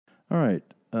All right.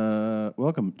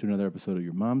 Welcome to another episode of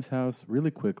Your Mom's House. Really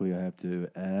quickly, I have to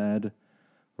add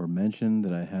or mention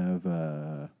that I have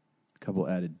a couple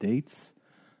added dates.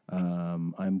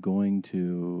 I'm going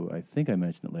to, I think I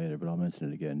mentioned it later, but I'll mention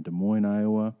it again, Des Moines,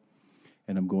 Iowa.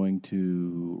 And I'm going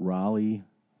to Raleigh,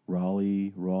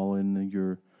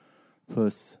 your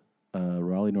puss,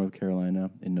 Raleigh, North Carolina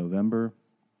in November.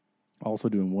 Also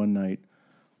doing one night,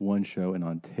 one show in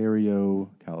Ontario,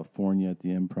 California at the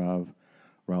Improv.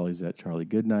 Raleigh's at Charlie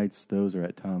Goodnights. Those are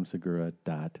at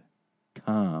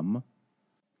tomsegura.com.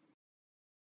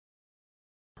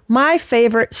 My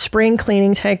favorite spring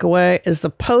cleaning takeaway is the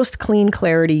post-clean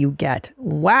clarity you get.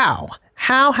 Wow,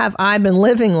 how have I been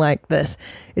living like this?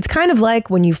 It's kind of like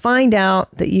when you find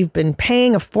out that you've been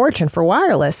paying a fortune for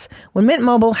wireless when Mint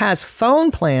Mobile has phone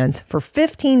plans for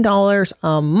 $15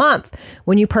 a month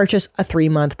when you purchase a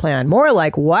 3-month plan. More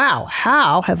like, wow,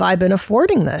 how have I been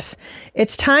affording this?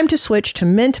 It's time to switch to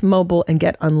Mint Mobile and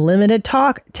get unlimited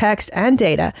talk, text, and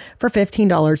data for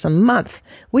 $15 a month.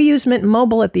 We use Mint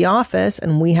Mobile at the office,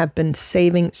 and we have been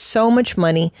saving so much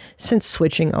money since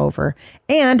switching over.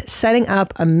 And setting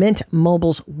up a Mint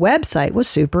Mobile's website was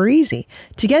super easy.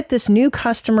 To get this new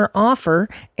customer offer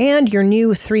and your new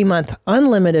 3-month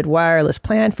unlimited wireless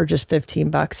plan for just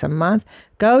 $15 a month,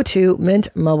 go to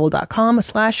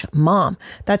mintmobile.com/mom.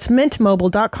 That's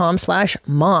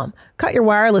mintmobile.com/mom. Cut your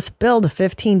wireless bill to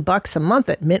 $15 a month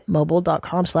at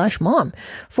mintmobile.com/mom.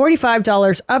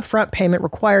 $45 upfront payment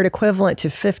required, equivalent to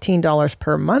 $15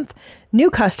 per month. New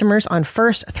customers on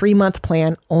first 3-month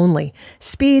plan only.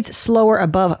 Speeds slower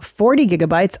above 40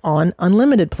 gigabytes on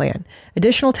unlimited plan.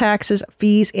 Additional taxes,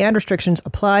 fees, and restrictions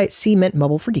apply. See Mint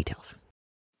Mobile for details.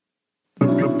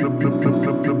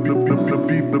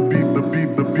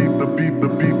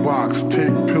 Beatbox,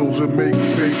 take pills and make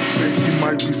fake. You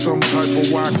might be some type of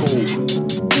wacko.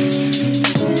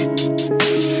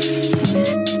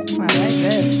 I like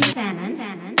this. Salmon.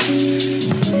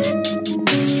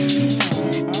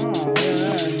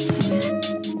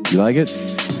 You like it?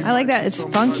 I like that. It's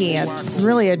funky. It's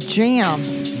really a jam.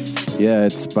 Yeah,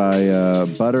 it's by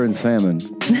Butter and Salmon.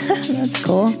 That's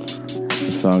cool.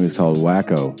 The song is called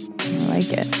Wacko. I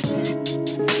like it.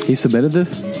 He submitted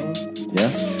this? Yeah?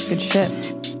 It's good shit.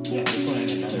 Yeah, this one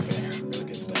and another banger. Really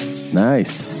good stuff.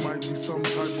 Nice.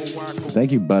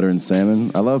 Thank you, Butter and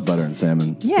Salmon. I love Butter and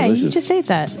Salmon. It's Yeah, delicious. you just ate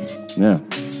that. Yeah.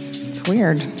 It's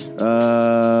weird.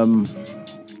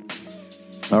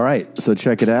 All right, so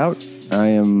check it out.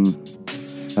 I'm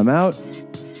out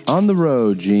on the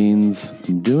road, Jeans.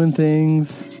 I'm doing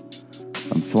things.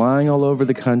 I'm flying all over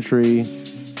the country.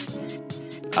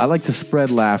 I like to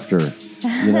spread laughter.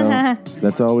 You know,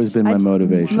 that's always been my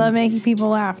motivation. Love making people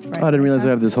laugh. Right? Oh, I didn't realize I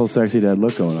have this whole sexy dad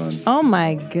look going on. Oh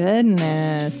my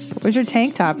goodness. Where's your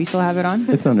tank top? You still have it on?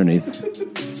 It's underneath.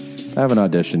 I have an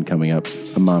audition coming up.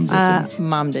 A mom audition.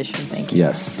 Mom audition, thank you.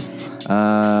 Yes.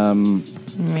 Meow.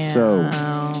 So,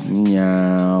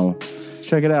 meow.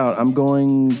 Check it out. I'm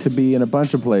going to be in a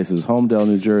bunch of places. Homedale,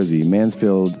 New Jersey.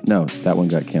 Mansfield. No, that one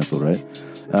got canceled, right?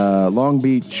 Long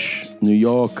Beach, New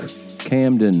York.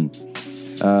 Camden.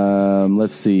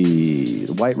 Let's see.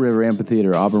 White River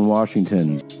Amphitheater, Auburn,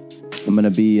 Washington. I'm going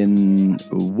to be in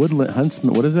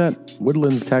Huntsman. What is that?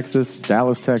 Woodlands, Texas.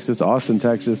 Dallas, Texas. Austin,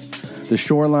 Texas. The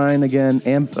Shoreline again.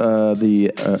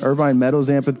 The Irvine Meadows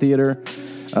Amphitheater.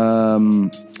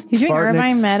 You're doing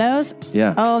Irvine Meadows?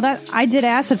 Yeah. Oh, I did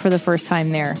acid for the first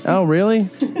time there. Oh, really?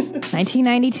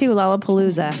 1992,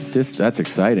 Lollapalooza. That's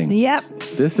exciting. Yep.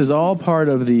 This is all part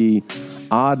of the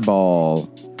Oddball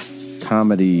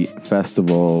Comedy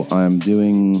Festival. I'm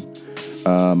doing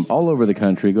all over the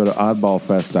country. Go to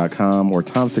oddballfest.com or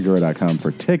tomsegura.com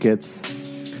for tickets.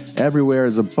 Everywhere,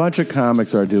 there's a bunch of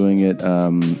comics are doing it.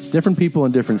 Different people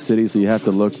in different cities, so you have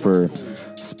to look for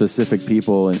specific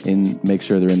people and make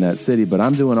sure they're in that city. But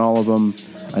I'm doing all of them.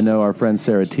 I know our friend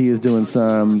Sarah T is doing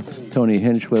some. Tony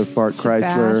Hinchcliffe, Bart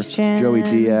Chrysler, Joey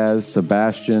Diaz,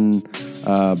 Sebastian.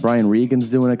 Brian Regan's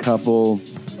doing a couple.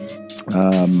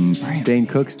 Dane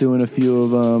Cook's doing a few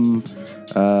of them.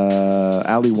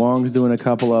 Ali Wong's doing a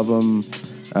couple of them.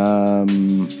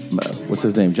 What's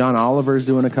his name? John Oliver's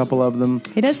doing a couple of them.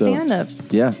 He does stand up.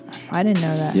 Yeah. I didn't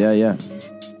know that. Yeah. You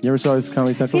ever saw his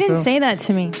Comedy Central He didn't show? say that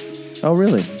to me. Oh,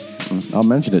 really? I'll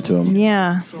mention it to him.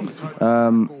 Yeah. So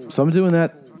I'm doing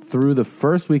that through the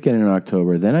first weekend in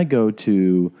October. Then I go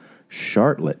to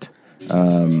Charlotte,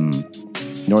 North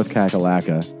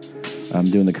Kakalaka. I'm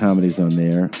doing the Comedy Zone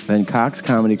there. Then Cox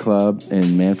Comedy Club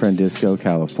in Manfredisco,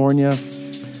 California.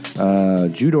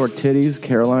 Judor Titties,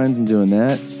 Caroline's, I'm doing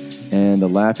that. And the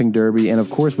Laughing Derby. And,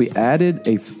 of course, we added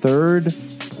a third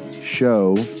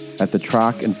show at the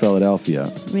Troc in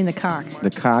Philadelphia. I mean the cock. The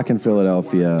Cock in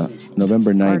Philadelphia,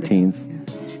 November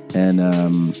 19th. And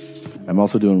I'm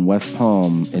also doing West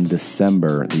Palm in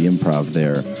December, the Improv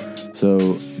there.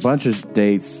 So, bunch of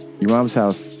dates. Your Mom's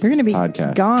House podcast. You're going to be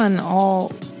gone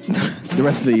all... the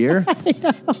rest of the year? I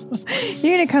know.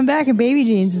 You're going to come back and Baby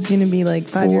Jeans is going to be like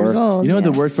 5 years old. You know what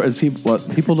the worst part is?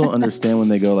 People don't understand when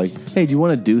they go like, hey, do you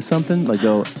want to do something? Like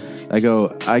I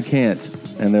go, I can't.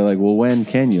 And they're like, well, when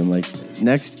can you? I'm like,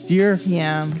 next year?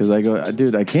 Yeah. Because I go,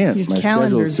 dude, I can't. Your My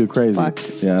schedule is too crazy.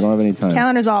 Fucked. Yeah, I don't have any time.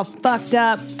 Calendar's all fucked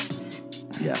up.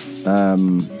 Yeah.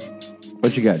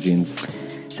 What you got, Jeans?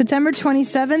 September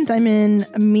 27th, I'm in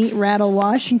Meat Rattle,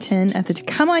 Washington at the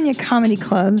Come On Ya Comedy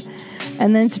Club.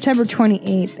 And then September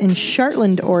 28th in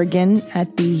Chartland, Oregon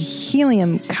at the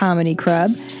Helium Comedy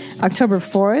Club. October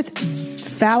 4th,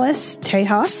 Phallus,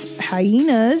 Tejas,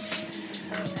 Hyenas.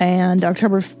 And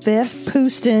October 5th,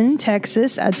 Houston,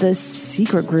 Texas at the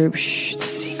Secret Group. Shh, the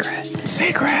secret.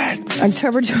 Secrets.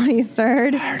 October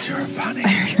 23rd. I heard you were funny.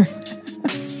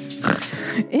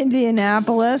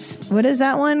 Indianapolis. What is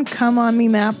that one? Come on me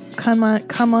map. Come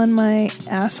on my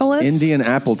asshole. Indian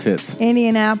apple tits.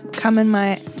 Come in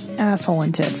my asshole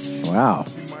and tits. Wow.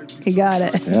 You got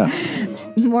it. Yeah.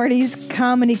 Morty's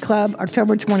Comedy Club,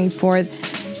 October 24th.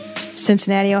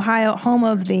 Cincinnati, Ohio, home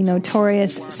of the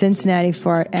notorious Cincinnati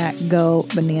Fart at Go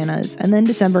Bananas. And then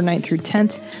December 9th through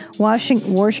 10th,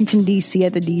 Washington, D.C.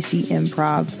 at the D.C.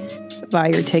 Improv. Buy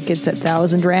your tickets at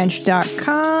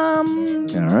thousandranch.com.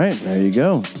 All right, there you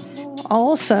go.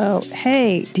 Also,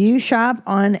 hey, do you shop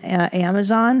on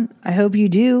Amazon? I hope you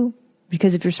do,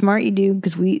 because if you're smart, you do,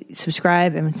 because we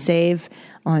subscribe and save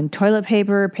on toilet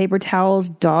paper, paper towels,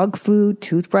 dog food,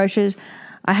 toothbrushes.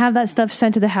 I have that stuff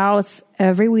sent to the house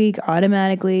every week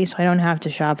automatically, so I don't have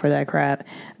to shop for that crap.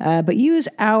 But use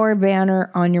our banner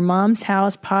on your mom's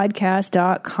house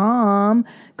podcast.com.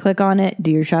 Click on it. Do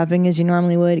your shopping as you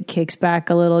normally would. It kicks back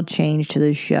a little change to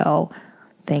the show.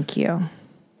 Thank you.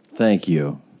 Thank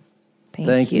you.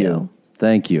 Thank you.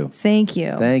 Thank you. Thank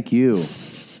you. Thank you.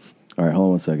 All right, hold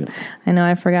on one second. I know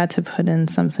I forgot to put in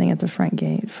something at the front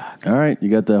gate. Fuck. All right, you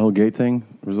got the whole gate thing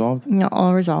resolved? No,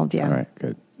 all resolved, yeah. All right,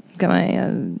 good. Got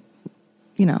my,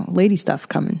 lady stuff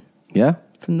coming. Yeah?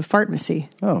 From the Fartmacy.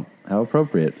 Oh, how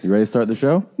appropriate. You ready to start the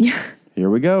show? Yeah.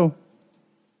 Here we go.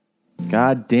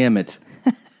 God damn it.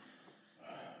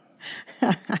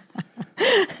 How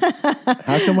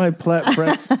come I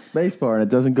press spacebar and it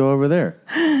doesn't go over there?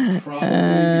 Probably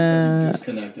because you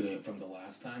disconnected it from the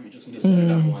last time. You just need to set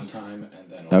it up one time and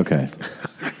then... Okay.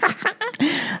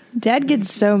 Dad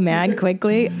gets so mad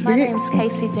quickly. My name's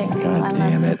Casey Jenkins. God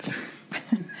damn it.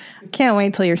 Can't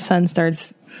wait till your son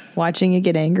starts watching you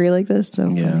get angry like this. So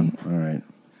yeah, funny. All right.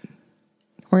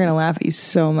 We're going to laugh at you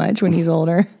so much when he's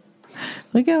older.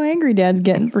 Look how angry Dad's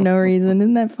getting for no reason.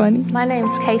 Isn't that funny? My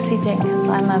name's Casey Jenkins.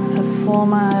 I'm a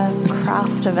performer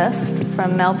craftivist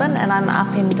from Melbourne, and I'm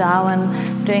up in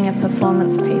Darwin doing a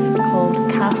performance piece called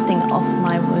Casting Off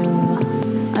My Womb.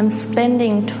 I'm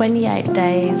spending 28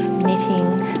 days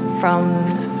knitting from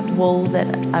wool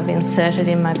that I've inserted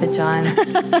in my vagina.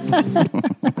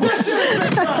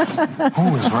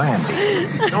 Who is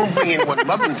Randy? Don't bring anyone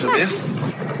mother into this.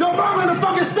 Your mom in the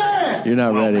fucking stand! You're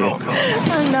not ready.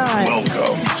 I'm not.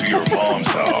 Welcome to your mom's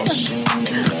house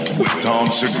with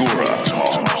Tom Segura,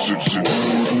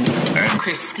 and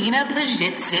Christina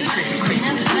Pazsitzky.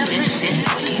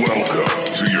 welcome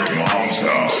to your mom's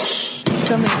house.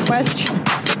 So many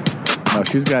questions. No,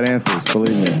 she's got answers,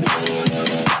 believe me.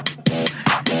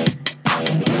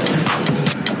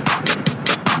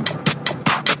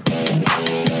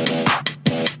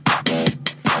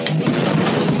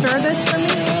 Stir this for me?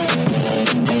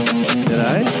 Did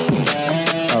I?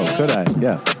 Oh, could I?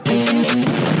 Yeah.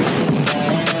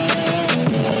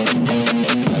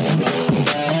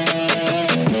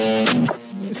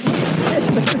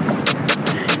 Scissors.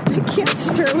 You can't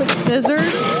stir with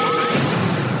scissors.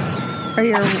 Or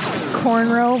your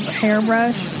cornrow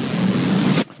hairbrush.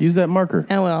 Use that marker.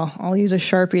 Oh, well, I'll use a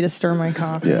Sharpie to stir my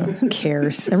coffee. Yeah. Who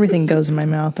cares? Everything goes in my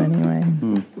mouth anyway.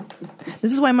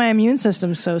 This is why my immune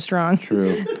system's so strong.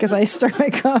 True. Because I stir my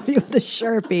coffee with a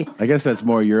Sharpie. I guess that's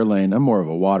more your lane. I'm more of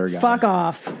a water guy. Fuck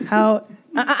off. How?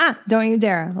 Don't you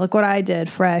dare. Look what I did.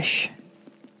 Fresh.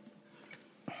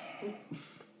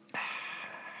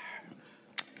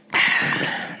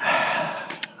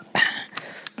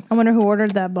 I wonder who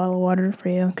ordered that bottle of water for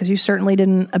you, because you certainly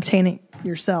didn't obtain it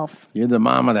yourself. You're the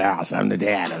mom of the house. I'm the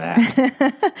dad of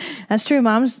that. That's true.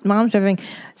 Mom's driving.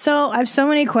 So I have so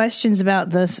many questions about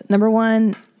this. Number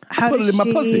one, how Put does it in my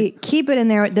she pussy. keep it in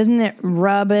there? Doesn't it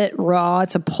rub it raw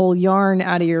to pull yarn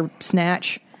out of your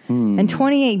snatch? And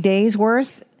 28 days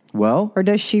worth? Well, or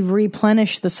does she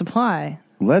replenish the supply?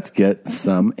 Let's get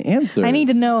some answers. I need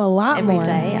to know a lot more. Every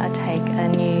day I take a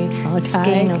new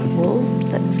skein of wool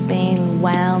that's been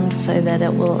wound so that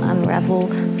it will unravel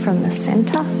from the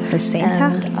centre. The centre?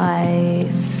 And I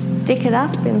stick it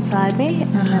up inside me,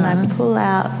 and then I pull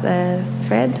out the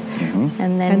thread,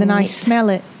 and then I smell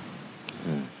it.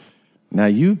 Now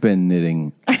you've been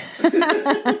knitting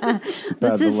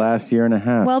about the last year and a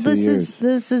half. Well, 2 years.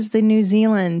 this is the New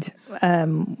Zealand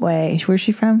way. Where's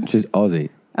she from? She's Aussie.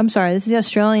 I'm sorry, this is the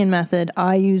Australian method.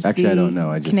 I use Actually, the I don't know.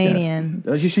 I just Canadian.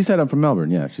 guessed. She said I'm from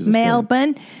Melbourne. Yeah, she's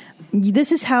Melbourne.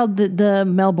 This is how the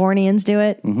Melbournians do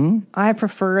it. Mm-hmm. I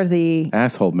prefer the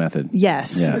asshole method.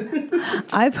 Yes. Yeah.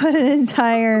 I put an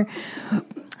entire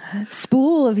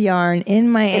spool of yarn in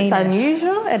my anus. It's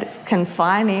unusual. It's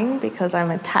confining because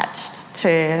I'm attached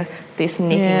to this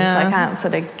knitting, so I can't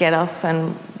sort of get off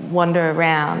and wander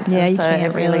around. Yeah, and you so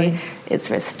can't really. It's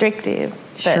restrictive,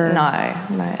 Sure. but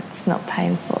no, it's not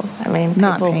painful. I mean,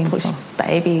 Not people painful. push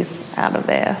babies out of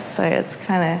there, so it's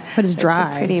kind of. But it's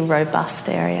dry. a pretty robust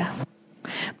area.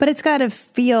 But it's got to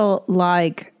feel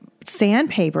like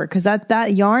sandpaper because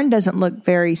that yarn doesn't look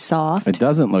very soft. It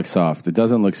doesn't look soft. It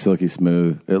doesn't look silky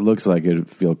smooth. It looks like it'd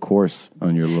feel coarse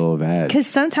on your little vag. Because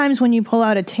sometimes when you pull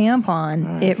out a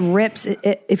tampon, it rips.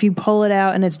 If you pull it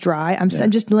out and it's dry, I'm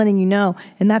just letting you know.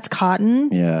 And that's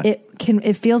cotton. Yeah.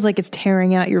 It feels like it's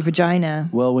tearing out your vagina.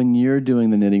 Well, when you're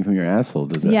doing the knitting from your asshole,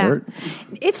 does it hurt?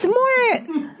 It's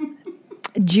more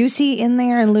juicy in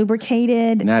there and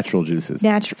lubricated. Natural juices.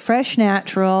 Fresh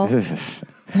natural.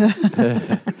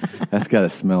 That's got to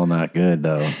smell not good,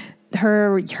 though.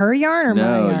 Her yarn or my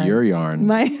yarn? No, your yarn.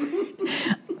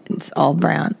 It's all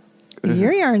brown.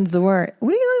 Your yarn's the worst.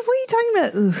 What are you talking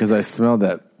about? Because I smelled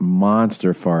that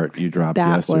monster fart you dropped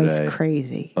yesterday. That was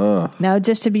crazy. Ugh. Now,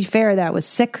 just to be fair, that was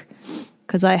sick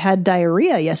because I had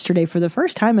diarrhea yesterday for the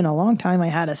first time in a long time. I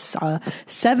had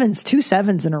two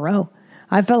sevens in a row.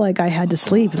 I felt like I had to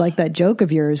sleep, like that joke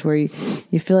of yours where you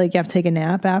feel like you have to take a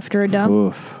nap after a dump.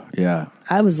 Oof, yeah.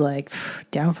 I was like,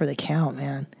 down for the count,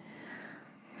 man.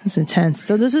 It's intense.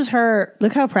 So this is her.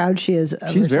 Look how proud she is.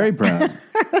 She's very proud.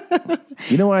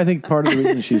 You know why I think part of the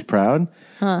reason she's proud?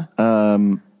 Her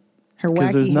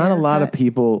because there's not a lot of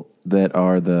people that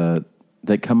are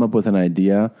that come up with an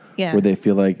idea where they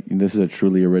feel like this is a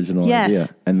truly original idea,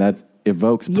 and that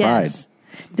evokes pride. Yes.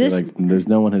 There's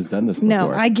no one has done this before.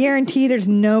 No, I guarantee there's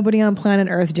nobody on planet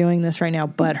Earth doing this right now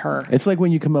but her. It's like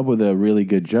when you come up with a really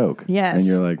good joke. Yes. And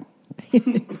you're like,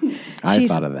 I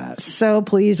thought of that. So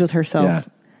pleased with herself. Yeah.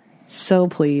 So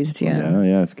pleased,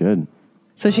 Yeah, it's good.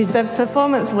 So the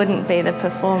performance wouldn't be the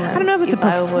performance. I don't know if it's a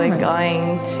performance. I were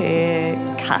going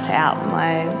to cut out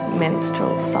my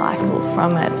menstrual cycle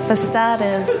from it. For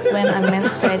starters, when I'm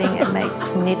menstruating, it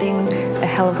makes knitting a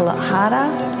hell of a lot harder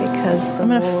because the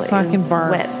wool is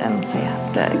wet, and so you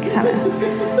have to kind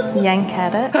of yank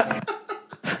at it.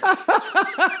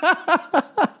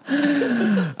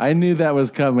 I knew that was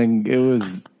coming. It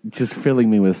was just filling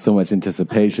me with so much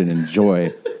anticipation and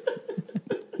joy.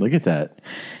 Look at that.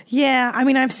 Yeah, I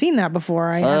mean, I've seen that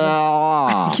before.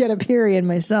 I get a period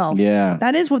myself. Yeah.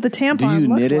 That is what the tampon Do you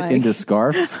looks knit it like. into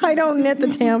scarves? I don't knit the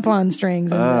tampon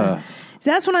strings.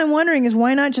 That's what I'm wondering is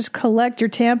why not just collect your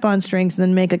tampon strings and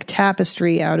then make a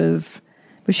tapestry out of...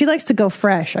 But she likes to go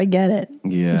fresh. I get it.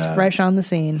 Yeah. It's fresh on the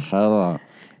scene.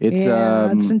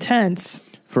 It's intense.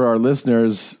 For our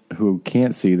listeners who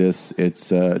can't see this,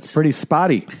 it's pretty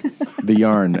spotty, the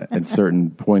yarn at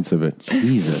certain points of it.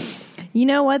 Jesus. You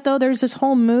know what, though? There's this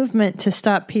whole movement to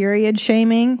stop period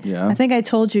shaming. Yeah. I think I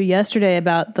told you yesterday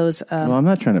about those... well, I'm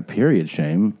not trying to period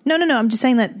shame. No. I'm just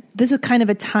saying that this is kind of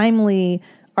a timely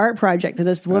art project that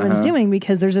this woman's doing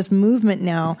because there's this movement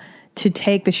now to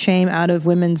take the shame out of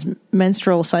women's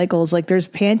menstrual cycles. Like, there's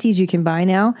panties you can buy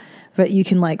now, but you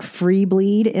can, like, free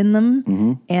bleed in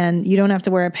them, and you don't have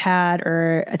to wear a pad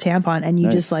or a tampon, and you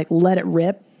just, like, let it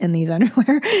rip in these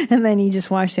underwear, and then you just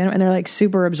wash the underwear, and they're like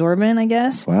super absorbent, I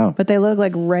guess. Wow. But they look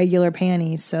like regular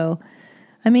panties. So,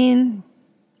 I mean,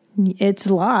 it's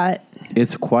a lot.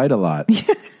 It's quite a lot.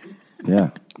 Yeah.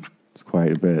 It's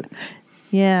quite a bit.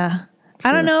 Yeah. Sure.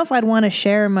 I don't know if I'd want to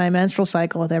share my menstrual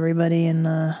cycle with everybody in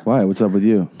Why? What's up with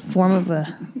you? Form of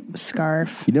a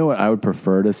scarf. You know what I would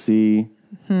prefer to see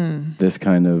this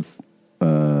kind of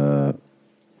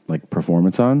like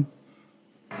performance on?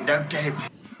 Duct tape.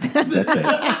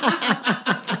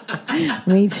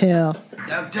 Me too.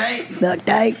 Duct tape. Duct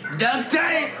tape. Duct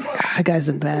tape. That guy's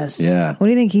the best. Yeah. What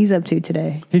do you think he's up to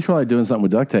today? He's probably doing something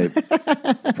with duct tape.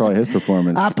 It's probably his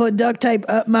performance. I put duct tape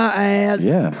up my ass.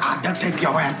 Yeah. I duct tape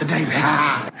your ass today.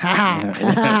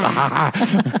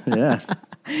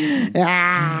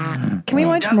 Yeah. Can we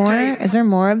watch more? Is there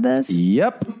more of this?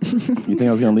 Yep. You think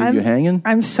I was going to leave you hanging?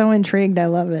 I'm so intrigued. I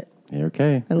love it. Yeah,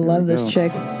 okay. I love this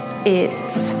chick.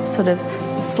 It's sort of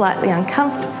slightly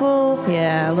uncomfortable.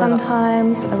 Yeah.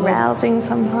 Sometimes arousing.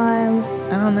 Sometimes.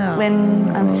 I don't know.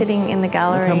 When I'm sitting in the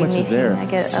gallery Look how much is knitting, there. I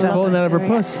get She's a lot pulling of out of her the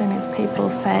puss. reaction is people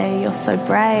say, "You're so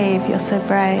brave. You're so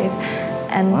brave,"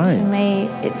 and Why? to me,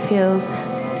 it feels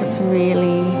just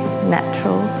really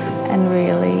natural and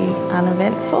really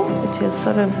uneventful, which is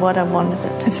sort of what I wanted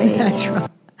it to be. Natural.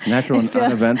 Natural and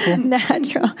uneventful?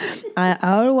 Natural. I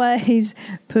always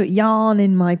put yarn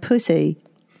in my pussy.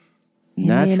 And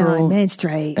then I Natural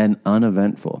menstruate. and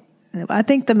uneventful. I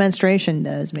think the menstruation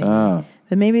does, maybe.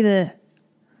 But maybe the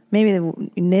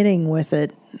knitting with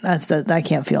it, I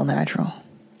can't feel natural.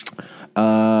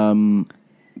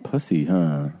 Pussy,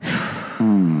 huh?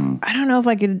 I don't know if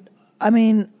I could. I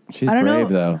mean, She's I don't brave,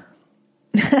 know. though.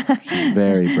 She's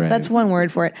very brave. That's one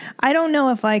word for it. I don't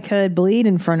know if I could bleed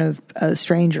in front of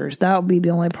strangers. That would be the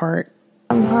only part.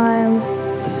 Sometimes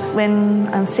when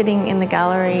I'm sitting in the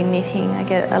gallery knitting, I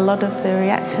get a lot of the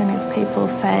reaction is people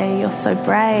say, "You're so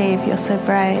brave, you're so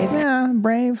brave." Yeah,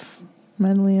 brave,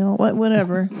 mentally ill,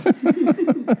 whatever.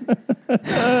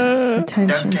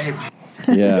 Attention.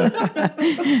 Yeah.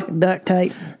 Duct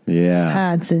tape. Yeah.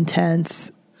 That's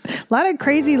intense. A lot of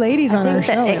crazy ladies on our the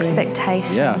show.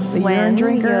 expectation Yeah. The urine when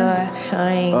drinker. you're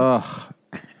showing Ugh.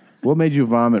 What made you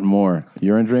vomit more?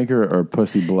 Urine drinker or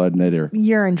pussy blood knitter?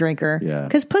 Urine drinker. Yeah.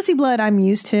 Because pussy blood I'm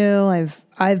used to.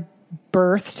 I've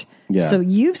birthed. Yeah. So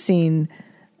you've seen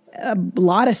a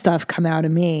lot of stuff come out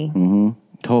of me. Mm-hmm.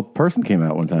 The whole person came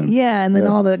out one time. Yeah, and then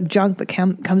all the junk that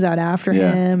comes out after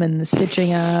Yeah. him, and the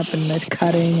stitching up, and the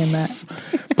cutting, and that.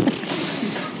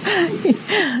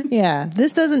 Yeah,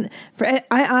 this doesn't.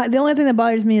 The only thing that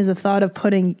bothers me is the thought of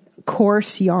putting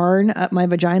coarse yarn up my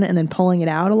vagina and then pulling it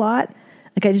out a lot.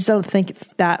 Like, I just don't think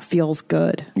that feels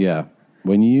good. Yeah.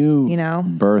 When you know?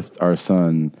 birthed our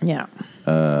son. Yeah.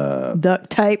 Duct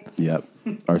tape. Yep.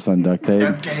 Our son duct tape.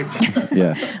 Duct tape.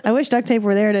 Yeah. I wish duct tape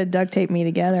were there to duct tape me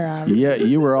together. Yeah,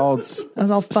 you were all. I was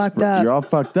all fucked up. You're all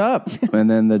fucked up. And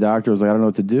then the doctor was like, I don't know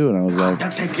what to do. And I was like,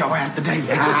 Duct tape your ass today.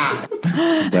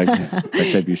 duct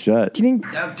tape you shut. Do you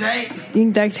think Duct tape.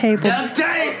 duct tape Duct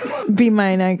tape. will be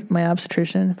my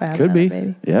obstetrician if I have Could another be.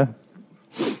 baby? Yeah.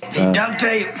 Need duct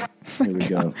tape. Here we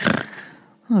go.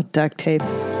 Oh, duct tape.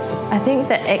 I think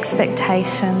the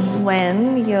expectation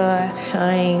when you're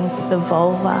showing the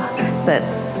vulva that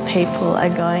people are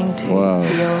going to Whoa.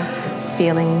 feel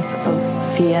feelings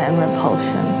of fear and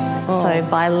repulsion. So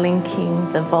by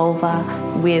linking the vulva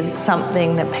with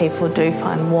something that people do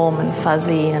find warm and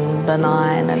fuzzy and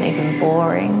benign and even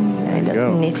boring, just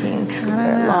go. knitting for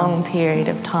a long period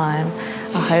of time,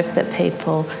 I hope that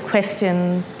people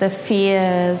question the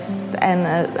fears and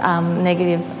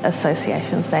negative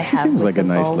associations they She have seems with like a the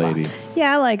nice vulva. lady.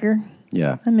 Yeah, I like her.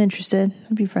 Yeah. I'm interested.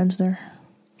 I'd be friends with her.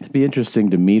 It'd be interesting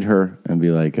to meet her and be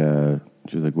like,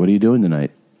 she's like, what are you doing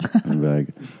tonight? And be like,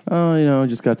 oh,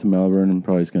 just got to Melbourne. I'm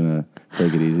probably just going to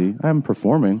take it easy. I'm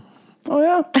performing. Oh,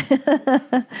 yeah?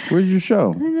 Where's your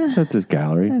show? It's at this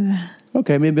gallery.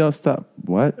 Okay, maybe I'll stop.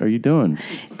 What are you doing?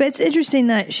 But it's interesting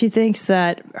that she thinks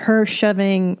that her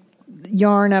shoving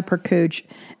yarn up her cooch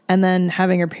and then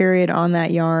having her period on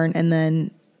that yarn and then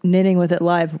knitting with it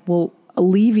live will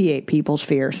alleviate people's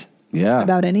fears. Yeah.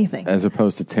 About anything. As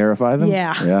opposed to terrify them?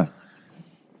 Yeah. Yeah.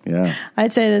 Yeah.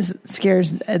 I'd say this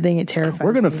scares, I think it terrifies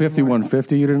We're going to me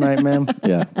 5150 you tonight, ma'am.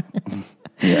 Yeah.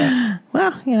 Yeah.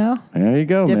 Well, There you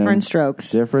go, different man. strokes.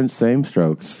 Same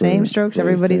strokes. Same strokes,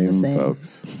 everybody's the same.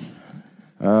 Folks.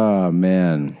 Oh,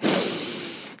 man.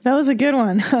 That was a good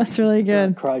one. That was really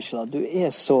good. Chrysler, du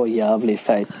så jävlig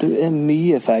feit. Du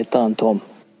mye feitere enn Tom.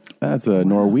 That's a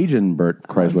Norwegian Bert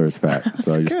Chrysler's fact.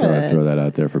 So I just thought I'd throw that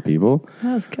out there for people.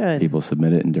 That was good. People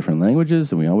submit it in different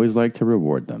languages, and we always like to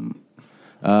reward them.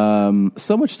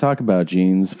 So much to talk about,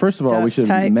 Jeans. First of all, we should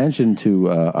mention to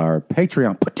our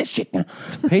Patreon,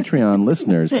 Patreon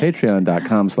listeners,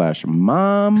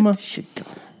 patreon.com/mom,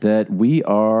 that we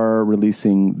are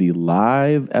releasing the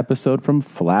live episode from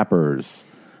Flappers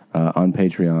on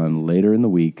Patreon later in the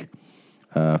week.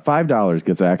 $5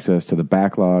 gets access to the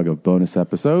backlog of bonus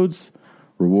episodes.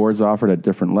 Rewards offered at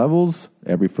different levels.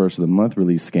 Every first of the month,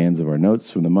 release scans of our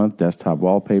notes from the month, desktop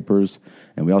wallpapers,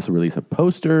 and we also release a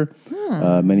poster.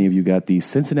 Many of you got the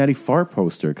Cincinnati Fart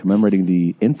poster commemorating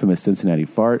the infamous Cincinnati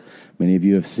Fart. Many of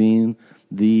you have seen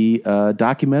the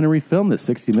documentary film that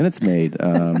 60 Minutes made,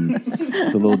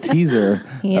 the little teaser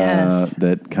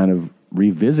that kind of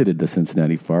revisited the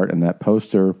Cincinnati fart, and that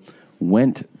poster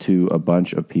went to a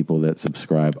bunch of people that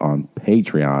subscribe on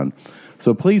Patreon.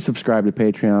 So please subscribe to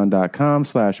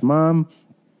patreon.com/mom.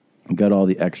 Got all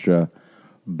the extra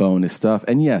bonus stuff.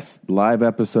 And yes, live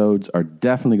episodes are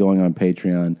definitely going on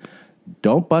Patreon.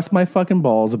 Don't bust my fucking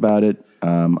balls about it.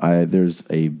 There's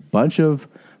a bunch of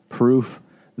proof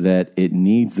that it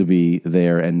needs to be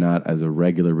there and not as a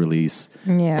regular release.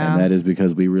 Yeah. And that is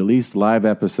because we released live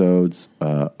episodes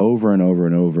over and over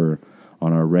and over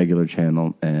on our regular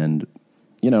channel. And,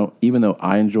 you know, even though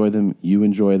I enjoy them, you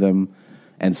enjoy them,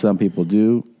 and some people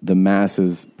do, the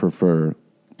masses prefer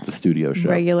the studio show.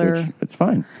 Regular. Which, it's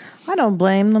fine. I don't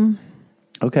blame them.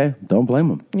 Okay, don't blame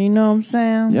them. You know what I'm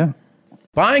saying? Yeah.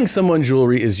 Buying someone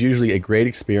jewelry is usually a great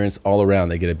experience all around.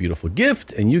 They get a beautiful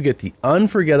gift, and you get the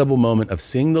unforgettable moment of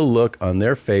seeing the look on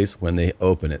their face when they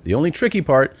open it. The only tricky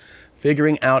part,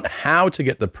 figuring out how to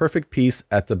get the perfect piece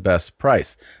at the best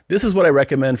price. This is what I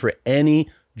recommend for any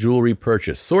jewelry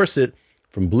purchase. Source it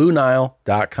from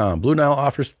BlueNile.com. Blue Nile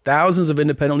offers thousands of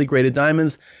independently graded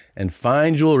diamonds and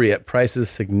fine jewelry at prices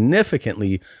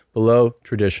significantly below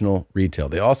traditional retail.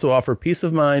 They also offer peace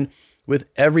of mind with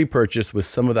every purchase with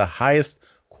some of the highest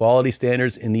quality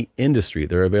standards in the industry.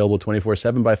 They're available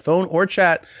 24/7 by phone or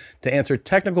chat to answer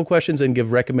technical questions and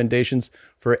give recommendations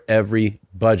for every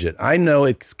budget. I know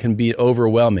it can be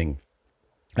overwhelming.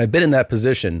 I've been in that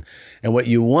position, and what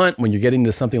you want when you're getting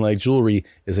into something like jewelry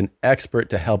is an expert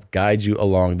to help guide you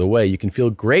along the way. You can feel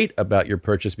great about your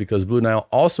purchase because Blue Nile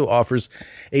also offers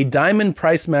a diamond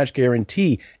price match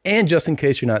guarantee. And just in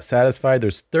case you're not satisfied,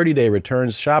 there's 30-day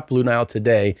returns. Shop Blue Nile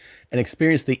today and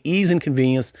experience the ease and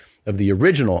convenience of the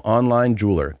original online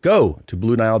jeweler. Go to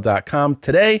BlueNile.com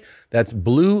today. That's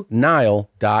BlueNile.com.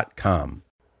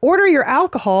 Order your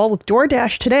alcohol with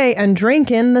DoorDash today and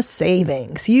drink in the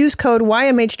savings. Use code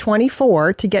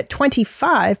YMH24 to get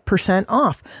 25%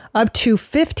 off, up to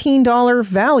 $15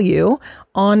 value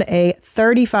on a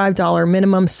 $35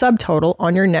 minimum subtotal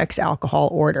on your next alcohol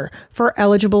order for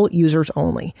eligible users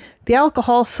only. The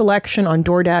alcohol selection on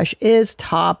DoorDash is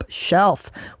top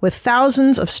shelf. With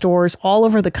thousands of stores all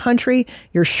over the country,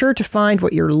 you're sure to find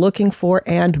what you're looking for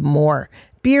and more.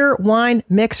 Beer, wine,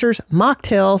 mixers,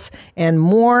 mocktails, and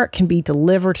more can be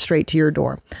delivered straight to your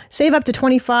door. Save up to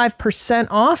 25%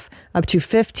 off, up to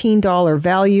 $15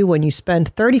 value when you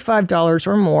spend $35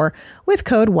 or more with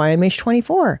code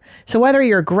YMH24. So whether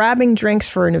you're grabbing drinks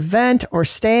for an event or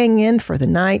staying in for the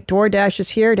night, DoorDash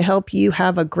is here to help you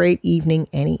have a great evening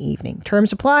any evening.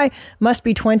 Terms apply. Must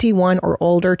be 21 or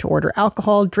older to order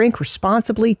alcohol. Drink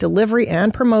responsibly. Delivery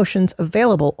and promotions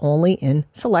available only in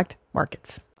select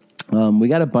markets. We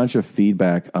got a bunch of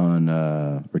feedback on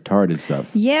retarded stuff.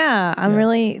 Yeah,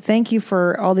 really, thank you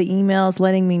for all the emails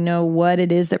letting me know what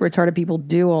it is that retarded people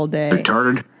do all day.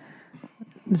 Retarded?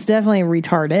 It's definitely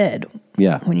retarded.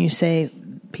 Yeah. When you say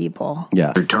people.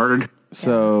 Yeah. Retarded?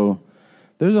 So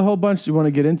there's a whole bunch you want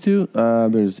to get into.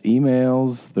 There's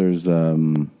emails. There's,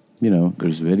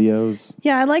 there's videos.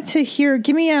 Yeah, I'd like to hear,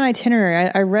 give me an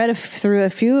itinerary. I read through a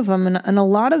few of them, and a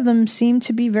lot of them seem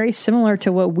to be very similar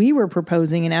to what we were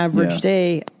proposing an average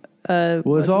day. Well,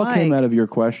 this all came out of your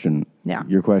question. Yeah.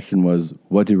 Your question was,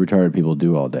 what do retarded people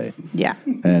do all day? Yeah.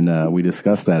 And we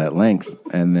discussed that at length,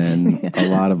 and then a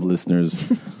lot of listeners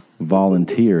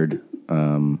volunteered.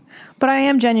 But I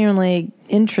am genuinely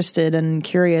interested and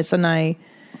curious, and I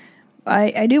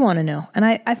do want to know. And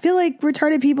I feel like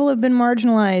retarded people have been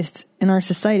marginalized in our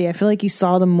society. I feel like you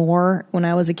saw them more when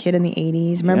I was a kid in the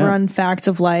 80s. Remember on Facts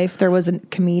of Life, there was a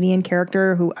comedian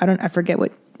character who, I forget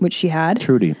what she had.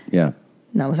 Trudy, yeah.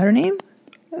 No, was that her name?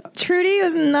 Trudy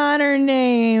was not her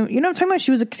name. You know what I'm talking about?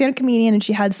 She was a stand-up comedian and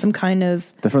she had some kind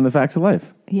of... From the Facts of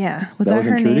Life. Yeah. Was that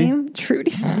her Trudy? name?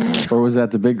 Trudy. Or was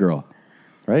that the big girl?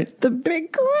 Right? The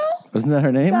big girl? Wasn't that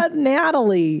her name? That's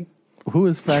Natalie. Who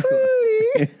is Facts of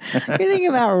Life? You're thinking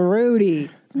about Rudy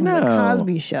from No. the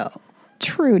Cosby Show.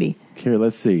 Trudy. Here,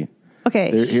 let's see.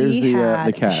 Okay, here's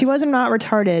the cast. She wasn't not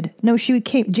retarded. No,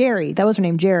 Jerry. That was her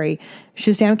name, Jerry. She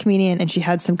was a stand-up comedian, and she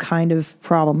had some kind of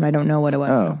problem. I don't know what it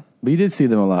was. Oh, but you did see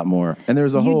them a lot more. And there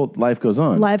was a whole Life Goes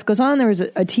On. Life Goes On. There was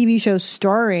a TV show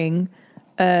starring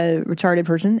a retarded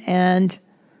person, and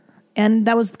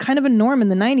that was kind of a norm in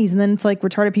the 90s, and then it's like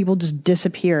retarded people just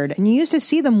disappeared. And you used to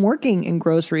see them working in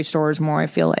grocery stores more, I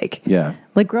feel like. Yeah.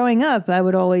 Like growing up, I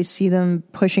would always see them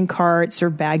pushing carts or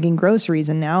bagging groceries,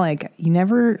 and now like you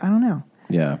never, I don't know.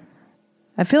 Yeah.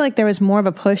 I feel like there was more of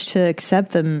a push to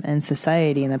accept them in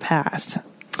society in the past.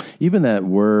 Even that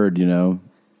word,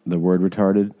 the word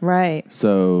retarded. Right.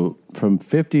 So from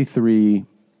 53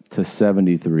 to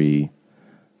 73,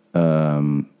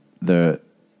 the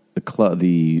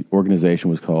organization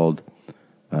was called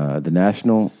the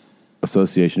National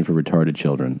Association for Retarded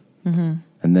Children. Mm-hmm.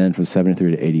 And then from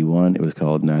 73 to 81, it was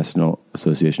called National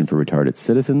Association for Retarded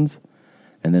Citizens.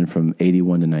 And then from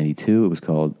 81 to 92, it was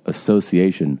called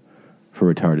Association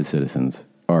for Retarded Citizens,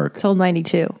 ARC. Till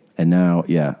 92. And now,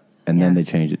 then they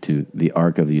changed it to the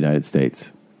ARC of the United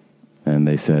States. And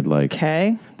they said, like...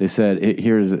 Okay. They said,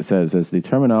 it says, as the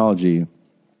terminology...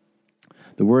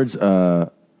 The words...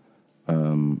 the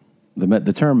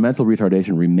term mental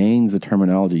retardation remains the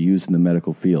terminology used in the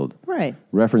medical field. Right.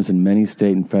 Referenced in many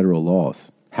state and federal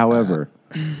laws. However,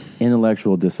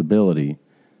 intellectual disability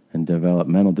and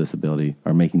developmental disability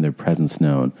are making their presence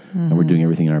known. And we're doing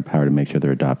everything in our power to make sure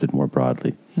they're adopted more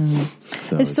broadly.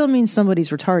 So it still means somebody's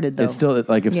retarded, though. It's still,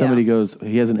 like, if somebody goes,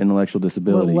 he has an intellectual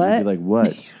disability, What? you'd be like,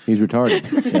 what? He's retarded.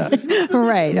 Yeah.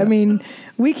 Right. I mean,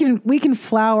 we can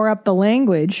flower up the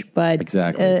language, but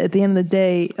Exactly. At the end of the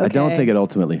day, okay. I don't think it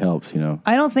ultimately helps, you know.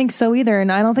 I don't think so either,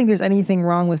 and I don't think there's anything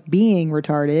wrong with being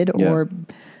retarded or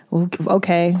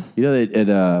okay. You know,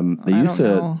 they used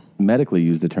to medically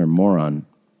use the term moron.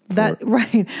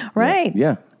 Right.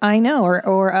 Yeah. I know,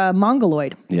 or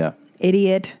mongoloid. Yeah.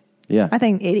 Idiot. Yeah. I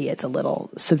think idiot's a little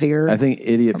severe. I think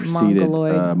idiot preceded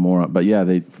mongoloid. moron. But yeah,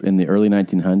 they in the early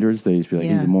 1900s, they used to be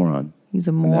like, he's a moron. He's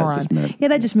a And that moron. just meant-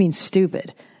 That just means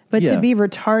stupid. But to be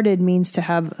retarded means to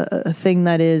have a thing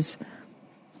that is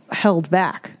held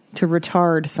back, to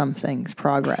retard something's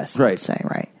progress. Right. Let's say,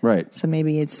 right. Right. So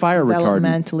maybe it's Fire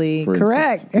retardant, developmentally for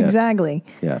correct. instance. Yes. Exactly.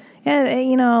 Yeah. And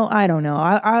you know, I don't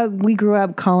know. We grew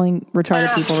up calling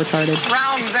retarded people retarded.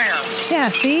 Round there. Yeah.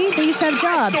 See, they used to have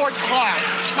jobs. Short class.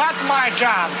 That's my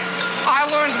job. I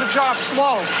learned the job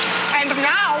slow, and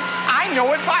now I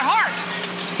know it by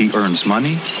heart. He earns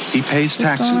money. He pays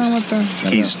What's going on taxes. with the-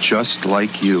 He's just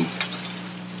like you.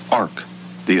 ARC,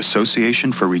 the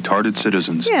Association for Retarded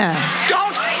Citizens. Yeah.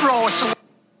 Don't throw us away.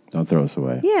 Don't throw us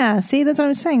away. Yeah. See, that's what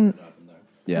I'm saying.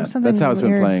 Yeah. There's something That's how it's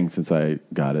been weird. playing since I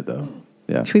got it, though.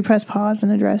 Yeah. Should we press pause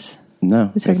and address No.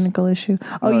 the technical issue?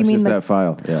 Oh, No, you it's mean just the that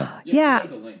file? Yeah. yeah.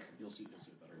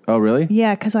 Oh, really?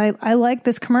 Yeah, because I like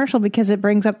this commercial because it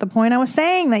brings up the point I was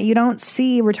saying that you don't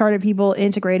see retarded people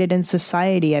integrated in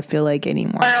society, I feel like,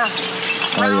 anymore. Oh,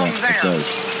 yeah. It does.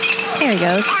 There he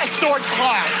goes. I stored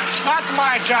class. That's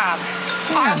my job.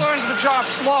 I learned the job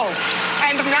slow,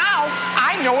 and now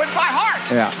I know it by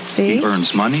heart. Yeah. See? He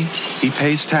earns money. He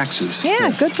pays taxes.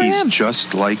 Yeah, good for He's him.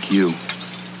 just like you.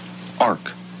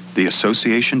 ARC, the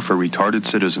Association for Retarded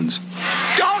Citizens.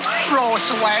 Don't throw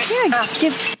us away.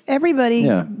 Yeah, everybody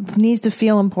needs to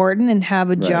feel important and have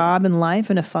a Right. job in life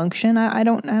and a function. I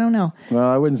don't know. Well,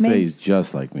 I wouldn't Maybe- say he's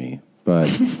just like me, but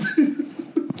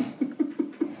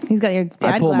He's got your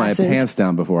dad I pull glasses. my pants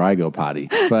down before I go potty.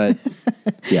 But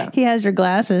yeah, He has your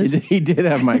glasses. he did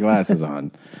have my glasses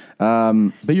on.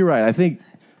 But you're right. I think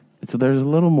so. There's a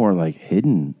little more like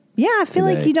hidden. Yeah, I feel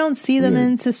like today. you don't see them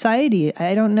Weird. in society.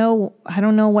 I don't know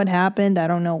what happened. I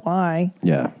don't know why.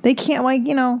 Yeah. They can't, like,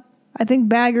 you know, I think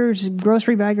baggers,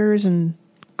 grocery baggers and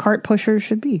cart pushers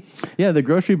should be. Yeah, the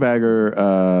grocery bagger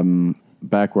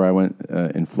back where I went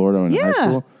in Florida in high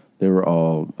school, they were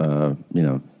all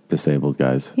disabled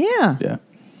guys. Yeah. Yeah.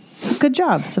 It's a good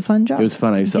job. It's a fun job. It was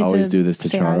fun. I used to You get always do this to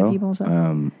say hi people and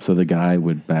Charo. stuff. So the guy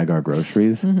would bag our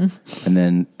groceries, Mhm. and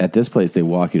then at this place they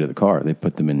walk you to the car. They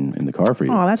put them in the car for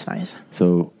you. Oh, that's nice.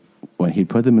 So when he'd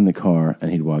put them in the car and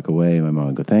he'd walk away, my mom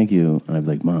would go, "Thank you," and I'd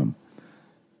be like, "Mom,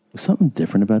 was something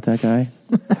different about that guy?"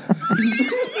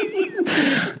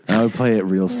 And I would play it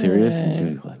real serious, and she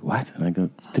would go like, "What?" And I go,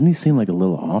 "Didn't he seem like a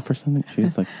little off or something?"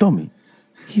 She's like, "Tommy,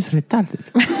 he's retarded."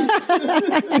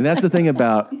 And that's the thing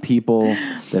about people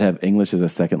that have English as a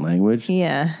second language.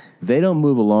 Yeah. They don't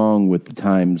move along with the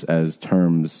times as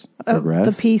terms progress.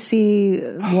 The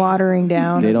PC watering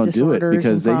down. They of don't do it disorders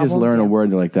because and they just problems, learn a yeah. word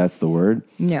and they're like, "That's the word."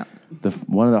 Yeah.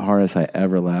 One of the hardest I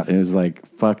ever laughed, and it was like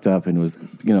fucked up and it was,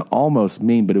 almost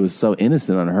mean, but it was so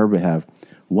innocent on her behalf.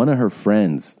 One of her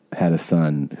friends had a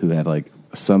son who had like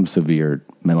some severe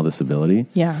mental disability.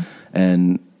 Yeah.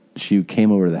 And she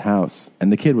came over to the house,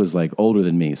 and the kid was like older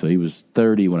than me. So he was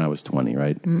 30 when I was 20,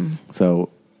 right? Mm. So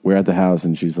we're at the house,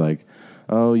 and she's like,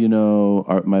 "Oh,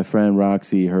 my friend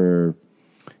Roxy,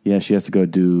 she has to go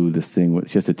do this thing.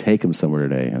 She has to take him somewhere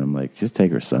today." And I'm like, "Just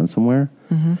take her son somewhere?"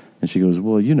 Mm-hmm. And she goes,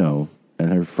 "Well, and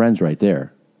her friend's right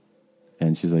there."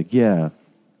 And she's like, "Yeah,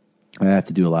 I have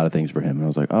to do a lot of things for him." And I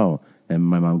was like, "Oh." And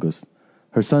my mom goes,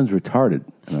 "Her son's retarded."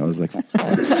 And I was like,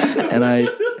 and I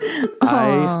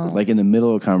like in the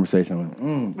middle of a conversation, I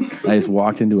went, I just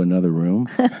walked into another room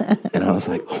and I was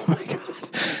like, "Oh my God."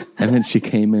 And then she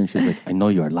came in and she's like, I know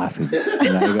you are laughing.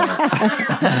 And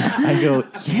I go,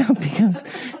 yeah, because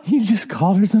you just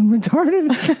called her some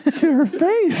retarded to her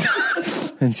face.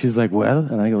 And she's like, well,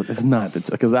 and I go, it's not,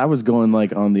 because I was going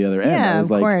like on the other end. Yeah, I was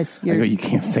of like, course. I go, you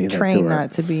can't say that to her. Trained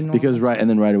not to be normal. Because and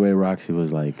then right away Roxy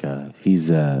was like,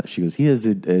 she goes, he has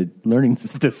a learning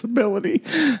disability.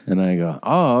 And I go,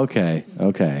 oh, okay.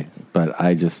 But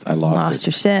I lost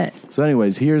your shit. So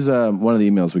anyways, here's one of the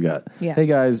emails we got. Yeah. Hey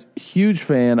guys, huge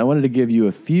fan. I wanted to give you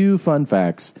a few fun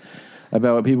facts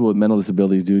about what people with mental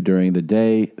disabilities do during the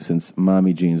day. Since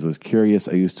Mommy Jeans was curious,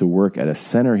 I used to work at a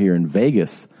center here in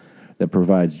Vegas that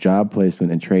provides job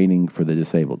placement and training for the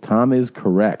disabled. Tom is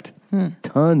correct.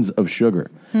 Tons of sugar.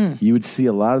 You would see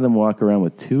a lot of them walk around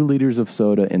with 2 liters of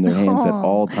soda in their hands at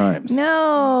all times.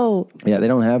 No. Yeah, they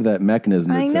don't have that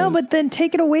mechanism. I know, but then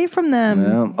take it away from them.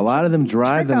 No, a lot of them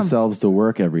drive Trick 'em. themselves to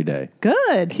work every day.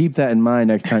 Good. Keep that in mind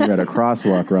next time you're at a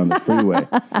crosswalk around the freeway.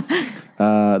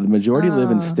 The majority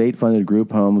live in state-funded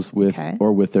group homes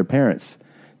with their parents.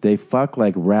 They fuck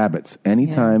like rabbits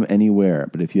anytime, anywhere.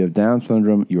 But if you have Down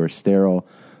syndrome, you are sterile.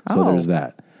 So there's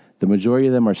that. The majority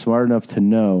of them are smart enough to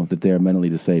know that they are mentally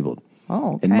disabled.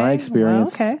 Oh, okay. In my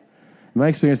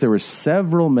experience, there were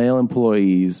several male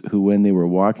employees who, when they were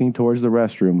walking towards the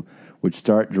restroom, would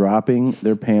start dropping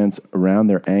their pants around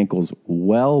their ankles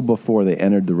well before they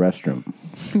entered the restroom,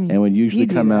 and would usually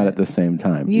come out at the same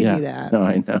time. You do that. No,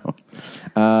 I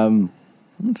know.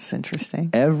 That's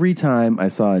interesting. Every time I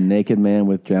saw a naked man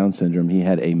with Down syndrome, he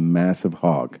had a massive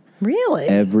hog. Really?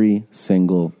 Every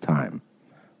single time.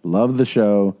 Love the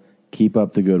show. Keep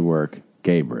up the good work,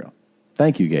 Gabriel.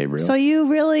 Thank you, Gabriel. So you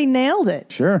really nailed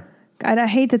it. Sure. God, I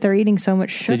hate that they're eating so much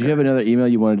sugar. Did you have another email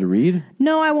you wanted to read?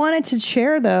 No, I wanted to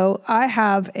share, though. I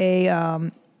have a, I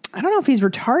don't know if he's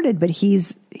retarded, but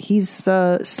he's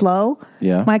slow.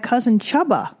 Yeah. My cousin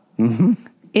Chubba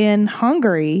in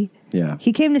Hungary. Yeah.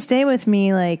 He came to stay with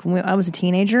me like when I was a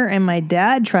teenager, and my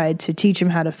dad tried to teach him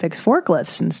how to fix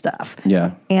forklifts and stuff.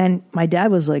 Yeah. And my dad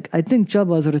was like, I think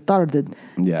Chubba's retarded.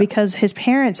 Yeah. Because his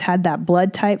parents had that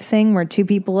blood type thing where 2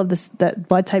 people of that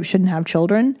blood type shouldn't have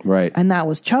children. Right. And that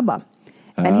was Chubba.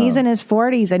 And he's in his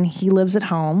 40s, and he lives at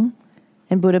home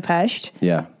in Budapest.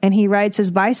 Yeah. And he rides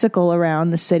his bicycle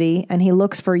around the city, and he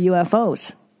looks for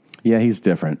UFOs. Yeah, he's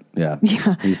different. Yeah.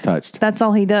 Yeah. He's touched. That's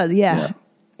all he does. Yeah.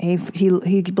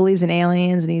 He believes in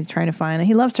aliens, and he's trying to find it.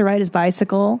 He loves to ride his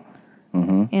bicycle,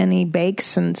 and he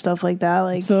bakes and stuff like that.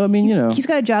 Like, so I mean, he's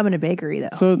got a job in a bakery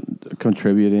though. So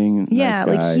contributing. Yeah, nice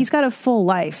guy. like he's got a full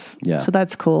life. Yeah. So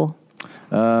that's cool.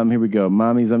 Here we go. I'm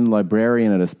a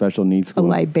librarian at a special needs school. A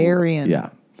librarian. Yeah.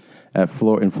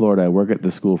 In Florida, I work at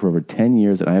the school for over 10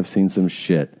 years, and I have seen some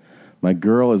shit. My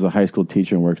girl is a high school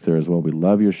teacher and works there as well. We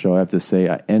love your show. I have to say,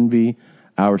 I envy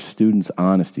our students'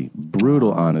 honesty,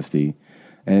 brutal honesty,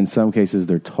 and in some cases,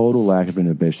 their total lack of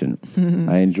inhibition.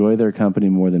 I enjoy their company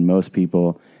more than most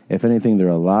people. If anything, they're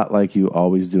a lot like you,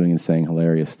 always doing and saying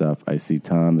hilarious stuff. I see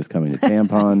Tom is coming to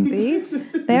Tampon. See?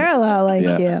 They're a lot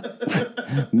like you.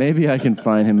 Maybe I can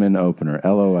find him an opener.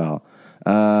 LOL.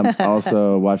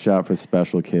 Also, watch out for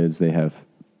special kids. They have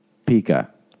pica.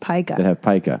 Pica. They have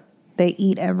pica. They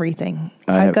eat everything.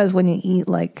 Pica's when you eat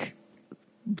like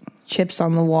chips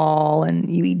on the wall and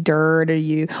you eat dirt, or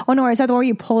you... Oh, no, is that where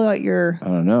you pull out your... I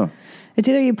don't know. It's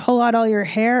either you pull out all your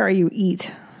hair or you eat.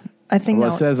 I think...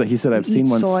 Well, it says that he said, I've seen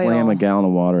one slam a gallon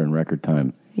of water in record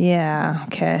time. Yeah,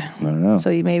 okay. I don't know. So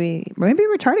you maybe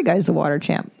retarded guy's the water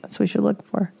champ. That's what we should look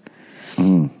for.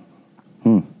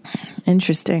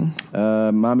 Interesting.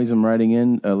 Mommy's, I'm writing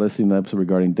in, listening to the episode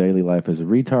regarding daily life as a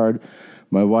retard.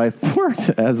 My wife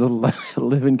worked as a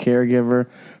live-in caregiver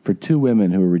for 2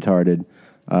 women who were retarded.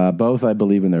 Both, I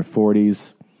believe, in their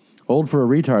 40s. Old for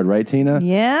a retard, right, Tina?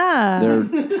 Yeah.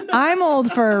 I'm old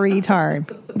for a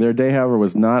retard. Their day, however,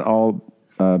 was not all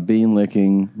bean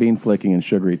flicking, and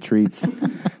sugary treats.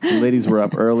 The ladies were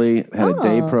up early, had a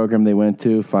day program they went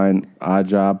to, find odd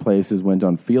job places, went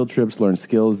on field trips, learned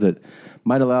skills that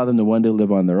might allow them to one day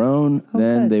live on their own.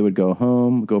 Then they would go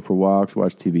home, go for walks,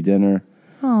 watch TV dinner.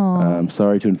 I'm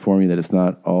sorry to inform you that it's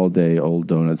not all day old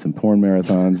donuts and porn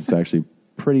marathons. It's actually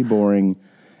pretty boring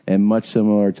and much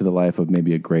similar to the life of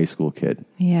maybe a gray school kid.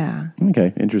 Yeah.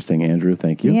 Okay, interesting, Andrew.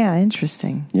 Thank you. Yeah,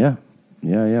 interesting. Yeah.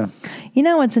 You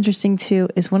know what's interesting, too,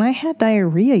 is when I had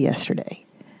diarrhea yesterday,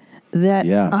 that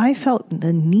I felt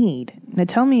the need. Now,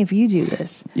 tell me if you do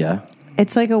this. Yeah.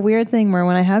 It's like a weird thing where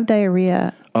when I have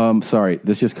diarrhea... Sorry,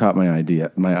 this just caught my eye,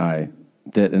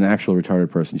 that an actual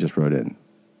retarded person just wrote in.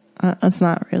 That's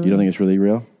not really... You don't think it's really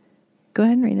real? Go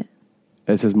ahead and read it.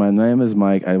 It says, my name is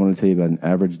Mike. I want to tell you about an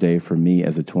average day for me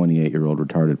as a 28-year-old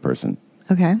retarded person.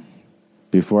 Okay.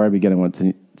 Before I begin, I want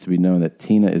to be known that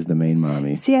Tina is the main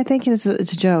mommy. See, I think it's a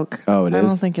joke. Oh, it is? I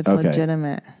don't think it's Okay.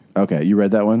 legitimate. Okay, you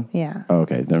read that one? Yeah. Oh,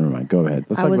 okay, never mind. Go ahead.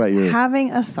 Let's I talk was about your...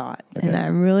 having a thought, and I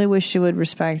really wish you would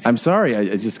respect. I'm sorry,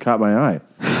 I just caught my eye.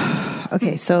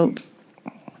 Okay, so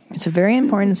it's a very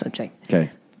important subject.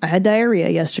 Okay. I had diarrhea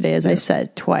yesterday, as I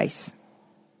said, twice.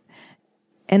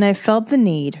 And I felt the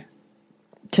need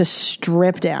to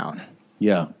strip down.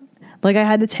 Yeah. Like I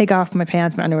had to take off my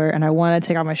pants, my underwear, and I wanted to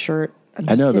take off my shirt. And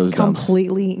I just know get those dumps.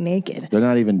 completely naked. They're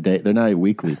not even they're not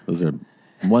weekly. Those are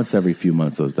once every few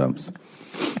months, those dumps.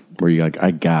 Where you're like,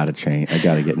 I gotta change. I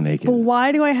gotta get naked. But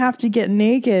why do I have to get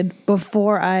naked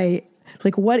before I...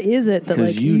 Like, what is it that,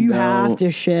 like, you have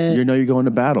to shit? You know you're going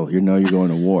to battle. You know you're going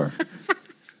to war.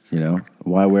 You know?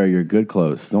 Why wear your good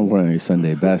clothes? Don't wear your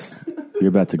Sunday best. You're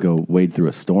about to go wade through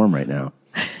a storm right now.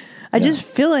 I just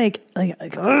feel like ugh,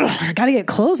 I gotta get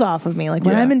clothes off of me. Like,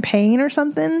 when I'm in pain or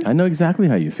something. I know exactly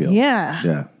how you feel. Yeah.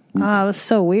 Yeah. Oh, it was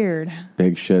so weird.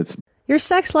 Big shits. Your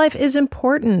sex life is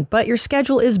important, but your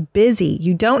schedule is busy.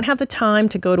 You don't have the time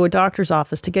to go to a doctor's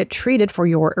office to get treated for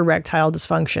your erectile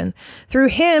dysfunction. Through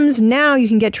HIMS, now you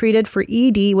can get treated for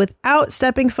ED without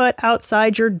stepping foot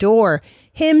outside your door.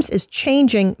 HIMS is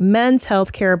changing men's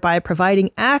health care by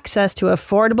providing access to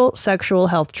affordable sexual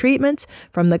health treatments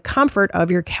from the comfort of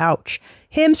your couch.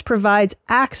 HIMS provides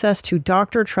access to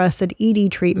doctor-trusted ED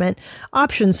treatment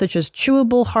options such as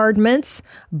chewable hard mints,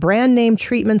 brand name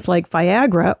treatments like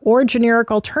Viagra, or generic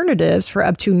alternatives for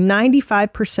up to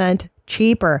 95%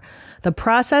 cheaper. The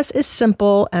process is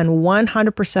simple and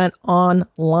 100%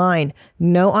 online.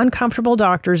 No uncomfortable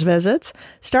doctor's visits.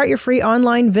 Start your free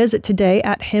online visit today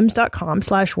at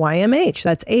hims.com/YMH.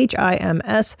 That's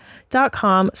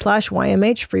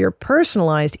HIMS.com/YMH for your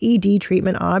personalized ED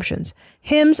treatment options.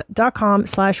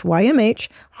 hims.com/YMH.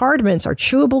 Hard mints are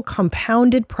chewable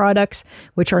compounded products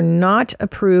which are not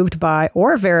approved by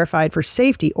or verified for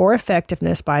safety or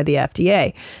effectiveness by the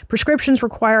FDA. Prescriptions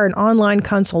require an online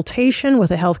consultation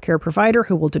with a healthcare provider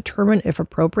who will determine if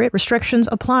appropriate. Restrictions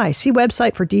apply. See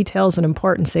website for details and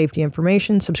important safety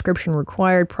information. Subscription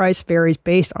required. Price varies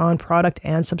based on product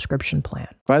and subscription plan.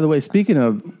 By the way, speaking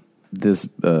of this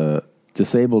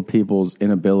disabled people's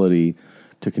inability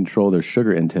to control their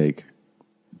sugar intake,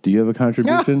 do you have a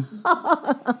contribution?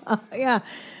 Yeah.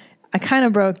 I kind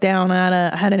of broke down.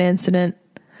 I had an incident.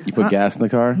 You put gas in the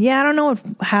car? Yeah, I don't know what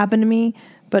happened to me,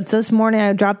 but this morning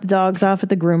I dropped the dogs off at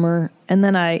the groomer, and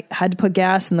then I had to put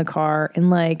gas in the car, and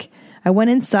like I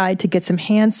went inside to get some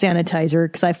hand sanitizer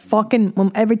because I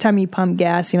every time you pump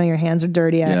gas, you know, your hands are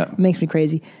dirty. It makes me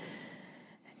crazy.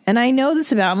 And I know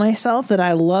this about myself, that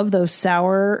I love those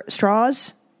sour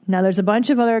straws. Now, there's a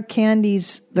bunch of other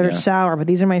candies that are sour, but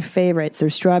these are my favorites. They're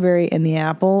strawberry and the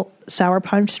apple sour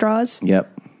punch straws.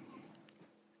 Yep.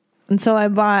 And so I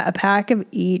bought a pack of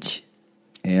each.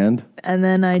 And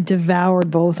then I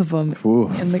devoured both of them.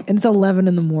 And it's 11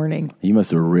 in the morning. You must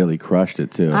have really crushed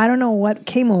it, too. I don't know what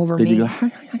came over me. Did you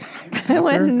go, I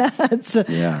went nuts.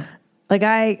 Yeah. Like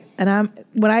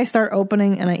when I start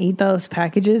opening and I eat those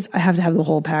packages, I have to have the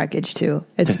whole package too.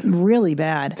 It's really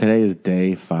bad. Today is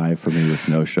day 5 for me with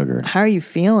no sugar. How are you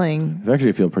feeling? I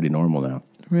actually feel pretty normal now.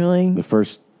 Really? The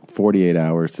first 48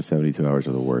 hours to 72 hours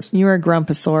are the worst. You were a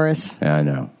grumposaurus. Yeah, I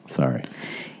know. Sorry.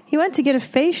 He went to get a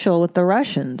facial with the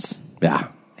Russians. Yeah.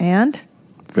 And?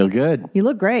 Feel good. You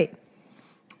look great.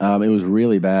 It was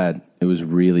really bad. It was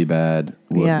really bad.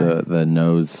 Yeah. The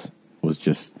nose was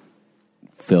just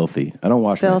filthy. I don't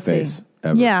wash my face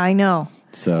ever. Yeah, I know.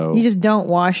 So you just don't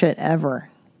wash it ever.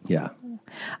 Yeah.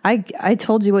 I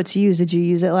told you what to use. Did you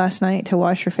use it last night to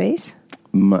wash your face?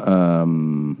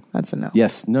 That's a no.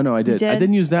 Yes. No, I did. I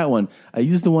didn't use that one. I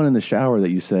used the one in the shower that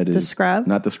you said is... The scrub?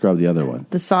 Not the scrub, the other one.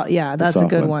 Yeah, that's a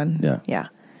good one. Yeah.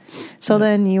 So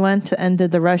then you went and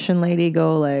did the Russian lady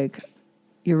go like,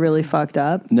 you're really fucked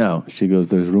up? No. She goes,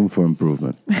 there's room for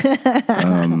improvement.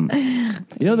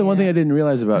 You know, the one thing I didn't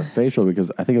realize about facial,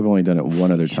 because I think I've only done it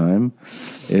one other time,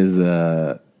 is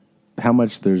how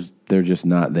much they're just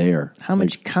not there. How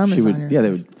much cum is on your face? Yeah, they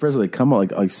would first they come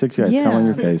out like 6 guys come on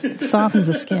your face. It softens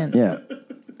the skin. Yeah.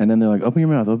 And then they're like, open your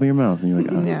mouth. And you're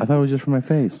like, I thought it was just for my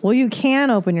face. Well, you can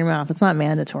open your mouth. It's not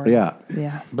mandatory. Yeah.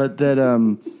 Yeah. But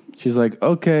that she's like,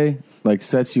 okay, like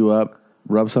sets you up,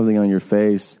 rubs something on your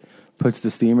face, puts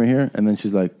the steamer here, and then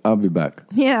she's like, I'll be back.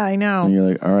 Yeah, I know. And you're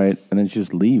like, all right. And then she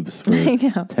just leaves for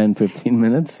 10, 15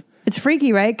 minutes. It's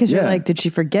freaky, right? Because you're like, did she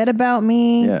forget about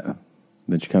me? Yeah.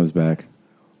 Then she comes back.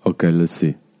 Okay, let's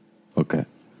see. Okay.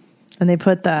 And they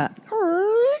put the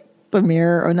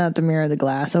mirror, or not the mirror, the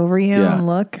glass over you and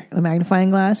look, the magnifying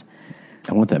glass.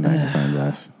 I want that magnifying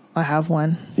glass. I have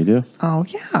one. You do? Oh,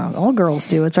 yeah. All girls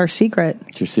do. It's our secret.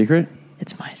 It's your secret?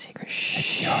 It's my secret.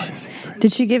 It's your secret.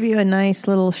 Did she give you a nice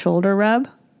little shoulder rub?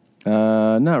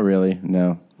 Not really.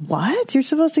 No. What? You're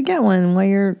supposed to get one while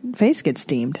your face gets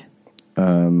steamed.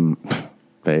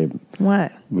 Babe.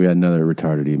 What? We got another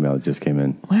retarded email that just came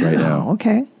in right now.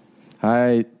 Okay.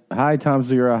 Hi, Tom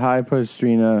Segura. Hi,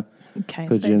 Christina. Okay.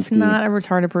 Pazsitzky. It's not a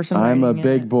retarded person. I'm a writing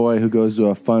big it. boy who goes to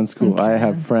a fun school. Okay. I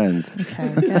have friends.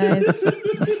 Okay, guys.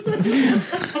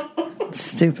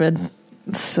 Stupid.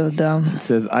 So dumb. It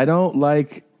says, I don't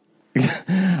like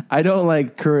Christina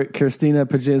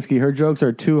Pazsitzky. Her jokes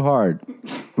are too hard.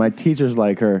 My teachers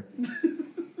like her.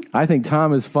 I think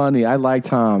Tom is funny. I like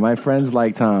Tom. My friends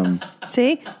like Tom.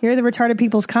 See? You're the retarded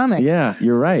people's comic. Yeah,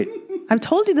 you're right. I've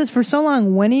told you this for so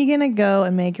long. When are you going to go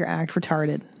and make your act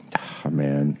retarded? Oh,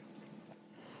 man.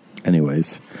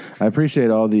 Anyways, I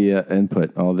appreciate all the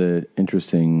input, all the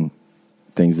interesting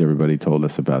things everybody told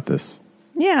us about this.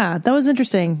 Yeah, that was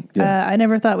interesting. Yeah. I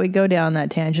never thought we'd go down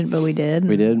that tangent, but we did.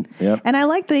 We did, yep. And I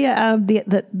like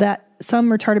that some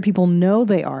retarded people know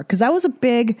they are, because that was a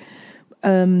big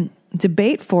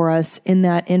debate for us in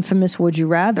that infamous Would You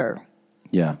Rather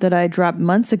Yeah. that I dropped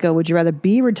months ago. Would you rather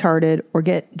be retarded or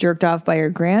get jerked off by your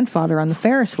grandfather on the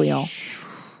Ferris wheel?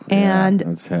 And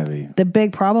that's heavy. the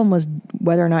big problem was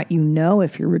whether or not you know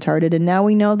if you're retarded, and now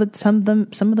we know that some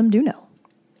of them do know.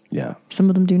 Yeah. Some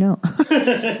of them do know.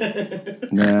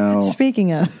 Now,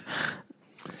 Speaking of,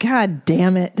 God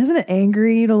damn it. Doesn't it anger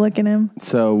you to look at him?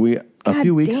 so a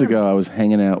few weeks damn ago, I was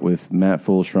hanging out with Matt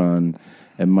Fulshron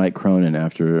and Mike Cronin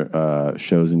after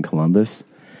shows in Columbus.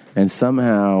 And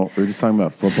somehow, we were just talking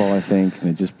about football, I think, and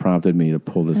it just prompted me to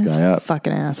pull this guy up.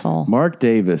 Fucking asshole. Mark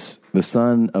Davis, the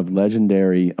son of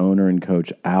legendary owner and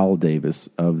coach Al Davis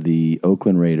of the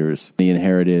Oakland Raiders. He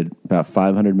inherited about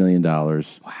 $500 million. Wow.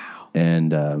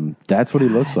 And that's what he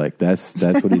looks like. That's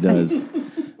what he does.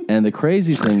 And the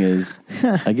crazy thing is,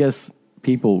 I guess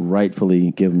people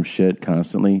rightfully give him shit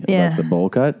constantly about the bowl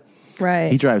cut.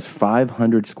 Right. He drives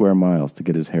 500 square miles to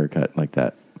get his hair cut like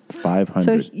that. 500.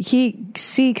 So he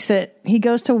seeks it. He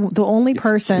goes to the only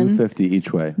person, $250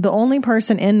 each way. the only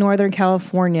person in Northern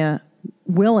California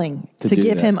willing To to do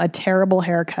give that. him a terrible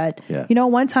haircut. Yeah. You know,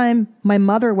 one time my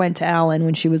mother went to Alan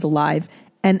when she was alive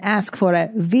and asked for a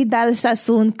Vidal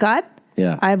Sassoon cut.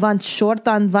 Yeah. I want short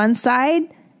on one side,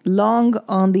 long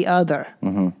on the other.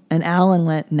 Mm-hmm. And Alan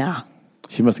went, nah.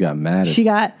 She must have got mad. She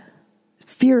got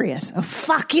furious. Oh,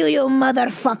 fuck you, you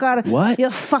motherfucker. What? You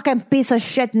fucking piece of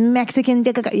shit Mexican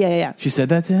dick. Yeah. She said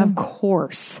that to him? Of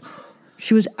course.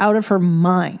 She was out of her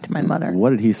mind, my mother. What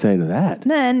did he say to that?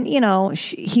 Then, you know,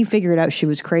 he figured out she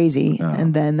was crazy,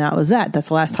 and then that was that. That's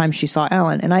the last time she saw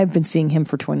Alan, and I've been seeing him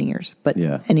for 20 years. But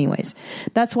anyways,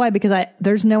 that's why, because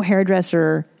there's no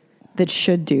hairdresser that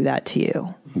should do that to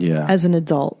you as an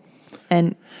adult.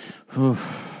 And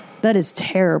that is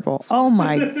terrible. Oh,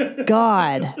 my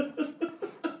God.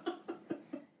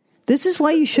 This is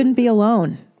why you shouldn't be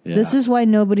alone. Yeah. This is why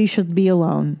nobody should be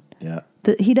alone. Yeah.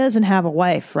 He doesn't have a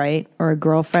wife, right? Or a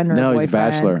girlfriend or a No, boyfriend. he's a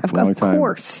bachelor. Of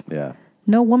course. Yeah.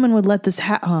 No woman would let this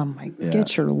happen. Oh, my.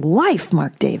 Get your life,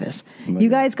 Mark Davis. You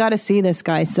guys got to see this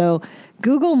guy. So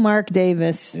Google Mark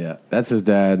Davis. Yeah. That's his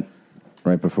dad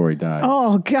right before he died.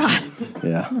 Oh, God.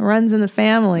 Yeah. Runs in the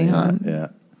family, huh? Yeah.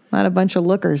 Not a bunch of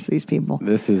lookers, these people.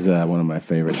 This is one of my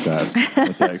favorite shots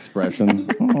with that expression.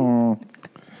 Oh.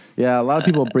 Yeah, a lot of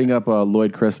people bring up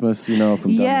Lloyd Christmas, from Dumb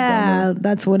and Dumber.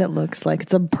 That's what it looks like.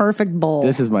 It's a perfect bowl.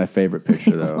 This is my favorite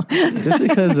picture, though. Just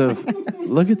because of,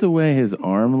 look at the way his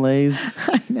arm lays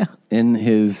in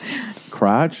his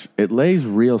crotch. It lays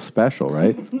real special,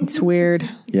 right? It's weird.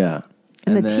 Yeah.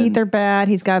 And the then teeth are bad.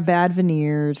 He's got bad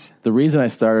veneers. The reason I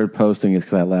started posting is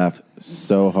because I laughed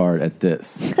so hard at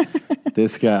this.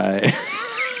 This guy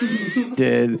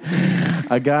did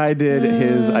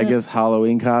his, I guess,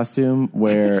 Halloween costume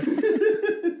where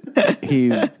he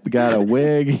got a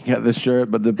wig, he got the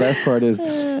shirt, but the best part is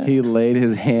he laid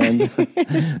his hand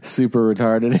super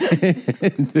retarded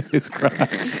into his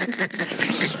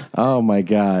crotch. Oh my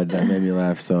God, that made me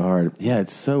laugh so hard. Yeah,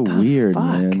 it's so weird,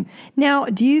 man. Now,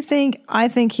 I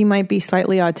think he might be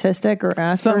slightly autistic or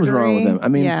Asperger. Something's wrong with him. I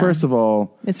mean, first of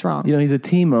all, it's wrong. He's a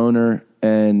team owner.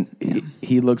 And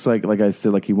he looks like I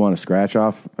said, like he wanted to scratch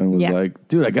off and was like,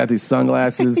 dude, I got these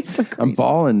sunglasses. So I'm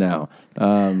balling now.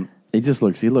 He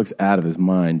looks out of his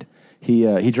mind.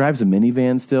 He drives a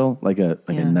minivan still, like a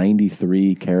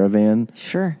 93 Caravan.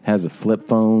 Sure. Has a flip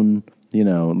phone,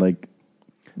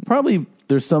 probably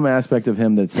there's some aspect of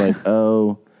him that's like,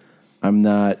 oh, I'm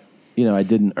not, I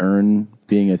didn't earn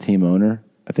being a team owner.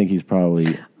 I think he's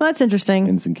probably that's interesting.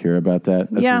 Insecure about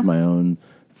that. That's just my own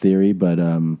theory, but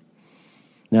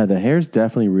No, the hair's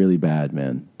definitely really bad,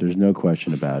 man. There's no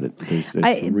question about it. It's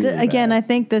really bad. I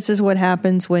think this is what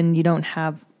happens when you don't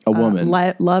have a woman,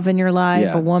 love in your life,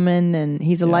 Yeah. a woman, and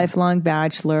he's a lifelong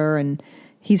bachelor, and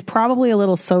he's probably a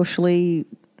little socially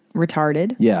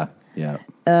retarded. Yeah.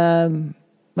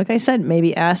 Like I said,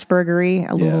 maybe Aspergery,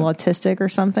 a little autistic or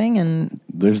something, and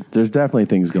There's definitely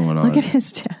things going on. look at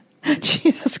his dad.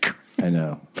 Jesus Christ. I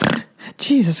know.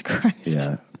 Jesus Christ.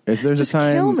 Yeah. If there's Just a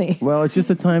time, kill me. Well, it's just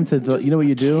a time to. You know what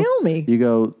you do? kill me. You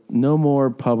go, no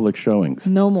more public showings.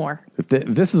 No more. If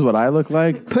this is what I look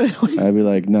like, Put it on. I'd be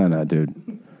like, no,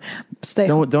 dude. Stay.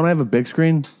 Don't I have a big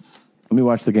screen? Let me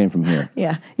watch the game from here.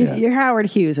 Yeah. You're Howard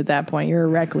Hughes at that point. You're a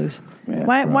recluse. Yeah,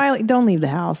 why don't leave the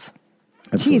house?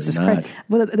 Absolutely Jesus not. Christ.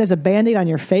 Well, there's a Band-Aid on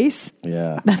your face?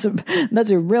 Yeah. That's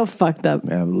a real fucked up.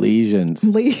 I have lesions.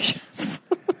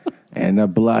 And the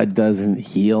blood doesn't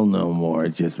heal no more.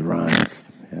 It just runs.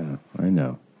 Yeah, I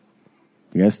know.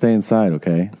 You guys stay inside,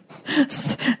 okay?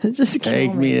 Just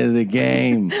Take me to the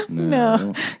game.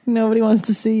 No, nobody wants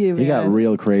to see you. He got man.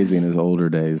 real crazy in his older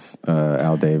days,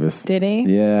 Al Davis. Did he?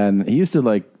 Yeah, and he used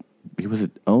to he was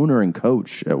an owner and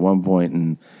coach at one point,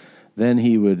 and then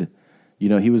he would,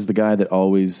 he was the guy that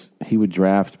he would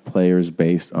draft players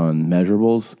based on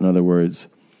measurables. In other words,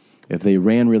 if they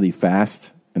ran really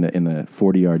fast in the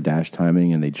 40-yard dash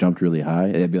timing and they jumped really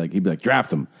high, he'd be like,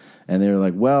 draft him. And they were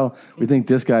like, well, we think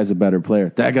this guy's a better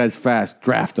player. That guy's fast.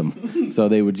 Draft him. So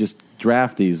they would just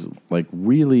draft these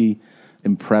really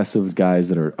impressive guys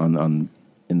that are when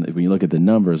you look at the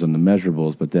numbers on the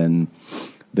measurables, but then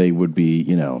they would be,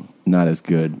 not as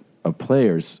good of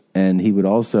players. And he would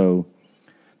also,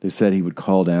 they said he would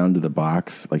call down to the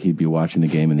box, like he'd be watching the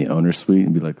game in the owner's suite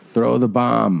and be like, throw the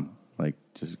bomb, like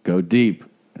just go deep.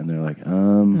 And they're like,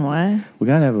 what? We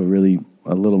got to have a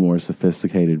little more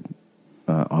sophisticated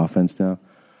offense now.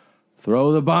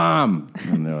 Throw the bomb.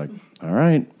 And they're like, all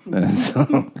right. And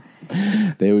so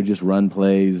they would just run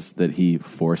plays that he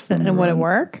forced them to And would it run.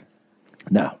 work?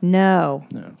 No.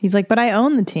 He's like, but I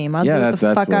own the team. I'll do what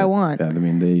the fuck I want. I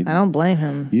mean, I don't blame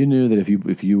him. You knew that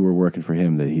if you were working for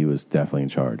him, that he was definitely in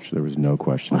charge. There was no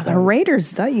question Wow, about the it.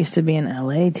 Raiders, that used to be an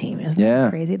LA team, isn't that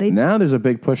crazy? Now there's a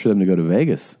big push for them to go to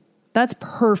Vegas. That's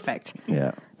perfect.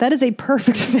 Yeah. That is a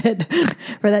perfect fit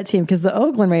for that team because the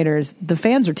Oakland Raiders, the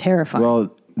fans are terrified.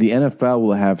 Well, the NFL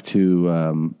will have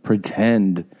to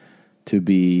pretend to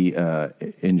be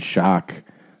in shock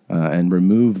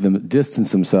and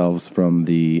distance themselves from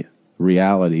the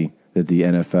reality that the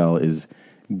NFL is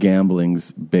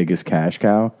gambling's biggest cash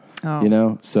cow.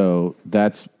 Oh. So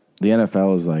that's the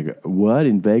NFL is like, what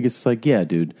in Vegas? It's like, yeah,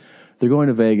 dude. They're going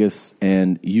to Vegas,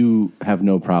 and you have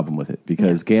no problem with it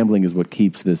because gambling is what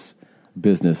keeps this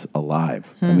business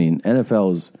alive. I mean,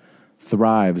 NFL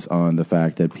thrives on the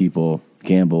fact that people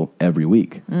gamble every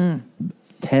week.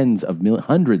 Hundreds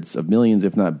of millions,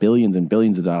 if not billions and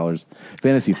billions of dollars.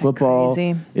 Fantasy football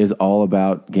is all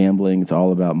about gambling. It's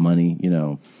all about money.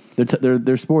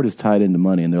 Their sport is tied into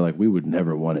money, and they're like, we would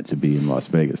never want it to be in Las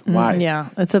Vegas. Why? Yeah,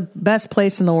 it's the best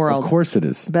place in the world. Of course it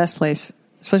is. Best place.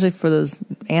 Especially for those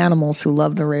animals who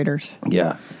love the Raiders.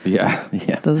 Yeah.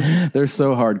 They're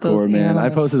so hardcore, those man. I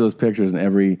animals. posted those pictures, and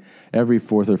every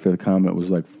fourth or fifth comment was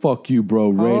like, "Fuck you, bro,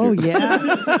 Raiders."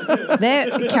 Oh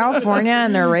yeah, California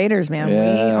and their Raiders, man.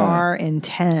 We are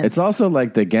intense. It's also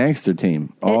like the gangster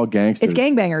team, all gangsters. It's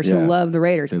gangbangers who love the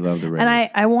Raiders. They love the Raiders.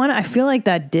 And I feel like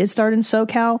that did start in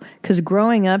SoCal because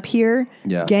growing up here,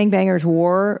 gangbangers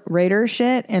wore Raiders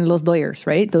shit and Los Doyers,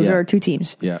 right? Those are our two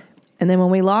teams. Yeah. And then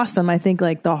when we lost them, I think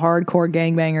like the hardcore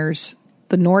gangbangers,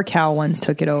 the NorCal ones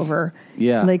took it over.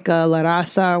 Yeah. Like La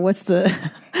Raza, what's the,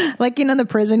 the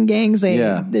prison gangs,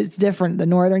 it's different. The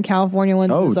Northern California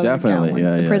ones, Oh, the Southern definitely.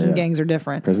 California. The prison gangs are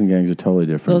different. Prison gangs are totally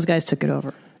different. Those guys took it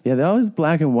over. Yeah, they always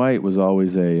black and white was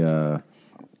always a,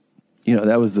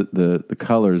 that was the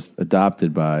colors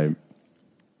adopted by,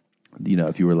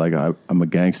 if you were like, I'm a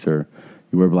gangster,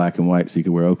 you wear black and white. So you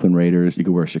could wear Oakland Raiders, you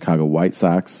could wear Chicago White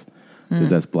Sox. Because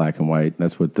that's black and white.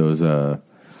 That's what those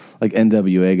like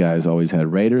NWA guys always had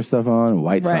Raider stuff on,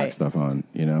 White Sox stuff on.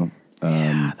 Yeah,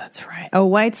 that's right. Oh,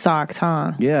 White Sox,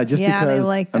 huh? Yeah, just because they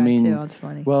like that too. It's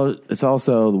funny. Well, it's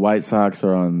also the White Sox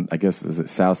are on. I guess is it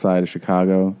South Side of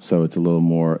Chicago, so it's a little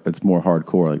more. It's more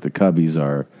hardcore. Like the Cubbies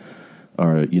are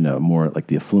more like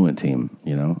the affluent team.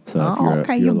 So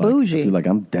you're bougie. If you're like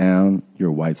I'm down, you're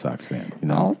a White Sox fan.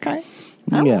 Okay.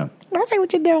 Yeah. I see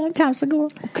what you're doing, Tom Segura.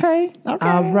 Okay. All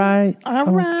right.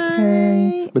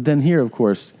 But then here, of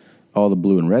course, all the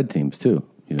blue and red teams too.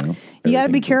 You got to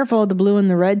be careful of the blue and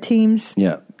the red teams.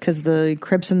 Yeah. Because the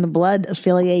Crips and the Blood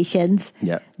affiliations.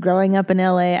 Yeah. Growing up in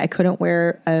LA, I couldn't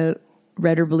wear a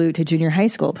red or blue to junior high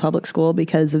school, public school,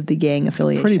 because of the gang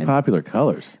affiliation. Pretty popular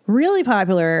colors. Really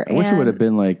popular. I wish it would have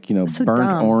been like, so burnt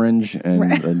dumb. orange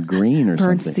and green or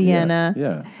burnt something. sienna.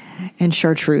 Yeah. And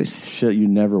chartreuse. Shit you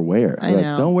never wear. I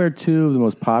know. Don't wear two of the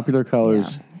most popular colors.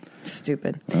 Yeah.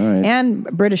 Stupid. All right. And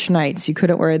British Knights. You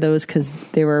couldn't wear those because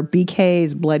they were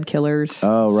BKs, blood killers.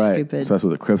 Oh, right. Stupid. So that's what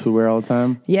the Crips would wear all the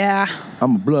time? Yeah.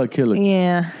 I'm a blood killer.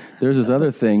 Yeah. There's this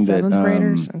other thing that Seventh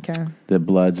graders? Okay. that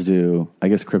Bloods do. I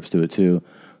guess Crips do it too.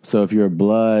 So if you're a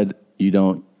Blood,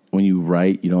 when you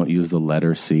write, you don't use the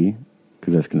letter C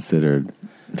because that's considered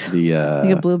the...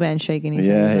 like a blue band shaking.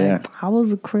 Yeah. I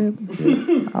was a Crip.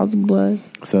 I was a Blood.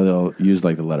 So they'll use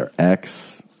like the letter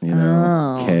X,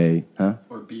 K, huh?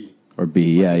 Or B. Or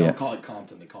B, They yeah. don't call it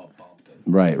Compton, they call it Bompton.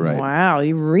 Right. Wow,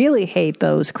 you really hate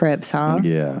those Crips, huh?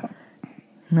 Yeah.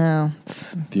 No.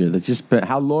 Dude, that's just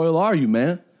how loyal are you,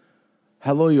 man?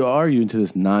 How loyal are you into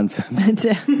this nonsense?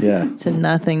 Yeah. To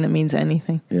nothing that means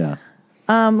anything. Yeah.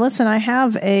 Listen, I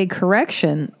have a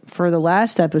correction for the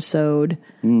last episode.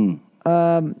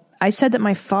 I said that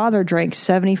my father drank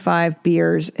 75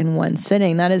 beers in one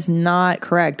sitting. That is not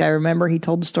correct. I remember he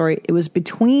told the story. It was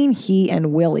between he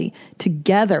and Willie.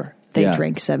 Together, they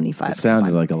drank 75. It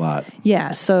sounded like a lot.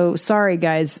 Yeah, so sorry,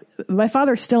 guys. My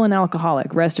father's still an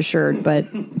alcoholic, rest assured,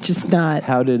 but just not.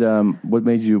 How did,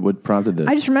 what prompted this?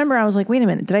 I just remember I was like, wait a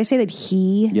minute. Did I say that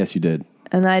he? Yes, you did.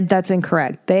 And that's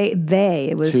incorrect.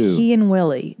 It was Two. he and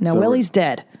Willie. Now, So Willie's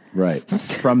dead. Right.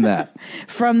 From that.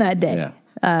 From that day. Yeah.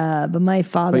 But my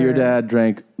father... But your dad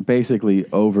drank basically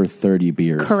over 30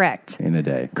 beers. Correct. In a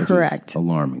day. Which Correct. Is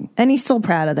alarming. And he's still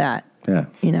proud of that. Yeah.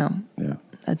 Yeah.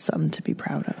 That's something to be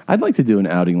proud of. I'd like to do an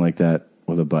outing like that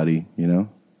with a buddy,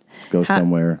 Go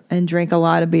somewhere. And drink a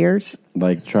lot of beers.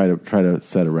 Like try to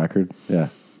set a record. Yeah.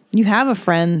 You have a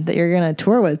friend that you're going to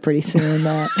tour with pretty soon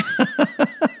that...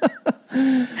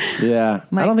 Yeah.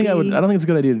 I don't think it's a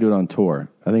good idea to do it on tour.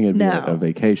 I think it'd be a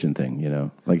vacation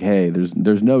thing, Like, hey,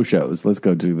 there's no shows. Let's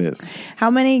go do this.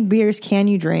 How many beers can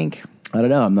you drink? I don't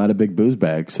know. I'm not a big booze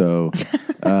bag, so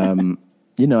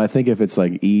I think if it's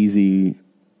like easy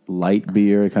light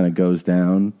beer, it kind of goes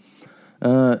down.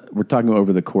 We're talking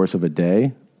over the course of a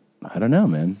day. I don't know,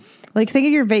 man. Like, think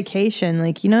of your vacation.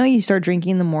 Like, you start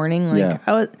drinking in the morning. Like,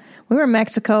 we were in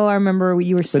Mexico. I remember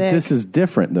you were sick. But this is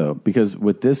different, though, because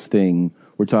with this thing,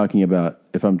 we're talking about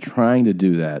if I'm trying to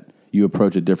do that, you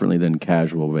approach it differently than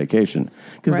casual vacation.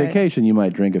 Because vacation, you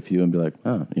might drink a few and be like,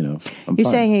 I'm You're fine.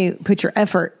 saying you put your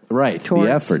effort towards...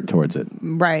 the effort towards it.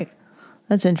 Right.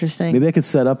 That's interesting. Maybe I could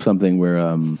set up something where,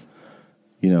 I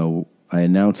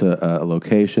announce a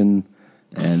location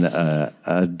and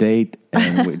a date,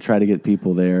 and we try to get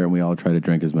people there, and we all try to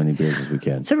drink as many beers as we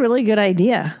can. It's a really good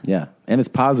idea. Yeah, and it's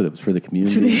positives for the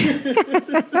community.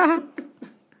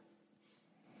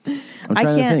 I'm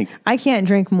trying to think. I can't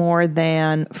drink more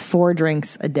than 4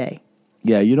 drinks a day.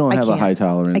 Yeah, you don't have a high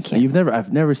tolerance. I can't.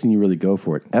 I've never seen you really go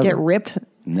for it. Ever. Get ripped?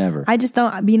 Never. I just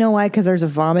don't. You know why? Because there's a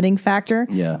vomiting factor.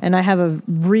 Yeah. And I have a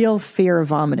real fear of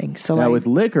vomiting. So now with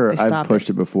liquor, I I've pushed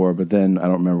it before, but then I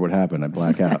don't remember what happened. I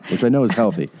black out, which I know is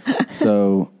healthy.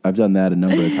 So I've done that a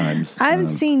number of times. I haven't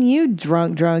seen you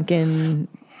drunk, and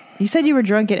you said you were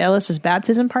drunk at Ellis's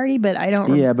baptism party, but I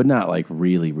don't. Yeah, but not like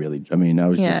really, really. I mean, I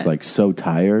was just like so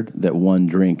tired that one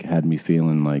drink had me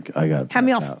feeling like I got had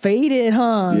me all faded,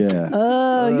 huh? Yeah.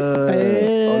 Oh, you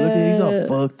faded. Oh, look at he's all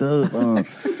fucked up.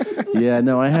 Yeah,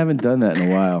 no, I haven't done that in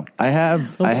a while. I have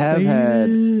had.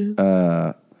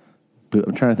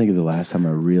 I'm trying to think of the last time I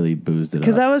really boozed it up.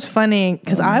 Because that was funny,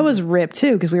 because I was ripped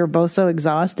too, because we were both so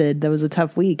exhausted. That was a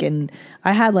tough week, and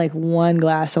I had like 1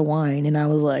 glass of wine, and I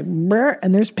was like, brr,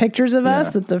 and there's pictures of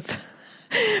us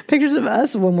pictures of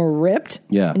us when we're ripped.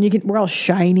 Yeah. And we're all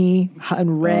shiny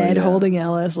and red, holding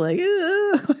Ellis, like,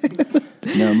 no,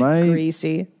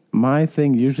 greasy. My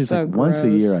thing usually is like once a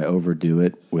gross. year I overdo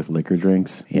it with liquor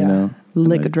drinks, you know?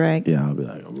 Liquor drink. Yeah, I'll be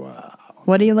like, wow.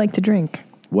 What do you like to drink?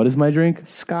 What is my drink?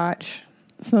 Scotch.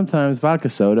 Sometimes vodka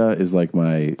soda is like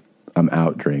my I'm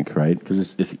out drink, right?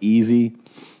 Because it's easy,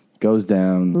 goes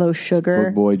down. Low sugar. It's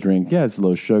a boy drink. Yeah, it's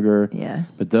low sugar. Yeah.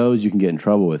 But those you can get in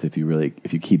trouble with if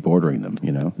you keep ordering them,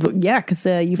 you know? Yeah, because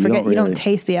you forget you don't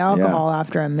taste the alcohol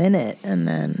after a minute, and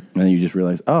then you just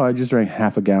realize, oh, I just drank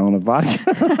half a gallon of vodka.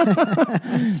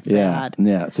 it's bad.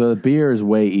 Yeah. So the beer is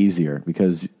way easier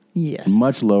because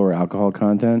much lower alcohol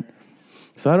content.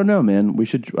 So I don't know, man.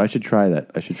 I should try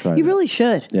that. You really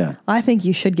should. Yeah. I think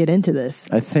you should get into this.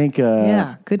 I think.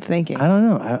 Yeah, good thinking. I don't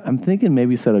know. I'm thinking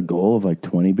maybe set a goal of like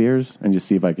 20 beers and just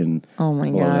see if I can pull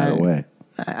that away.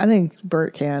 I think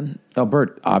Bert can. Oh,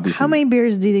 Bert, obviously. How many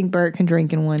beers do you think Bert can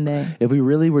drink in one day? If we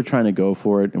really were trying to go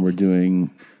for it and we're doing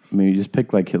Maybe just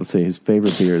pick like, let's say his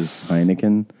favorite beer is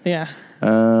Heineken. Yeah. I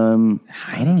don't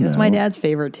know. It's my dad's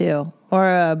favorite too.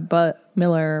 Or but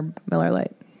Miller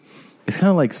Lite. It's kind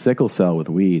of like sickle cell with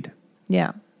weed.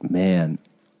 Yeah. Man,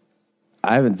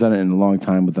 I haven't done it in a long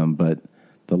time with them, but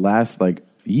the last, like,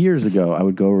 years ago, I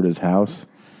would go over to his house,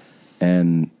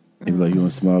 and he'd be like, you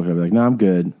want to smoke? I'd be like, no, I'm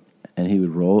good. And he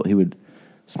would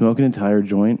smoke an entire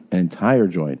joint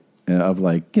of,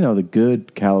 like, you know, the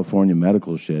good California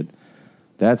medical shit.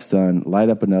 That's done. Light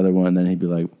up another one, and then he'd be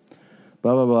like,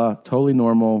 blah, blah, blah, totally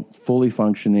normal, fully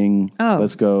functioning. Oh,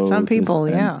 let's go. some people,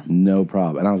 yeah. No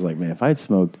problem. And I was like, man, if I had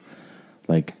smoked,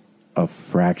 like, a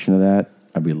fraction of that,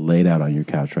 I'd be laid out on your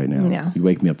couch right now. Yeah. You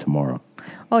wake me up tomorrow.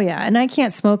 Oh, yeah. And I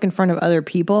can't smoke in front of other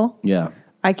people. Yeah.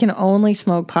 I can only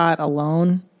smoke pot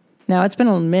alone. Now, it's been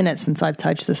a minute since I've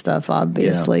touched this stuff,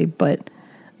 obviously, but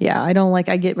yeah, I don't like,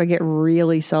 I get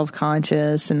really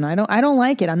self-conscious, and I don't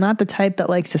like it. I'm not the type that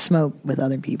likes to smoke with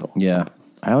other people. Yeah.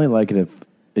 I only like it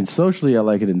and socially, I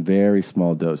like it in very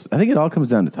small doses. I think it all comes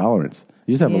down to tolerance.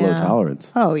 You just have a low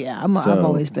tolerance. Oh, yeah. I've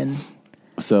always been.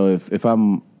 So if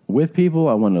I'm with people,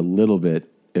 I want a little bit.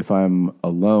 If I'm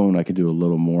alone, I could do a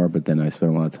little more, but then I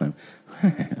spend a lot of time.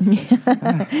 You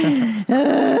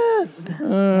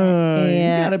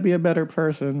gotta be a better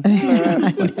person.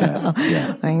 Like that.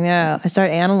 Yeah. I know. I start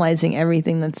analyzing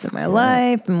everything that's in my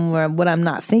life and what I'm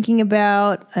not thinking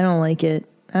about. I don't like it.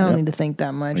 I don't need to think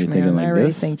that much, man. I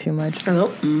already think too much.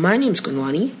 Hello, my name's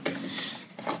Gunwani,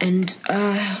 and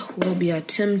we'll be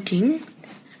attempting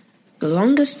the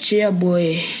longest chair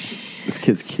boy. This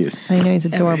kid's cute. I know, he's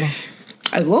adorable.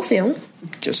 I will fail,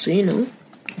 just so you know.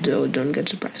 Don't get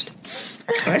surprised.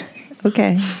 All right?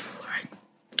 Okay.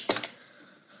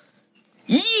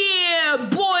 Yeah,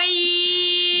 boy!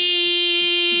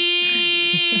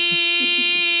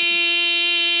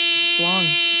 It's long.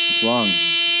 It's long.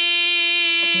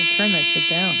 Turn that shit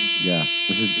down. Yeah.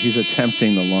 He's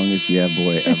attempting the longest yeah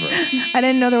boy ever. I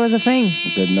didn't know there was a thing.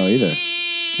 Didn't know either.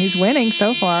 He's winning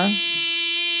so far.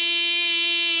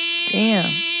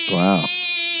 Damn. Wow.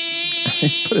 He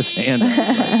put his hand up.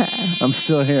 Like, I'm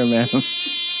still here, man.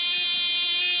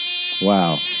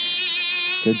 Wow.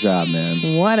 Good job,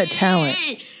 man. What a talent.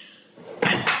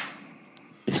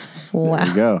 Wow. There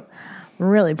you go.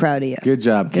 Really proud of you. Good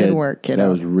job, kid. Good work, kiddo. That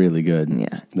was really good.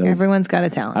 Yeah. Everyone's got a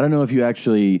talent. I don't know if you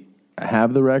actually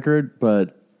have the record,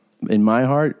 but in my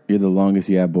heart, you're the longest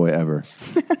yeah boy ever.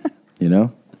 You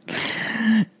know?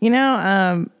 You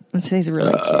know, he's a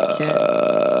really cute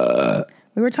kid.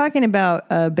 We were talking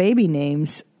about baby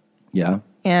names. Yeah.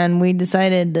 And we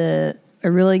decided a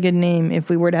really good name, if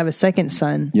we were to have a second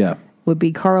son, would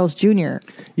be Carl's Jr.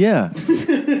 Yeah.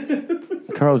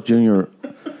 Carl's Jr.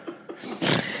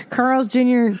 Carl's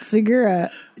Jr.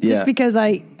 Segura. Just because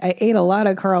I ate a lot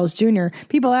of Carl's Jr.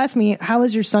 People ask me, how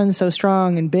is your son so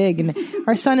strong and big? And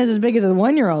our son is as big as a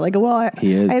 1-year-old. I go, well, I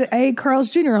ate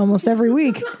Carl's Jr. almost every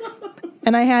week.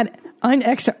 And I had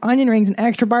extra onion rings and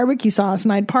extra barbecue sauce,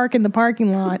 and I'd park in the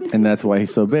parking lot. And that's why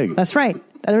he's so big. That's right.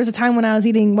 There was a time when I was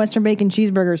eating Western bacon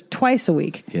cheeseburgers twice a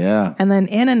week. Yeah. And then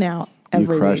In-N-Out every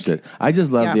week. You crushed it. I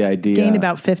just love the idea. Gained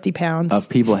about 50 pounds. Of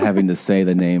people having to say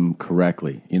the name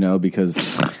correctly, you know,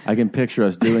 because I can picture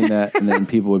us doing that, and then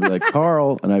people would be like,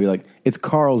 Carl, and I'd be like, it's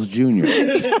Carl's Jr.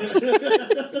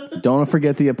 Don't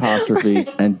forget the apostrophe,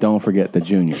 and don't forget the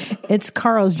junior. It's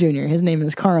Carl's Jr. His name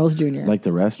is Carl's Jr. Like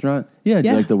the restaurant? Yeah, do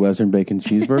you like the Western bacon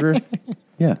cheeseburger?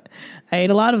 Yeah. I ate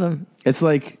a lot of them. It's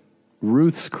like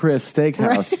Ruth's Chris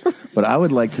Steakhouse, but I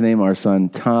would like to name our son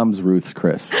Tom's Ruth's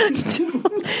Chris.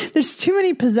 There's too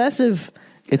many possessive.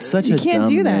 It's such you a can't dumb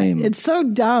do that. name. It's so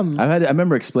dumb. I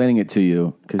remember explaining it to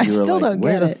you because you were still like, don't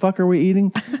 "Where get the it." fuck are we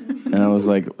eating?" And I was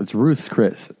like, "It's Ruth's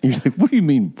Chris." And you're like, "What do you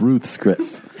mean Ruth's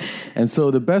Chris?" And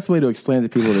so the best way to explain it to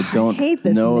people that don't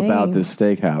know about this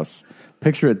steakhouse,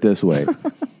 picture it this way: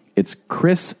 it's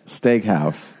Chris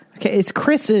Steakhouse. Okay, it's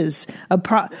Chris's.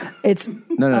 It's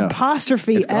no.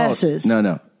 apostrophe It's called- S's.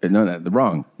 No,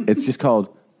 wrong. It's just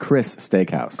called Chris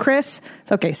Steakhouse. Chris.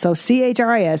 Okay, so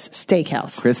CHRIS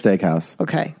Steakhouse. Chris Steakhouse.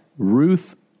 Okay.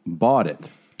 Ruth bought it,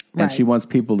 and Right. she wants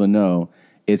people to know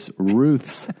it's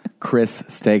Ruth's Chris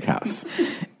Steakhouse.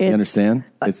 You understand?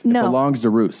 It no. belongs to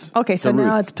Ruth. Okay, so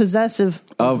now it's possessive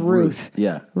of Ruth.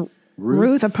 Yeah.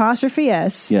 Ruth apostrophe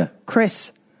S. Yeah.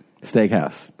 Chris.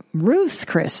 Steakhouse. Ruth's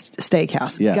Chris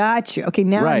Steakhouse. Yeah. Got you. Okay,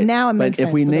 now Right. it makes sense. But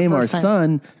if we for the name our first time.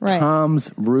 son Right.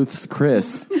 Tom's Ruth's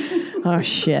Chris, oh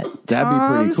shit, that'd be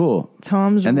pretty cool.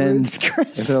 Tom's and then Ruth's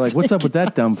Chris. if they're like, "What's up with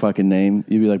that dumb fucking name?"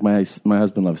 You'd be like, "My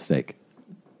husband loves steak,"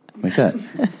 like that.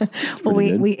 Well,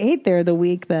 we ate there the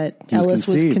week that He Ellis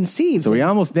was conceived. So we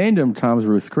almost named him Tom's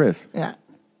Ruth's Chris. Yeah.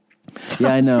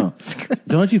 Yeah, I know.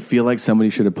 Don't you feel like somebody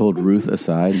should have pulled Ruth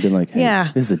aside and been like, hey,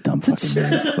 Yeah. this is a dumb fucking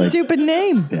name. Like, Stupid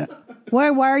name. yeah. Why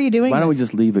are you doing Why don't we this?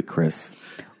 just leave it Chris?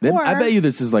 Or- I bet you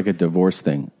this is like a divorce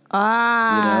thing.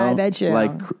 I bet you.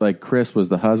 Like Chris was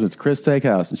the husband's Chris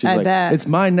Steakhouse. And she's I like, bet. it's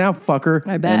mine now, fucker.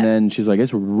 I bet. And then she's like,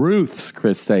 it's Ruth's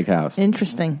Chris Steakhouse.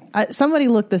 Interesting. Somebody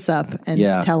look this up and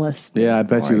tell us. Yeah, I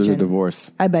bet you there's a origin.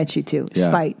 divorce. I bet you too. Yeah.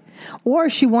 Spite. Or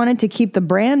she wanted to keep the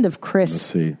brand of Chris. Let's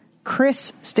see.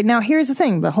 Chris Steak. Now here's the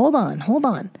thing, but hold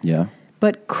on. Yeah.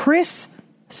 But Chris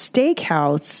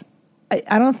Steakhouse,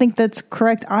 I don't think that's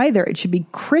correct either. It should be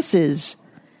Chris's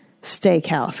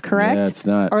Steakhouse, correct? Yeah, it's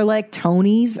not. Or like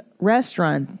Tony's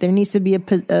Restaurant. There needs to be a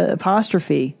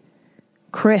apostrophe.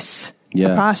 Chris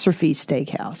apostrophe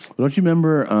Steakhouse. Don't you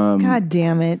remember? God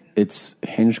damn it. It's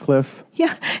Hinchcliff.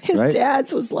 Yeah, his right?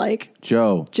 dad's was like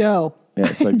Joe. Yeah,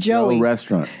 it's like Joey. Joe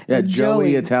Restaurant. Yeah, Joey.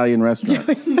 Joey Italian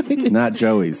Restaurant. Not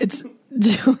Joey's. It's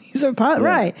Joey's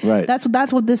right. Right.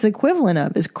 That's what this equivalent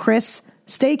of is Chris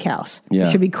Steakhouse. Yeah.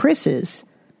 It should be Chris's.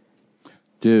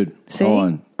 Dude, See? hold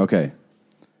on. Okay.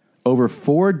 Over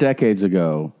 4 decades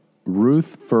ago,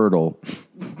 Ruth Fertile,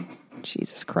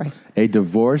 Jesus Christ, a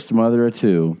divorced mother of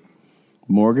 2,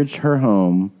 mortgaged her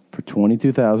home for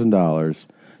 $22,000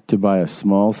 to buy a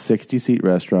small 60-seat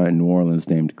restaurant in New Orleans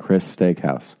named Chris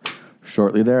Steakhouse.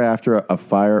 Shortly thereafter, a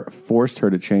fire forced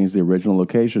her to change the original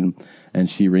location, and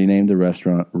she renamed the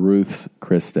restaurant Ruth's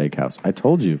Chris Steakhouse. I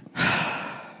told you.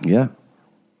 Yeah.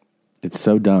 It's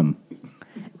so dumb.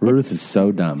 Ruth is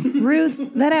so dumb.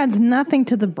 Ruth, that adds nothing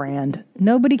to the brand.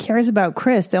 Nobody cares about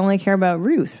Chris. They only care about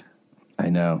Ruth.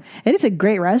 I know. It is a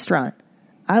great restaurant.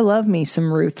 I love me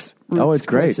some Ruth's it's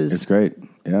great. Chris's. It's great.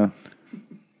 Yeah.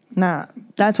 Nah,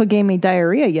 that's what gave me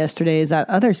diarrhea yesterday is that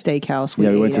other steakhouse we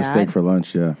Yeah, we ate went to at. steak for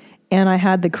lunch, yeah. And I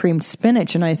had the creamed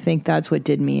spinach, and I think that's what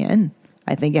did me in.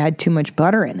 I think it had too much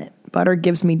butter in it. Butter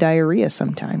gives me diarrhea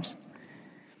sometimes.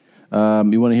 You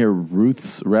want to hear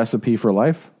Ruth's recipe for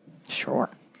life? Sure.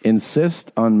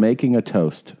 Insist on making a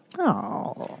toast.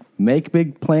 Oh. Make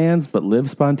big plans, but live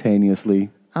spontaneously.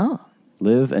 Oh.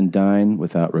 Live and dine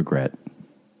without regret.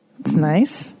 It's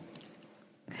nice.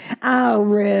 Oh,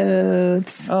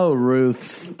 Ruth's. Oh,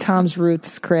 Ruth's. Tom's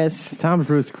Ruth's, Chris. Tom's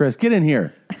Ruth's, Chris. Get in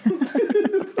here.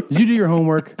 Did you do your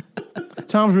homework?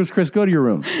 Tom's Ruth's, Chris, go to your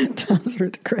room. Tom's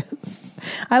Ruth's, Chris.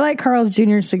 I like Carl's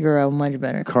Jr. Segura much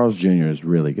better. Carl's Jr. is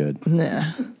really good.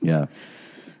 Nah. Yeah.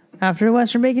 After a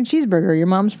Western Bacon Cheeseburger, your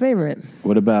mom's favorite.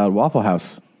 What about Waffle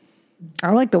House?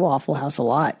 I like the Waffle House a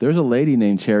lot. There's a lady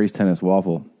named Cherry's Tennis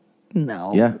Waffle.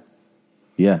 No. Yeah.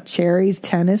 Yeah. Cherry's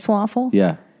Tennis Waffle?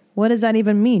 Yeah. What does that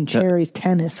even mean? Cherry's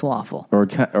Tennis Waffle. Or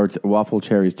Waffle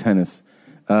Cherry's Tennis.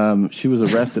 She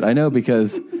was arrested. I know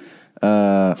because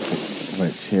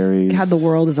Cherry's God, the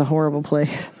world is a horrible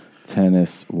place.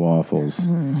 Tennis Waffles.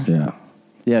 Yeah.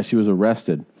 Yeah, she was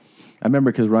arrested. I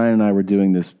remember because Ryan and I were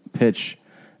doing this pitch,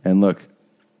 and look.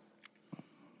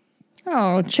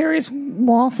 Oh, Cherry's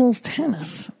Waffles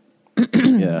Tennis.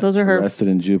 Yeah. Those are her. Arrested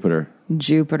in Jupiter.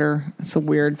 Jupiter. It's a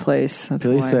weird place. That's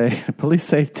Police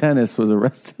say tennis was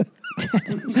arrested.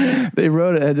 They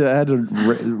wrote it. I had to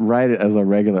write it as a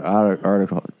regular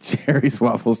article. Cherry's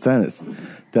Waffles Tennis.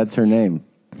 That's her name.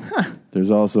 Huh.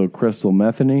 There's also Crystal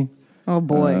Metheny. Oh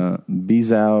boy.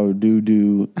 Bezow doo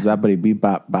doo zappity beep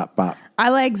bop bop bop. I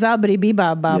like Zobbity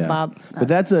Bebop Bob Yeah. Bob. But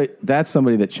that's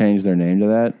somebody that changed their name to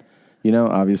that. You know,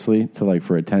 obviously to like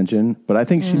for attention. But I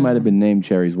think she might have been named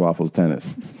Cherry's Waffles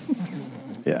Tennis.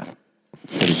 Yeah.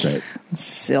 Pretty great.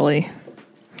 Silly.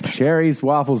 Cherry's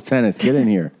Waffles Tennis. Get in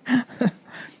here. Yeah,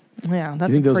 Do that's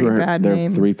you think a those pretty were bad their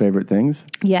name. 3 favorite things?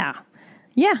 Yeah.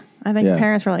 Yeah. I think Yeah. the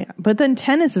parents were like, but then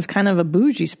tennis is kind of a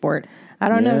bougie sport. I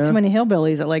don't know Yeah. too many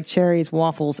hillbillies that like cherries,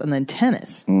 waffles, and then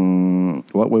tennis.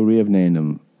 What would we have named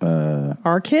them?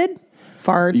 Our kid?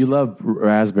 Farts. You love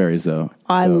raspberries, though.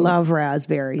 I love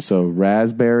raspberries. So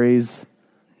raspberries,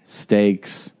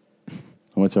 steaks.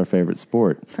 What's our favorite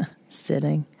sport?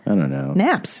 Sitting. I don't know.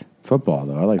 Naps. Football,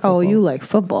 though. I like football. Oh, you like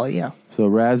football, yeah. So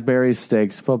raspberries,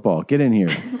 steaks, football. Get in here.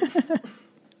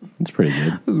 It's pretty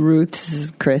good.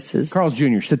 Ruth's, Chris's. Carl's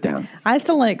Jr., sit down. I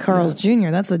still like Carl's Jr.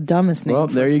 That's the dumbest name. Well,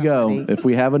 for there you somebody. go. If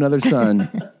we have another son,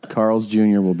 Carl's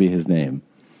Jr. will be his name.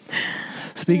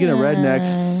 Speaking of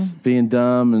rednecks being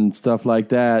dumb and stuff like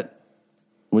that,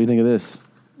 what do you think of this?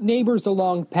 Neighbors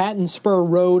along Patton Spur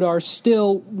Road are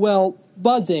still,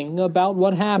 buzzing about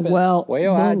what happened. Well,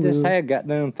 I just had got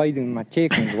done feeding my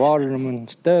chickens, watering them and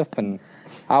stuff, and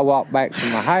I walked back to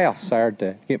my house there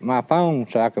to get my phone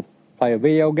so I could play a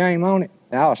video game on it.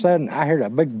 And all of a sudden, I heard a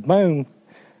big boom.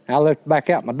 I looked back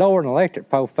out my door, and the electric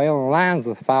pole fell, and the lines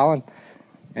were falling,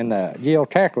 and the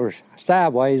geotacker's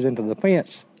sideways into the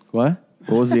fence. What?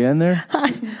 What was the end there?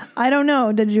 I don't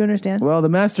know. Did you understand? Well, the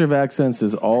master of accents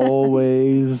is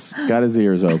always got his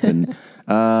ears open.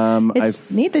 It's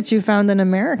neat that you found an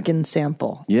American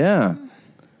sample. Yeah.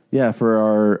 Yeah,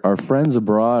 for our friends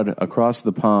abroad across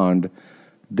the pond,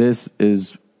 this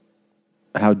is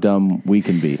how dumb we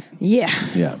can be. Yeah.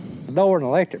 Yeah. The door and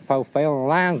electric pole fell and the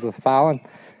lines was falling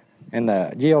and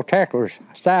the jail tacklers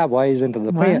sideways into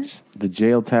the fence. The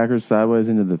jail tackers sideways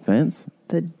into the fence?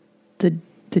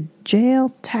 The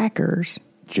jail tackers.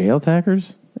 Jail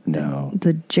tackers? No.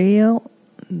 The jail.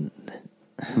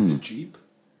 Jeep.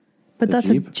 But The that's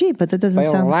Jeep? a Jeep, but that doesn't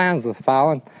Fell sound. and the lines was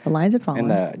falling. The lines are falling.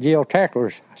 And the jail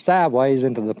tacklers sideways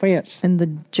into the fence. And the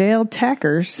jail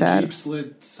tackers. Jeep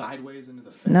slid sideways into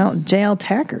the fence. No, jail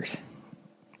tackers.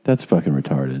 That's fucking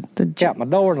retarded. Got my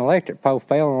door and electric pole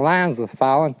fell and the lines was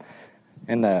falling.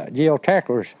 And the jail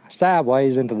tacklers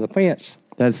sideways into the fence.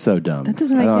 That's so dumb. That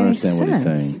doesn't make I don't any understand what he's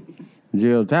sense. saying.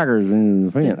 Jail tackers into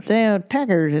the fence. Jail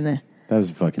tackers in it. That was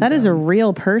fucking That dumb. is a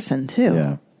real person too.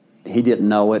 Yeah. He didn't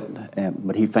know it,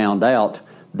 but he found out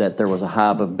that there was a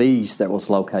hive of bees that was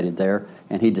located there,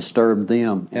 and he disturbed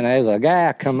them. And there's a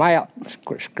guy come out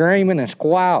screaming and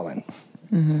squalling.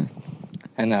 Mm-hmm.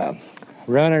 And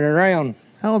running around.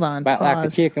 Hold on. About like a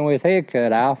pause. chicken with his head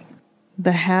cut off.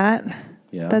 The hat.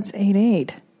 Yeah. That's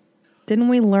 8-8. Didn't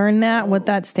we learn that? What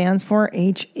that stands for?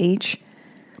 HH.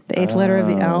 The eighth letter of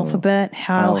the alphabet.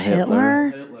 Heil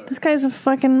Hitler. This guy's a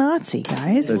fucking Nazi,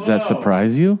 guys. Does that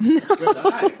surprise you? Well,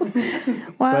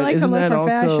 I like to isn't look that for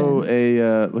also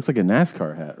fashion. looks like a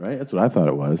NASCAR hat, right? That's what I thought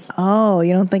it was. Oh,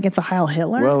 you don't think it's a Heil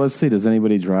Hitler? Well, let's see. Does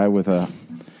anybody drive with a...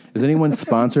 Is anyone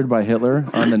sponsored by Hitler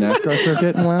on the NASCAR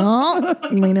circuit? Well,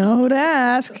 we know who to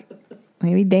ask.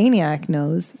 Maybe Daniak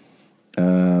knows.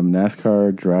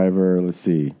 NASCAR driver, let's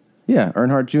see. Yeah,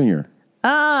 Earnhardt Jr.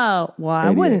 Oh, well, I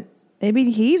 88. wouldn't. Maybe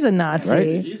he's a Nazi.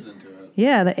 Right? He's into it.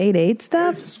 Yeah, the 8-8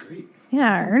 stuff.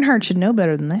 Yeah, Earnhardt should know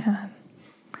better than that.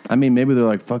 I mean, maybe they're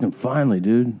like, fucking finally,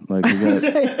 dude. Like, we got...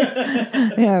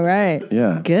 Yeah, right.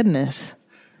 Yeah. Goodness.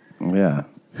 Yeah.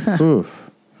 Oof.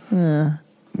 Man.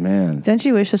 Don't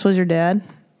you wish this was your dad?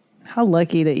 How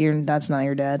lucky that that's not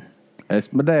your dad.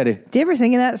 That's my daddy. Do you ever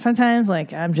think of that sometimes?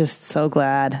 Like, I'm just so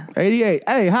glad. 88.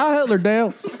 Hey, Heil Hitler,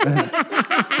 Dale.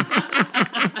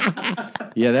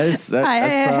 Yeah, that's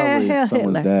probably Heil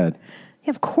someone's Hitler. dad.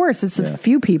 Yeah, of course, it's a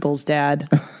few people's dad.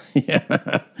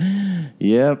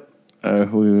 Yep. I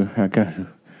got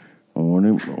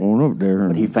on up there.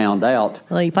 But he found out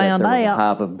Well, he that found there was a out.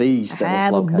 hive of bees that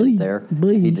Hive was of located bees. there.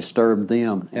 He disturbed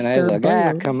them. And there's a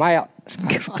guy come out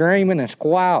screaming and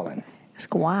squalling.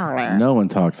 Squalling. No one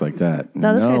talks like that.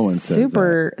 No, this one guy's says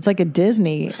super. It's like a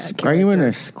Disney. screaming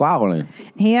and squalling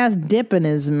He has dip in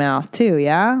his mouth too.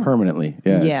 Yeah. permanently.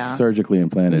 Yeah. Yeah. It's surgically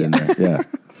implanted in there. Yeah.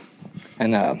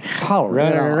 And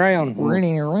running around.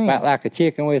 Running around. About like a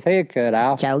chicken with his head cut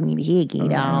off.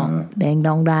 Dang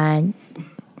dong dang.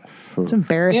 It's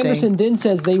embarrassing. Anderson then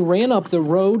says they ran up the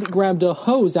road, grabbed a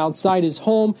hose outside his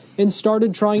home, and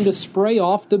started trying to spray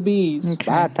off the bees.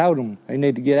 I told him they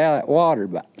need to get out of that water,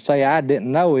 but say I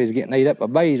didn't know he was getting eat up by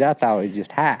bees. I thought he was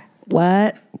just high.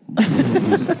 What?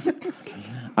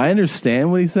 I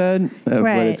understand what he said, but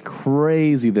Right. it's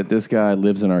crazy that this guy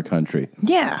lives in our country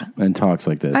Yeah, and talks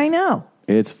like this. I know.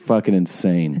 It's fucking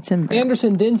insane. It's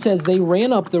Anderson then says they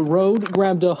ran up the road,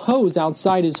 grabbed a hose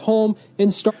outside his home,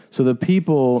 and started So the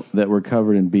people that were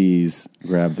covered in bees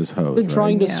grabbed this hose,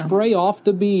 trying right? to spray off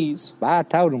the bees. I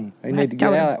told him they need to get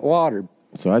told out him. of that water.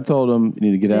 So I told him,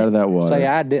 you need to get out of that water. Say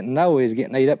I didn't know he was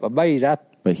getting eat up by bees.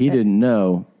 But he didn't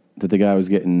know that the guy was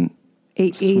getting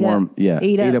ate swarmed,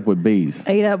 ate up with bees.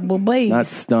 Ate up with bees. Not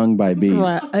stung by bees.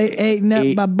 Right. Ate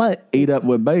up by butt. Ate up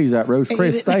with bees at Roast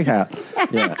Chris Steakhouse.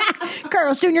 Yeah.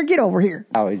 Carlos Jr., get over here.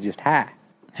 Oh, he's just high.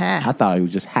 I thought he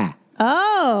was just high.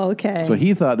 Oh, okay. So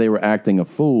he thought they were acting a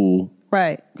fool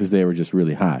Right. because they were just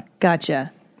really high.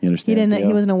 Gotcha. You understand? He didn't. He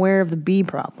Theo? wasn't aware of the bee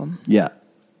problem. Yeah.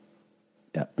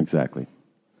 Yeah, exactly.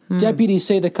 Deputies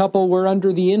say the couple were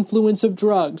under the influence of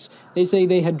drugs. They say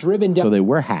they had driven down. So they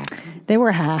were high. They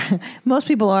were high. Most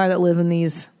people are that live in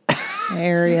these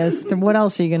areas. Then what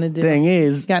else are you going to do? Thing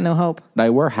is, got no hope. They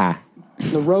were high.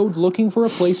 The road looking for a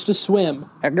place to swim.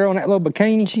 That girl in that little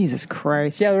bikini. Jesus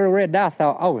Christ. Yeah, little red dot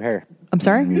over here. I'm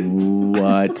sorry?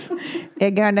 What?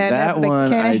 It got That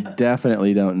one I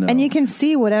definitely don't know. And you can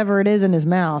see whatever it is in his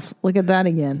mouth. Look at that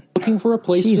again. Looking for a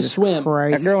place Jesus to swim.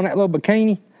 Christ. That girl in that little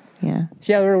bikini. Yeah.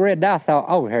 She had a little red dot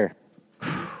over here.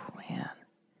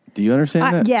 Do you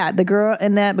understand that? Yeah, the girl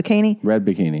in that bikini, Red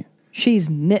bikini. she's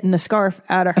knitting a scarf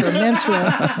out of her menstrual.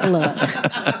 Look.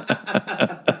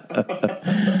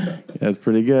 That's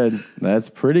pretty good. That's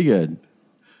pretty good.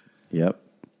 Yep.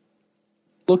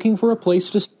 looking for a place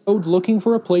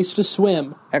to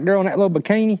swim. That girl in that little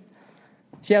bikini,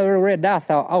 she had little red dots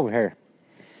all over her.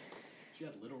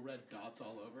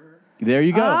 There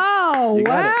you go. Oh, You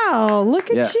got it. wow.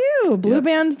 Look at you. Blue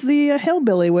Band's the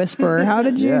hillbilly whisperer. How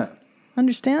did you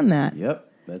understand that?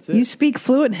 Yep, that's it. You speak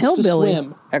fluent hillbilly.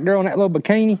 That girl in that little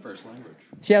bikini,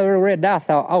 she had little red dots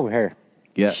all over her.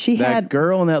 Yeah, that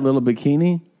girl in that little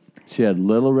bikini, she had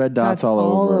little red dots all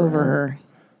over her.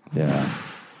 Yeah.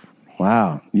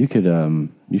 Wow. You could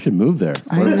you should move there.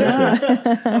 I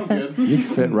know. You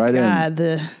fit right God,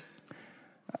 in.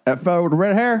 That fellow with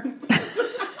red hair.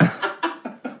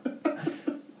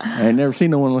 I ain't never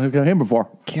seen no one like him before.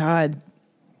 God.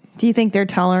 Do you think they're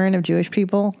tolerant of Jewish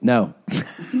people? No.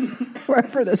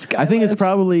 Wherever this guy I think lives. it's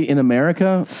probably, in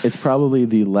America, it's probably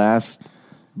the last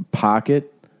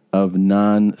pocket of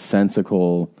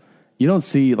nonsensical. You don't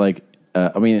see, like,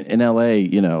 I mean, in L.A.,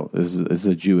 you know, it's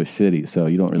a Jewish city, so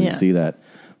you don't really see that.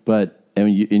 But I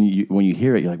mean, when you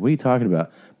hear it, you're like, what are you talking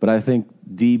about? But I think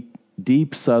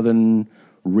deep Southern,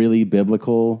 really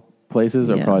biblical places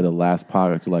are probably the last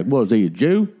pockets. Like, well, is he a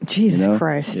Jew? Jesus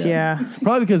Christ, yeah.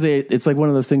 Probably because it's like one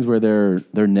of those things where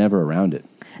they're never around it.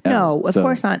 Ever. No, of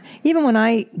course not. Even when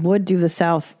I would do the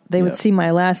South, they would see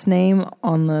my last name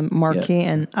on the marquee,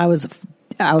 and I was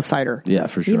outsider. Yeah,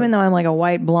 for sure. Even though I'm like a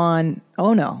white blonde,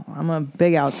 oh no, I'm a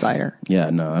big outsider. Yeah,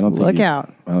 no, I don't think Look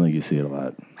out. I don't think you see it a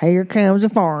lot. Here comes a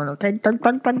foreigner.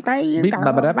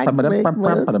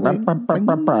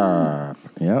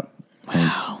 Yep.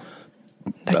 Wow.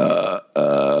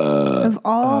 Of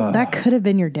all that could have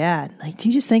been your dad. Like, do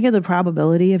you just think of the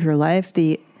probability of your life,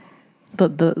 the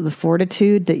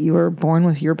fortitude that you were born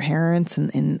with your parents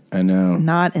and I know,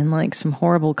 not in like some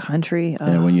horrible country.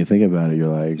 And when you think about it, you're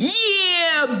like,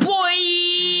 yeah, boy.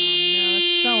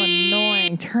 It's so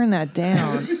annoying. Turn that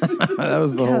down. that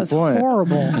was the whole was point.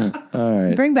 Horrible. All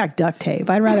right. Bring back duct tape.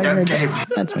 I'd rather hear that.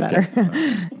 That's better.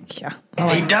 Yeah.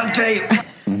 Hey, duct tape.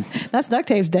 That's duct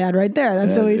tape's dad right there.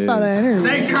 That's the way we saw that interview.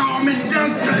 They call me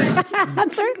duct tape.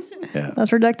 That's right. Yeah.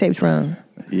 That's where duct tape's from.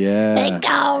 Yeah. They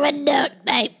call me duct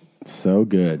tape. So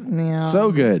good. Yeah.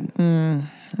 So good. I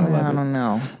don't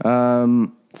know.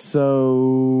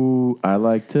 So I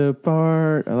like to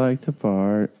part.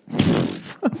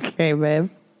 Okay, babe.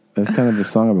 That's kind of the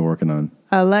song I've been working on.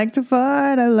 I like to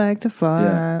fart.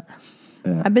 Yeah.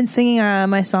 I've been singing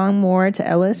my song more to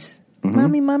Ellis.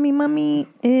 Mm-hmm. Mommy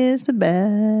is the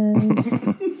best.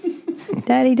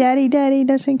 Daddy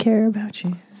doesn't care about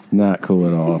you. Not cool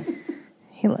at all.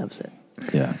 He loves it.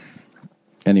 Yeah.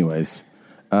 Anyways,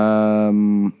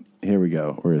 here we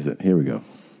go. Where is it? Here we go.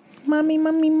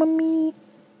 Mommy.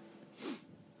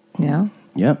 Yeah.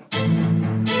 Yep.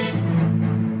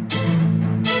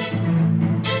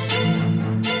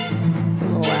 It's a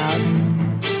little loud.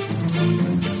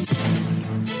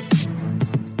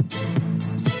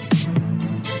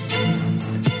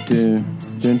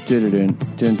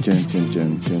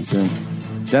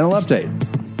 Dental update.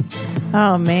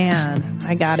 Oh man,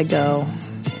 I gotta go.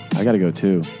 I gotta go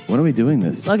too. When are we doing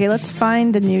this? Okay, let's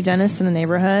find a new dentist in the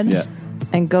neighborhood. Yeah.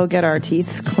 And go get our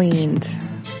teeth cleaned.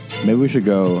 Maybe we should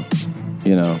go,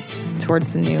 towards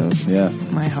the new. Yeah.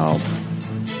 My hope.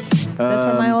 That's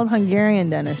where my old Hungarian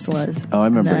dentist was. Oh, I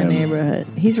remember in that him. neighborhood.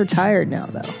 He's retired now,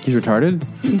 though. He's retarded?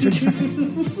 He's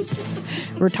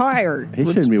retired. He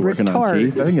shouldn't be working on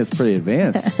teeth. I think it's pretty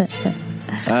advanced.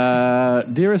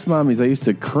 Dearest mommies, I used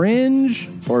to cringe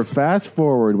or fast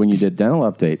forward when you did dental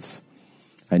updates.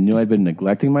 I knew I'd been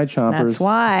neglecting my chompers. That's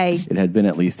why. It had been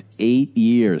at least 8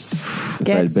 years since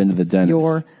I had been to the dentist.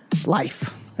 Your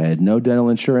life. I had no dental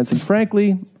insurance, and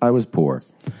frankly, I was poor.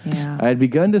 Yeah. I had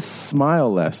begun to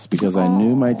smile less because I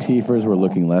knew my teethers were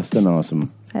looking less than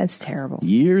awesome. That's terrible.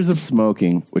 Years of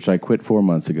smoking, which I quit 4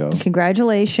 months ago.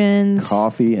 Congratulations.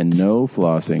 Coffee and no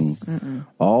flossing. Mm-mm.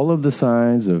 All of the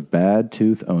signs of bad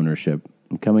tooth ownership.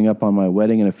 I'm coming up on my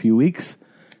wedding in a few weeks.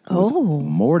 I was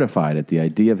mortified at the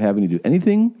idea of having to do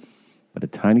anything but a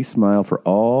tiny smile for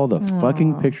all the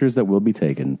fucking pictures that will be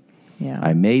taken. Yeah.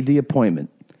 I made the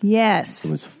appointment. Yes.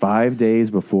 It was 5 days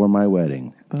before my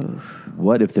wedding.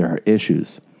 What if there are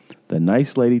issues? The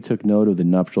nice lady took note of the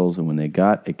nuptials, and when they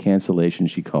got a cancellation,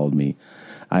 she called me.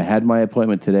 I had my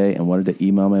appointment today and wanted to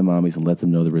email my mommies and let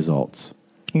them know the results.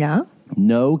 Yeah?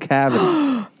 No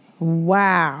cavities.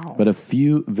 Wow. But a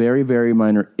few very, very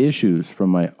minor issues from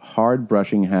my hard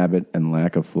brushing habit and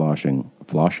lack of flossing.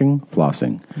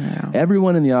 Yeah.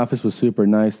 Everyone in the office was super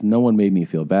nice. No one made me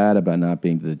feel bad about not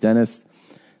being to the dentist.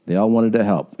 They all wanted to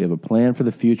help. We have a plan for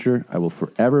the future. I will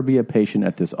forever be a patient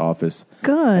at this office.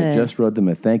 Good. I just wrote them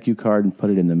a thank you card and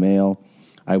put it in the mail.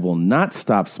 I will not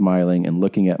stop smiling and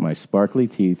looking at my sparkly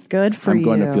teeth. Good for I'm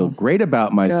going to you. feel great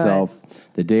about myself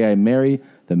the day I marry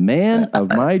the man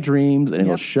of my dreams, and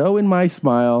it'll show in my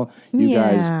smile. You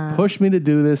guys push me to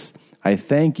do this. I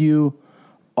thank you.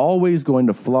 Always going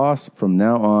to floss from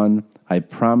now on. I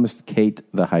promised Kate,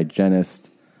 the hygienist.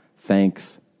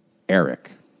 Thanks,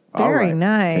 Eric. Very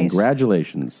nice.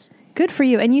 Congratulations. Good for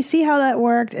you. And you see how that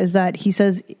worked is that he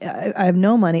says, I have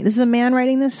no money. This is a man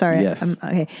writing this? Sorry. Yes.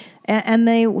 Okay. And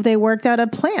they worked out a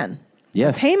plan.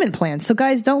 Yes. A payment plan. So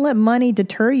guys, don't let money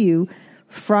deter you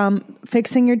from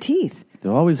fixing your teeth.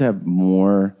 They'll always have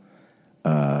more,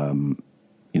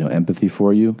 empathy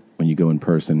for you when you go in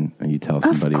person and you tell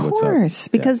somebody what's up. Of course,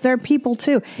 because they're people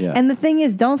too. Yeah. And the thing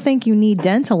is, don't think you need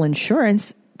dental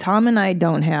insurance. Tom and I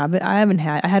don't have it. I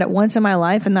had it once in my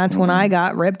life, and that's when I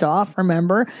got ripped off.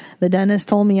 Remember, the dentist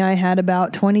told me I had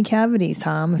about 20 cavities,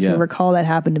 Tom, if you recall, that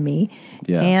happened to me.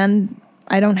 Yeah. And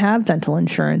I don't have dental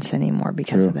insurance anymore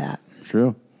because of that.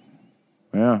 True.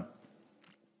 Yeah.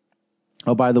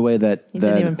 Oh, by the way, He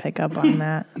didn't even pick up on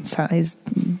that. So he's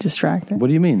distracted. What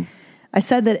do you mean? I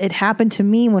said that it happened to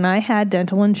me when I had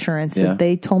dental insurance, Yeah. that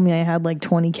they told me I had like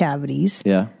 20 cavities.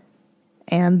 Yeah.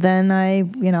 And then I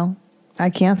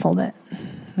canceled it.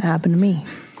 It happened to me.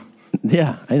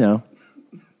 Yeah, I know.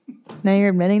 Now you're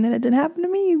admitting that it didn't happen to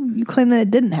me? You claim that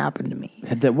it didn't happen to me.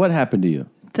 What happened to you?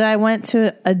 That I went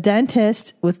to a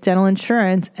dentist with dental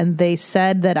insurance and they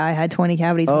said that I had 20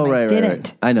 cavities when I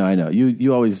didn't. Right. I know.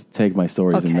 You always take my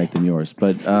stories and make them yours.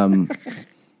 But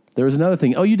there was another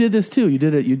thing. Oh, you did this too. You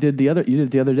did it the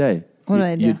other day. What did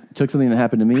I do? You took something that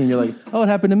happened to me and you're like, oh, it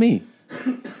happened to me.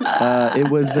 It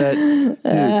was that, dude.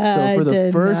 So for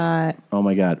the first, oh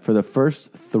my God, for the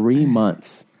first 3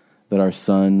 months that our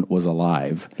son was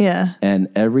alive, and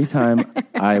every time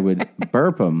I would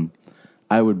burp him,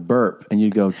 I would burp, and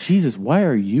you'd go, Jesus, why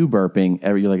are you burping?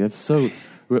 You're like, that's so.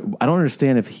 I don't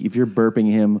understand if you're burping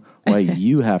him, why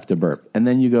you have to burp. And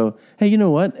then you go, hey, you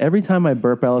know what? Every time I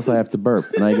burp Alice, I have to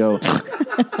burp. And I go,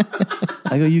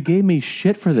 you gave me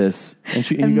shit for this.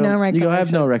 And you go, I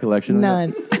have no recollection.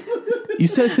 None. You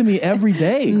said it to me every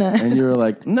day. And you were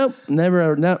like, nope,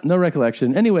 never, no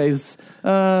recollection. Anyways,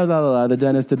 the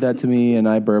dentist did that to me, and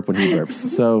I burp when he burps.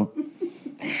 So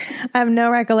I have no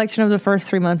recollection of the first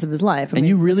 3 months of his life.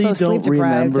 You really so don't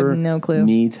sleep-deprived, remember I have no clue.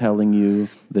 me telling you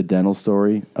the dental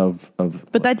story of.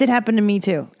 But that did happen to me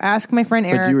too. Ask my friend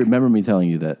Eric. But you remember me telling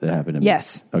you that happened to me?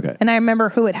 Yes. Okay. And I remember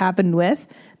who it happened with,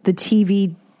 the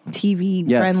TV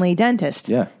friendly dentist.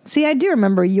 Yeah. See, I do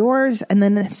remember yours, and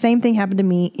then the same thing happened to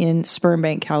me in Sperm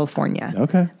Bank, California.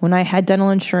 Okay. When I had dental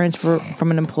insurance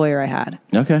from an employer I had.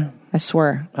 Okay. I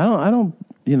swear. I don't.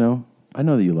 I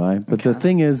know that you lie, but the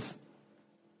thing is.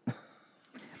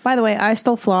 By the way, I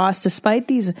still floss despite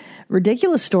these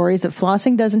ridiculous stories that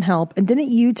flossing doesn't help. And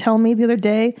didn't you tell me the other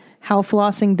day how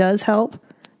flossing does help?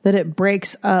 That it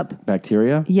breaks up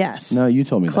bacteria? Yes. No, you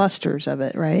told me clusters of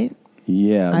it, right?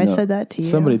 Yeah. I said that to you.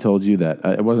 Somebody told you that.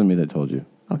 It wasn't me that told you.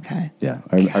 Okay. Yeah.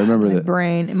 I remember my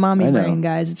that. Mommy I know. brain,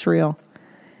 guys. It's real.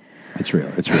 It's real.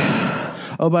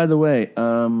 Oh, by the way,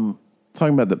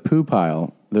 talking about the poo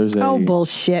pile, there's a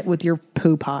bullshit with your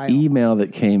poo pile. email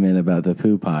that came in about the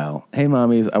poo pile. Hey,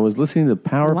 mommies, I was listening to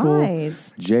Powerful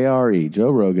Lies. JRE,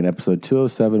 Joe Rogan, episode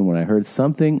 207, when I heard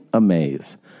something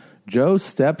amaze. Joe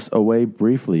steps away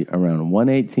briefly around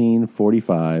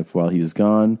 1:18:45 while he's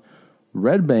gone.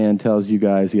 Red Band tells you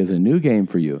guys he has a new game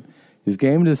for you. His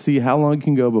game to see how long you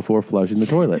can go before flushing the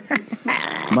toilet.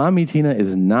 Mommy Tina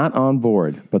is not on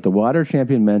board, but the water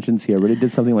champion mentions he already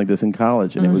did something like this in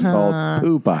college, and it was called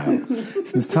Poo Pile.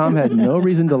 Since Tom had no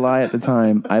reason to lie at the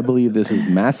time, I believe this is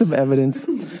massive evidence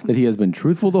that he has been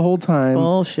truthful the whole time.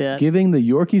 Bullshit. Giving the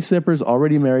Yorkie Sippers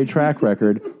already married track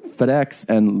record, FedEx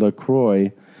and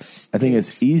LaCroix, I think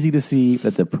it's easy to see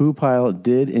that the Poo Pile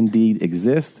did indeed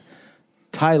exist.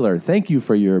 Tyler, thank you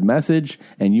for your message,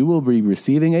 and you will be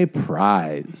receiving a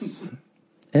prize.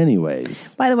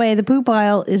 Anyways. By the way, the poo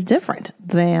pile is different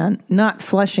than not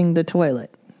flushing the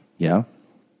toilet. Yeah.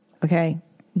 Okay.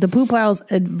 The poo pile's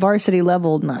at varsity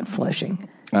level not flushing.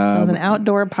 It was an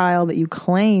outdoor pile that you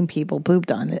claim people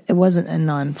pooped on. It wasn't a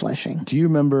non-flushing. Do you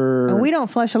remember? And we don't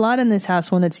flush a lot in this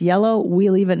house. When it's yellow, we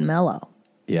leave it mellow.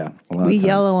 Yeah. We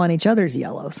yellow on each other's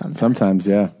yellow sometimes. Sometimes,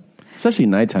 yeah. Especially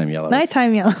nighttime yellow.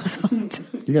 Nighttime yellow.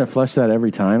 You're going to flush that every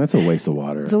time? That's a waste of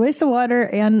water. It's a waste of water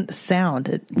and sound.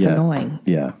 It's annoying.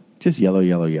 Yeah. Just yellow.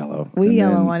 We And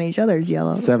yellow then on each other's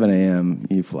yellow. 7 a.m.,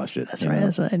 you flush it. That's right.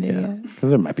 That's what I do. Yeah. Because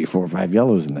there might be 4 or 5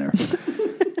 yellows in there.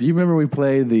 Do you remember we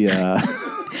played the...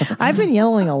 I've been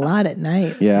yellowing a lot at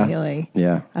night. Yeah. Really.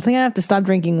 Yeah. I think I have to stop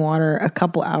drinking water a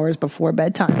couple hours before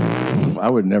bedtime.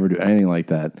 I would never do anything like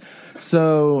that.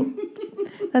 So...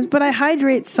 But I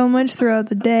hydrate so much throughout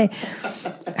the day.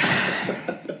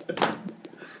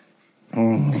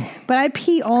 But I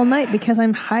pee all night because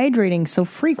I'm hydrating so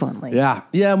frequently. Yeah.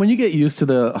 Yeah, when you get used to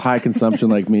the high consumption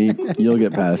like me, you'll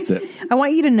get past it. I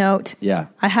want you to note, Yeah.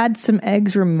 I had some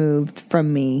eggs removed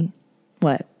from me.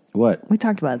 What? What? We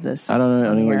talked about this. I don't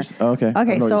know. on here. Okay. I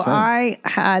Okay, don't know so what you're saying. I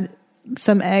had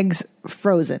some eggs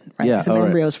frozen, right? Yeah, Some all right.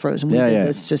 embryos frozen. We Yeah, did yeah.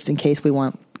 this just in case we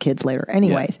want kids later.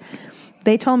 Anyways,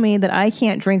 they told me that I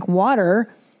can't drink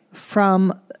water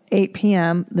from 8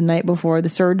 p.m. the night before the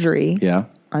surgery Yeah.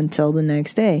 until the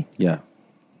next day. Yeah.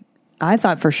 I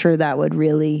thought for sure that would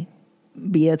really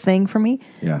be a thing for me.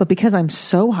 Yeah. But because I'm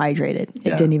so hydrated, it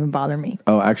Yeah. didn't even bother me.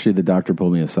 Oh, actually, the doctor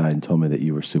pulled me aside and told me that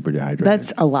you were super dehydrated.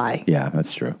 That's a lie. Yeah,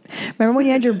 that's true. Remember when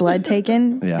you had your blood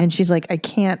taken? Yeah. And she's like, I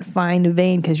can't find a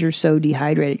vein because you're so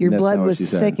dehydrated. Your That's blood not what was she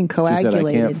said. thick and She said, I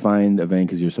coagulated. can't find a vein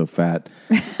because you're so fat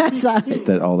That's not it.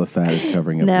 that all the fat is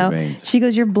covering up No. your veins. She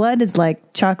goes, your blood is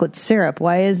like chocolate syrup.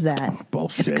 Why is that?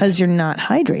 Bullshit. It's because you're not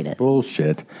hydrated.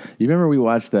 Bullshit. You remember we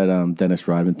watched that Dennis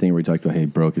Rodman thing where he talked about how he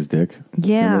broke his dick?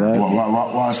 Yeah. Remember that?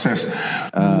 Watch this.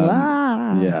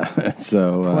 Wow. Yeah.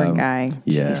 So Poor guy.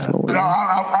 Yeah. Jeez Louise.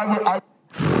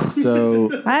 So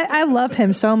I love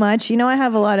him so much. You know, I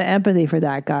have a lot of empathy for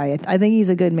that guy. I think he's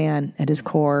a good man at his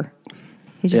core.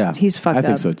 He's just he's fucked up. I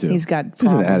think so too. He's got He's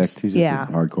problems. an addict. He's just yeah. a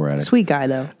hardcore addict. Sweet guy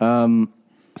though.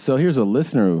 So here's a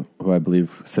listener who I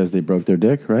believe says they broke their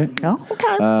dick, right? Oh,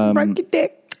 okay. Break your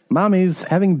dick. Mommies,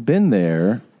 having been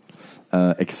there,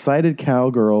 excited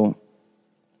cowgirl,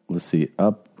 let's see,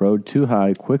 up road too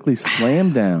high, quickly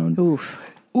slammed down. Oof.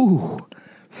 Ooh.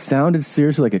 Sounded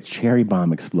seriously like a cherry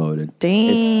bomb exploded.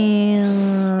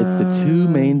 Damn. It's the two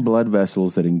main blood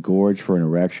vessels that engorge for an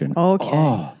erection. Okay.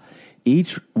 Oh,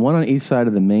 one on each side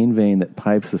of the main vein that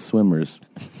pipes the swimmers.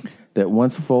 That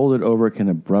once folded over can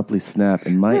abruptly snap.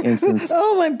 In my instance,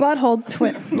 Oh, my butthole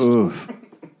twit. oof,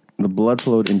 the blood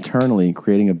flowed internally,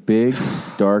 creating a big,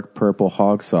 dark purple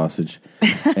hog sausage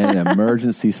and an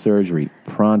emergency surgery.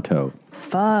 Pronto.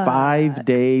 Fuck. 5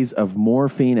 days of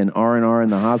morphine and R&R in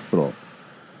the hospital.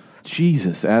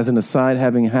 Jesus. As an aside,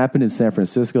 having happened in San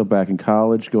Francisco back in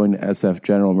college, going to SF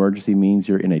General Emergency means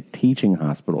you're in a teaching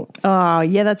hospital. Oh,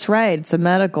 yeah, that's right. It's a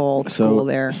medical school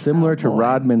there. Similar to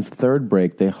Rodman's third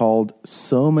break, they hauled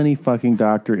so many fucking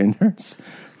doctor interns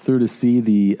through to see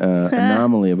the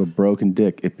anomaly of a broken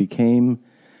dick. It became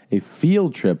a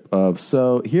field trip of,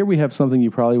 so here we have something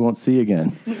you probably won't see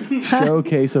again.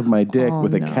 Showcase of my dick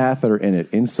with a catheter in it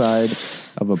inside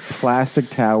of a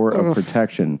plastic tower of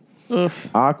protection.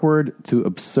 Awkward to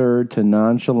absurd to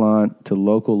nonchalant to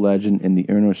local legend in the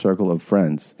inner circle of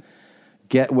friends.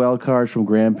 Get well cards from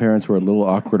grandparents were a little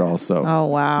awkward also. Oh,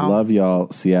 wow. Love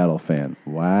y'all, Seattle fan.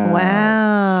 Wow.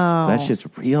 Wow. So that shit's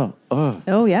real. Ugh.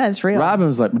 Oh, yeah, it's real. Robin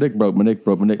was like, my dick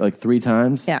broke like 3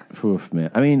 times. Yeah. Oof,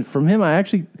 man. I mean, from him, I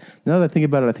actually, now that I think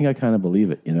about it, I think I kind of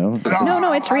believe it, you know?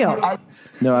 No, it's real.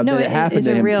 No, No, it happened it's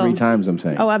to a him real- 3 times, I'm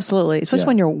saying. Oh, absolutely. Especially Yeah.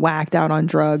 when you're whacked out on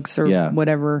drugs or Yeah.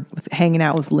 whatever, hanging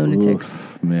out with lunatics.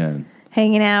 Oof, man.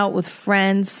 Hanging out with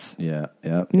friends. Yeah.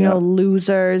 You know,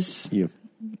 losers. You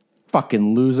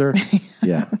fucking loser.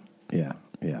 Yeah.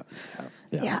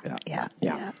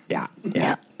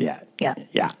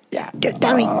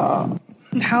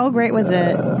 How great was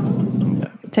it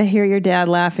to hear your dad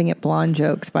laughing at blonde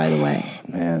jokes, by the way?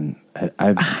 Man,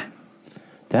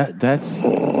 that's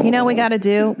You know what we got to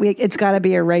do? It's got to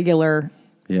be a regular.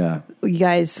 yeah. You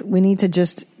guys, we need to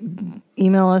just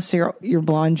email us your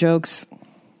blonde jokes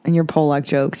and your Polak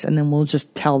jokes, and then we'll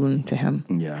just tell them to him.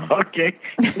 Yeah. Okay.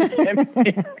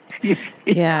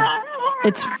 Yeah.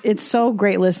 It's so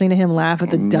great listening to him laugh at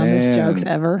the dumbest Man. jokes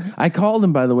ever. I called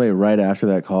him, by the way, right after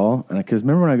that call, and because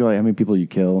remember when I go, like, how many people you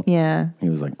kill? Yeah. He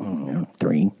was like,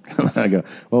 3. I go,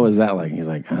 what was that like? He's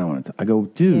like, I don't want to. I go,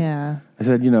 dude. Yeah. I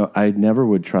said, I never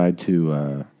would try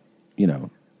to,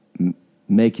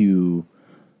 make you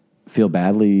feel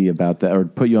badly about that or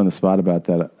put you on the spot about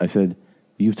that. I said,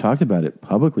 you've talked about it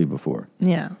publicly before.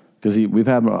 Yeah. Because we've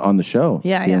had him on the show.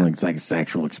 Yeah, being yeah. like, it's like a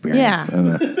sexual experience. Yeah.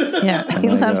 And, Yeah. He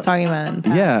and I loves go, talking about it in the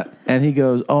past. Yeah. And he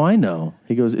goes, oh, I know.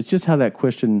 He goes, it's just how that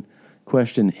question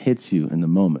hits you in the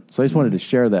moment. So I just wanted to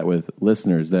share that with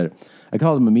listeners that I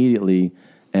called him immediately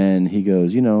and he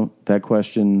goes, that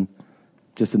question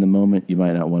just in the moment, you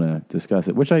might not want to discuss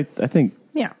it, which I think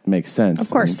makes sense. Of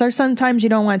course. There's sometimes you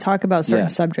don't want to talk about certain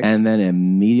subjects. And then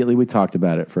immediately we talked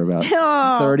about it for about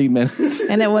Oh. 30 minutes.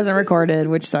 And it wasn't recorded,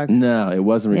 which sucks. No, it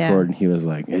wasn't Yeah. recorded. He was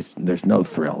like, there's no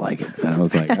thrill like it. And I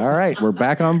was like, all right, we're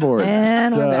back on board.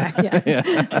 And we're back. Yeah.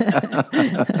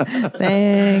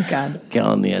 Thank God.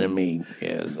 Killing the enemy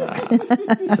is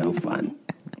so fun.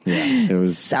 Yeah, it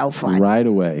was so fun. Right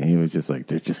away, he was just like,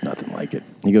 "There's just nothing like it."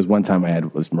 He goes, "One time I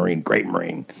had this great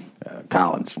Marine,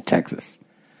 Collins from Texas,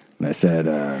 and I said,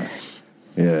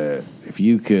 if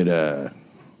you could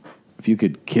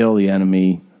kill the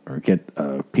enemy or get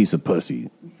a piece of pussy,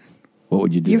 what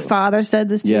would you do?" Your father said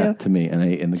this to you? Yeah, to me,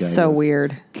 and the guy So goes,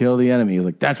 weird. "Kill the enemy." He was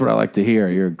like, "That's what I like to hear.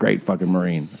 You're a great fucking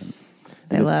Marine."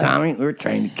 He goes, love "Tommy, we were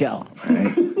trained to kill." All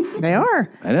right? They are.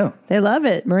 I know. They love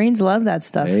it. Marines love that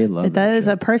stuff. They love that is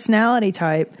a personality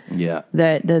type. Yeah.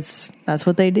 That's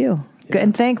what they do. Yeah.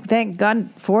 And thank God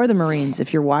for the Marines.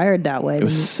 If you're wired that way, It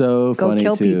was so go funny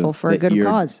kill too, people for a that good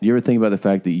cause. You ever think about the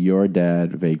fact that your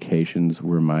dad vacations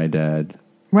where my dad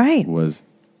was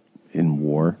in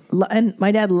war? And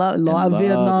my dad loved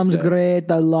Vietnam's that.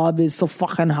 great. I love it. It's so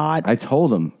fucking hot. I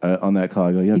told him on that call,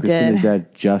 I go, You Christina's did?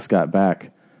 dad just got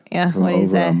back Yeah, from what did he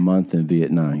over say? a month in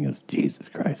Vietnam. He goes, Jesus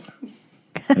Christ.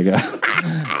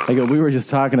 I go, we were just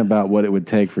talking about what it would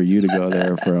take for you to go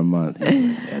there for a month.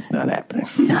 It's not happening.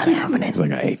 Not happening. He's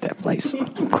like, I hate that place.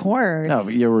 Of course. No,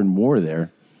 but you were in war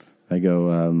there. I go,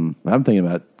 I'm thinking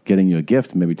about getting you a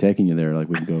gift, maybe taking you there. Like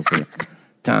we can go for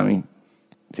Tommy.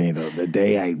 See, the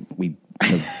day the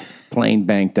plane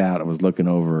banked out, I was looking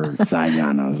over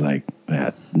Saigon. I was like,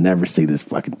 never see this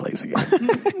fucking place again.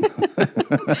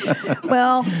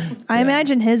 Well, I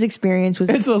imagine his experience was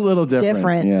it's a little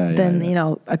different, than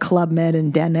a Club Med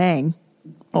in Da Nang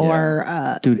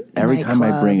or dude. Every time I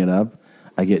nightclub. bring it up,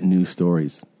 I get new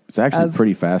stories. It's actually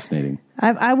pretty fascinating.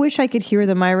 I wish I could hear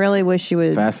them. I really wish you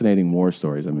would. Fascinating war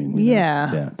stories. I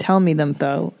mean, Tell me them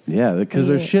though. Yeah, because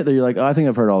there's shit that you're like, oh, I think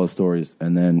I've heard all the stories,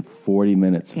 and then 40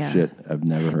 minutes of shit I've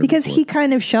never heard. Because before. he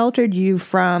kind of sheltered you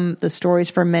from the stories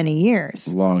for many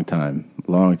years. Long time,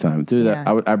 dude.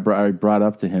 I brought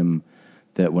up to him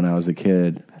that when I was a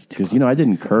kid, because I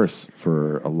didn't curse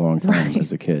for a long time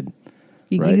as a kid.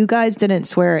 You guys didn't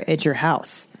swear at your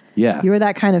house. Yeah, you were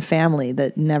that kind of family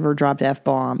that never dropped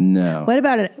F-bomb. No. What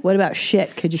about it? What about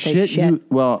shit? Could you say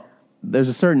shit? Well, there's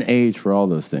a certain age for all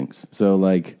those things. So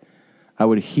like, I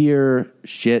would hear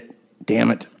shit,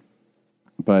 damn it,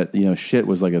 but shit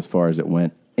was like as far as it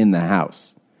went in the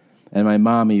house, and my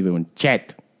mom even went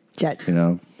chet.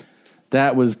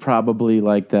 That was probably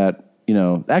like that.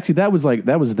 Actually,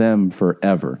 that was them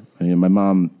forever. I mean, my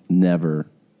mom never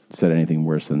said anything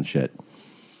worse than shit.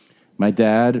 My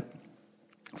dad.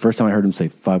 First time I heard him say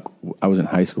fuck, I was in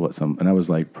high school and I was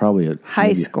like probably at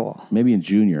maybe in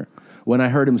junior. When I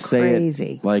heard him say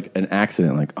it like an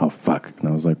accident, like, oh fuck. And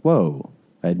I was like, whoa.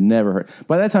 I'd never heard.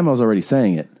 By that time I was already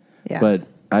saying it, but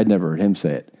I'd never heard him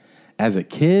say it. As a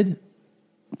kid,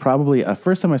 probably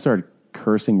first time I started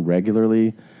cursing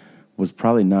regularly was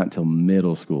probably not until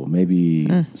middle school, maybe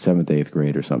 7th, 8th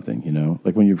grade or something,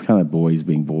 like when you're kind of boys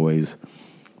being boys.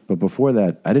 But before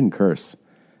that, I didn't curse.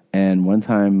 And one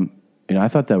time, I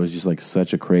thought that was just like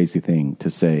such a crazy thing to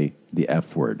say, the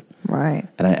F word. Right.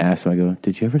 And I asked him, I go,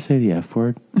 did you ever say the F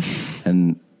word?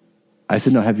 And I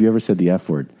said, no, have you ever said the F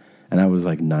word? And I was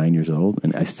like 9 years old,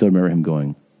 and I still remember him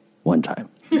going, one time.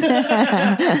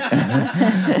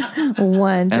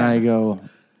 One time. And I go,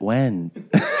 when?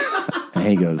 And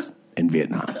he goes, in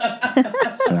Vietnam.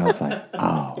 And I was like,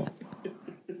 oh.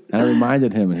 And I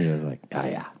reminded him, and he was like, oh,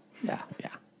 yeah.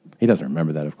 He doesn't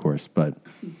remember that, of course, but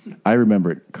I remember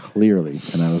it clearly.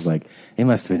 And I was like, it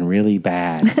must have been really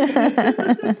bad.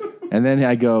 And then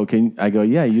I go,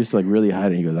 yeah, you used to like really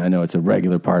hide it. He goes, I know, it's a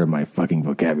regular part of my fucking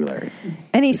vocabulary.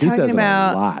 And he's talking says it a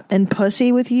about lot. and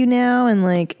pussy with you now, and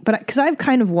like, but because I've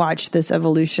kind of watched this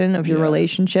evolution of your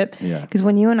relationship. Yeah. Because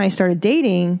when you and I started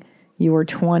dating, you were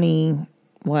 20.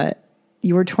 What?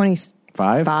 You were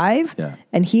 25. Yeah.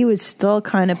 And he was still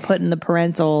kind of putting the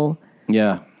parental.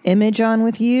 Yeah. Image on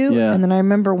with you. Yeah. And then I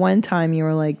remember one time you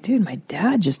were like, dude, my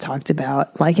dad just talked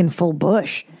about liking full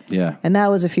bush. Yeah. And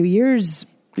that was a few years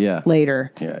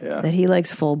later. Yeah. That he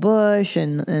likes full bush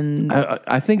and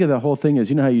I think of the whole thing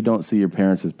is, how you don't see your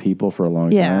parents as people for a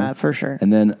long time? Yeah, for sure.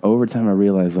 And then over time I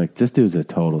realized like this dude's a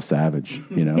total savage,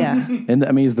 Yeah. And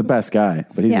I mean he's the best guy,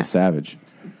 but he's a savage.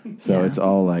 So it's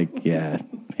all like,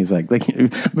 he's like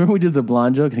remember we did the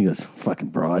blonde joke and he goes, fucking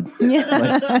broad.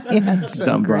 Yeah.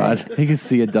 Dumb broad. He could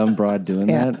see a dumb broad doing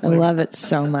that. I love it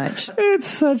so much. It's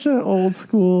such an old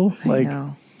school,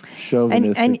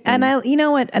 chauvinistic and I, you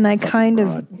know what? And I kind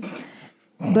of,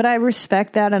 but I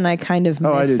respect that, and I kind of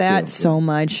miss that so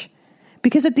much,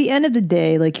 because at the end of the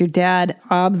day, like your dad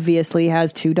obviously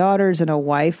has 2 daughters and a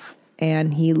wife,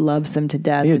 and he loves them to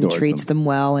death and treats them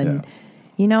well, and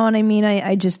you know what I mean.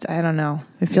 I don't know.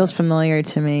 It feels familiar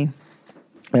to me.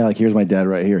 Yeah, like here's my dad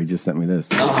right here. He just sent me this.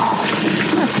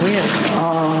 That's weird.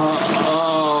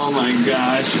 Oh my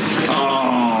gosh.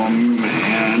 Oh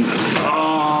man.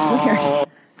 Oh. It's weird.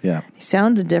 Yeah. He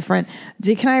sounded different.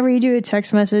 Can I read you a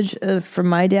text message from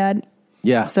my dad?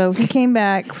 Yeah. So he came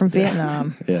back from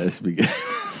Vietnam. Yeah, this would be good.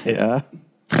 Yeah.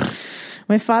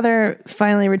 My father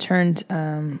finally returned.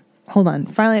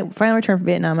 Finally returned from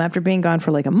Vietnam after being gone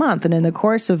for like a month. And in the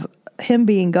course of him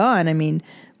being gone, I mean,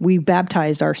 we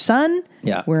baptized our son.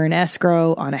 Yeah. We're in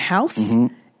escrow on a house.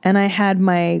 And I had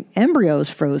my embryos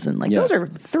frozen. Like, those are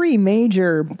 3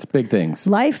 major big things.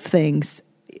 Life things.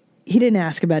 He didn't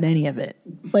ask about any of it.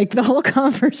 Like, the whole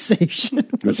conversation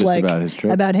was just like about his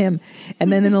trip? about him.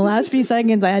 And then in the last few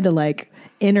seconds, I had to like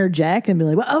interject and be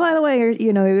like, well, oh, by the way,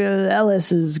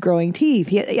 Ellis is growing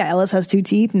teeth. Yeah, Ellis has 2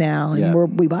 teeth now,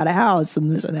 and we bought a house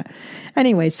and this and that.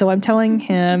 Anyway, so I'm telling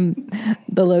him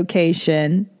the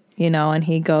location, and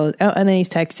he goes, oh, and then he's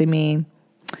texting me,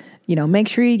 make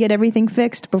sure you get everything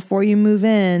fixed before you move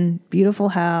in. Beautiful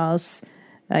house.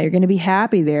 You're going to be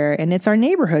happy there. And it's our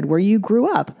neighborhood where you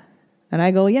grew up. And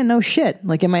I go, yeah, no shit.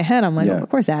 Like, in my head, I'm like, oh, of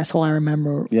course, asshole, I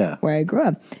remember where I grew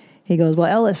up. He goes,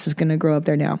 well, Ellis is going to grow up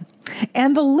there now.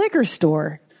 And the liquor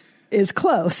store is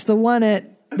close. The one at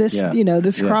this,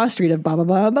 this cross street of blah, blah,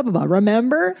 blah, blah, blah, blah.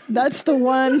 Remember? That's the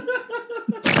one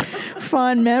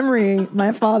fond memory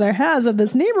my father has of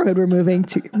this neighborhood we're moving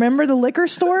to. Remember the liquor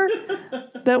store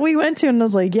that we went to? And I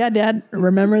was like, yeah, Dad,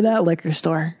 remember that liquor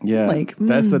store. Yeah. Like,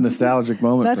 that's the nostalgic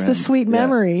moment. That's the sweet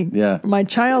memory. Yeah. My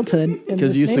childhood.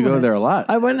 Because you used to go there a lot.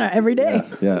 I went there every day.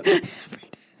 Yeah.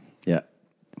 Yeah.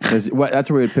 That's where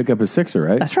we would pick up a 6er,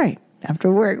 right? That's right.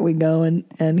 After work, we go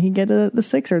and he'd get the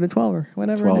 6er, the 12er,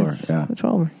 whatever it is. Yeah. The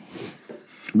 12er.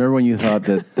 Remember when you thought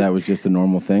that was just a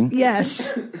normal thing?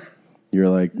 Yes. You're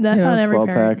like, That's not every 12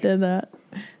 parent pack. did that.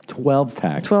 12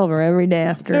 pack. 12er every day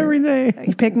after. Every day.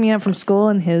 He picked me up from school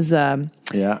in his in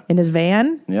his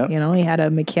van. Yeah. He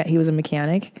had he was a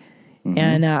mechanic.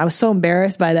 And I was so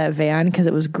embarrassed by that van because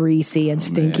it was greasy and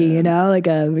stinky,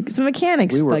 it's a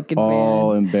mechanic's We were fucking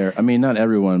all van. embarrassed. I mean, not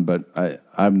everyone, but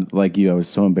I'm like you. I was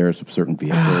so embarrassed with certain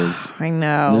vehicles. I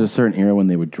know. There's a certain era when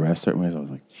they would dress certain ways. I was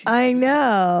like, I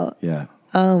know. yeah,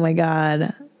 Oh my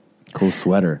God. cool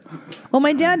sweater. Well,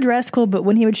 my dad dressed cool, but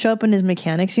when he would show up in his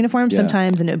mechanic's uniform Yeah.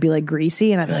 sometimes and it would be like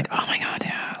greasy and I'd be like, oh my God,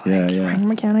 Dad. Yeah.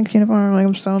 Mechanic's uniform. Like,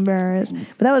 I'm so embarrassed.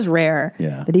 But that was rare.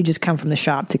 Yeah. That he'd just come from the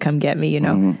shop to come get me,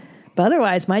 But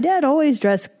otherwise, my dad always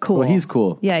dressed cool. Well, he's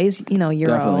cool. Yeah, he's, Euro.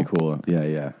 Definitely cool.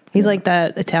 Yeah. He's like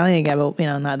that Italian guy, but,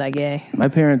 not that gay. My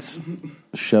parents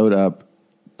showed up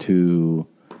to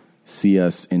see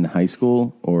us in high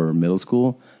school or middle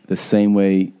school the same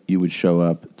way you would show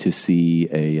up to see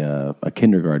a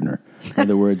kindergartner. In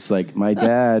other words, like my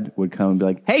dad would come and be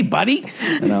like, "Hey, buddy,"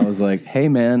 and I was like, "Hey,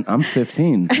 man, I'm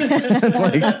 15.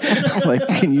 like,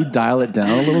 can you dial it down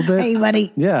a little bit?" Hey,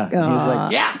 buddy. Yeah. He was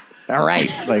like, "Yeah, all right."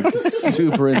 Like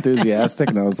super enthusiastic,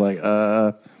 and I was like,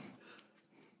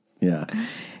 yeah.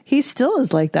 He still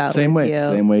is like that. Same with way. you.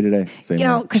 Same way today. Same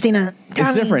way. Christina, Tommy.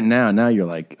 It's different now. Now you're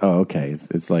like, oh, okay.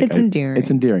 It's like It's endearing. It's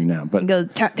endearing now, but He goes,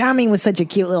 Tommy was such a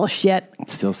cute little shit.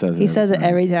 still says it. He says it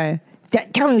every time.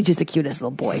 Tommy was just the cutest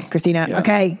little boy, Christina. Yeah.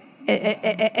 Okay,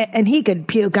 and he could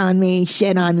puke on me,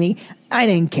 shit on me. I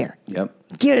didn't care. Yep.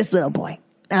 Cutest little boy.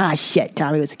 Ah, shit.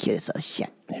 Tommy was the cutest little shit.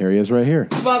 Here he is, right here.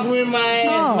 Fuck with my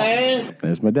ass, man.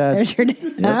 There's my dad. There's your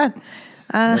dad.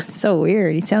 So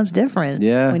weird. He sounds different.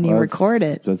 Yeah, when you record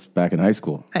it. That's back in high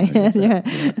school.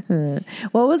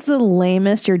 What was the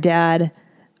lamest your dad?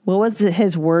 What was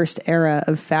his worst era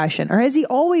of fashion, or has he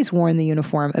always worn the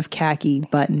uniform of khaki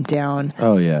button down?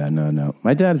 Oh yeah, no.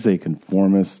 My dad is a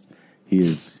conformist. He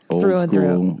is old Through and school.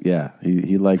 through. Yeah,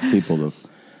 he likes people to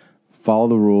follow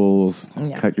the rules.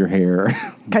 Yeah. Cut your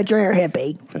hair. Cut your hair,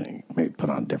 hippie. Maybe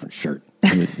put on a different shirt.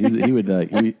 He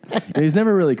would. He's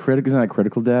never really critical. He's not a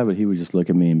critical dad, but he would just look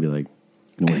at me and be like,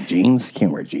 "You know, wear jeans? You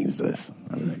can't wear jeans to this."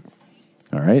 I was like,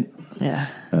 "All right,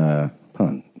 yeah, put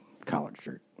on a collared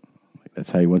shirt." Like, that's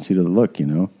how he wants you to look,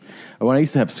 When I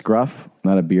used to have scruff,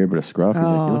 not a beard, but a scruff, he's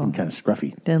like, "You're looking kind of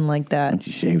scruffy. Didn't like that. Why don't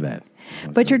you shave that?"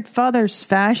 But your father's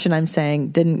fashion, I'm saying,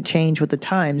 didn't change with the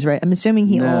times, right? I'm assuming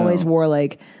he No. always wore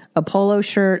like a polo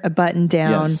shirt, a button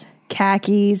down, Yes.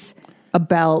 khakis, a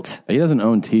belt. He doesn't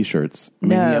own T-shirts. I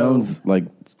mean, he No. owns like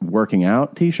working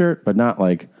out T-shirt, but not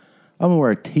like I'm gonna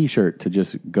wear a T-shirt to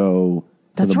just go.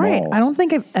 That's to the right. mall. I don't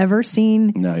think I've ever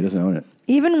seen. No, he doesn't own it.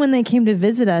 Even when they came to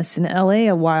visit us in LA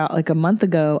a month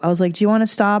ago, I was like, "Do you want to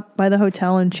stop by the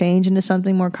hotel and change into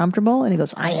something more comfortable?" And he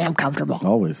goes, "I am comfortable."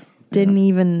 Always Didn't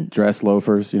even dress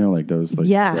loafers, like those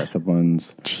dress up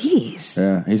ones. Jeez.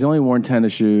 Yeah, he's only worn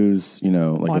tennis shoes,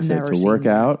 like I I've said, never to seen work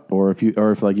that. out, or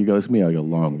if like you go with me, like a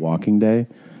long walking day,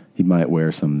 he might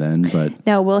wear some then. But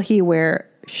Now, will he wear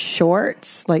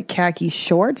shorts, like khaki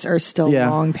shorts, or still Yeah.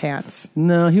 long pants?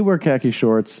 no, he wear khaki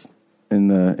shorts in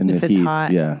the If it's heat.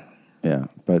 hot. Yeah, yeah.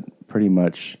 But pretty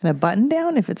much And a button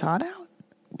down if it's hot out.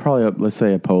 probably let's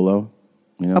say a polo.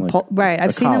 You know, Right,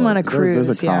 I've seen them on a cruise.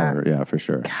 There's a collar, yeah, for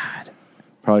sure. God.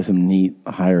 Probably some neat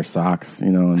higher socks,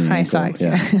 you know. High socks.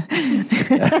 Yeah.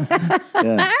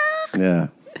 Yeah.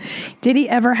 Did he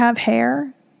ever have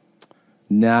hair?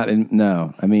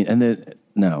 No. I mean,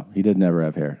 no, he did never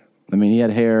have hair. I mean, he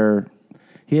had hair.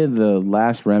 He had the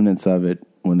last remnants of it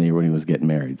when he was getting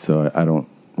married. So I don't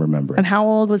remember. And how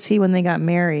old was he when they got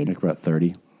married? Like about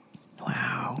 30.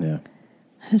 Wow. Yeah.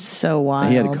 That's so wild.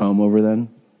 And he had a comb over then.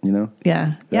 You know.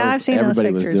 Yeah. I've seen those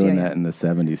everybody pictures. was doing yeah. that in the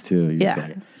 70s too. You Yeah. just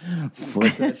like,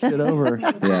 flip that shit over.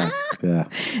 Yeah.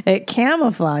 It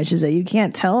camouflages it. You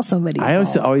can't tell somebody. I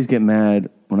used to bald. always get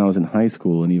mad when I was in high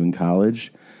school and even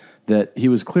college that he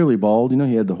was clearly bald. You know,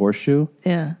 he had the horseshoe.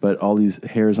 Yeah. But all these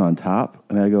hairs on top.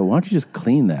 And I go, why don't you just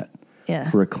clean that Yeah.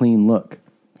 for a clean look?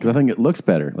 Because I think it looks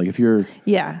better. Like if you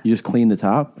just clean the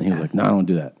top. And he was like, no, I don't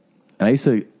do that. And I used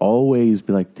to always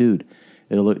be like, dude,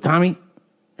 it'll look, Tommy,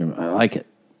 I like it.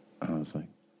 I was like,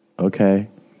 okay.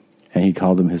 And he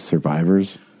called them his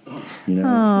survivors, you know,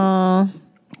 Aww.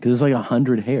 because it's like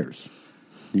 100 hairs.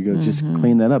 You go, just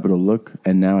clean that up. It'll look,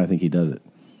 and now I think he does it.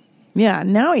 Yeah,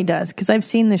 now he does because I've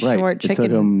seen the Right. short It took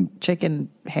him chicken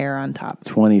hair on top.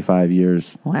 25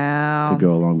 years Wow. to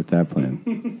go along with that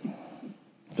plan.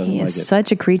 Doesn't He like is it.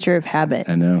 such a creature of habit.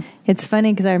 I know. It's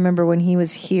funny because I remember when he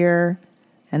was here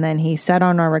and then he sat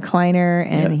on our recliner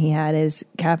and he had his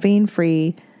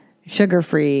caffeine-free,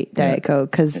 sugar-free Diet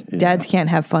Coke because dads can't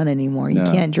have fun anymore. You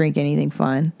No. can't drink anything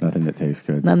fun. Nothing that tastes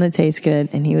good. None that tastes good.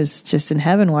 And he was just in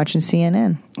heaven watching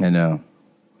CNN. I know.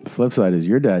 The flip side is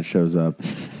your dad shows up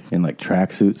in like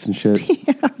tracksuits and shit,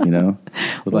 you know,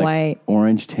 with like White.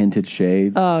 orange tinted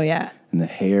shades. Oh, yeah. And the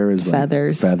hair is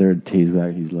Feathers. like feathered, teased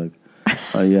back. He's like,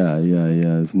 oh, yeah,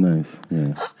 it's nice.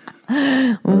 Yeah.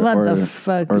 What the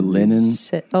fuck? Or is this linen.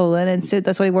 shit? Oh, linen suit.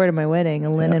 That's what he wore to my wedding.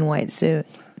 A linen white suit.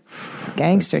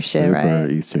 Gangster shit, Super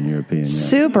right? Eastern European. Yeah.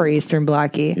 Super Eastern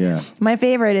blocky. Yeah. My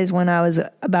favorite is when I was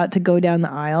about to go down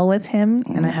the aisle with him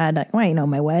and I had like, well, you know,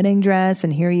 my wedding dress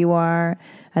and here you are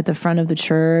at the front of the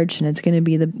church and it's going to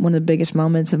be one of the biggest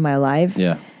moments of my life.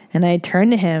 Yeah. And I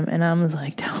turned to him and I was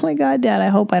like, oh my God, Dad, I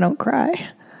hope I don't cry.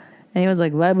 And he was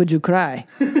like, why would you cry?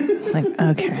 Like,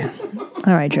 okay.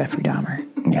 All right, Jeffrey Dahmer.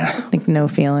 Yeah. Like, no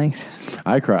feelings.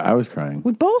 I was crying.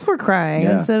 We both were crying.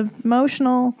 Yeah. It was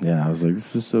emotional. Yeah. I was like,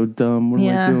 this is so dumb. What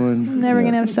am I doing? I'm never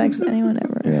going to have sex with anyone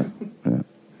ever. Yeah.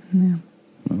 Yeah.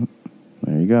 Well,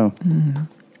 there you go. Mm.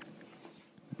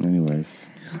 Anyways.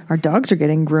 Our dogs are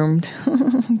getting groomed.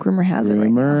 Groomer has it right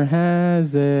now. Rumor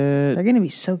has it. They're going to be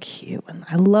so cute.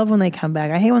 I love when they come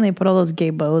back. I hate when they put all those gay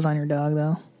bows on your dog,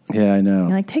 though. Yeah, I know.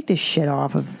 You're like, take this shit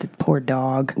off of the poor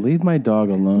dog. Leave my dog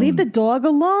alone. Leave the dog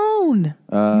alone,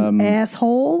 you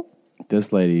asshole.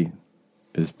 This lady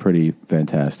is pretty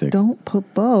fantastic. Don't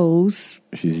put bows.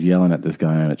 She's yelling at this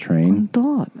guy on a train.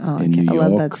 Dog. Oh, in New I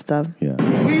love York. that stuff. Yeah. What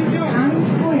are you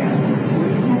doing?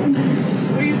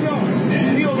 What are you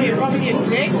doing? You over here rubbing your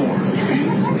dick?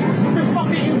 What the fuck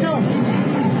are you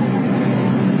doing?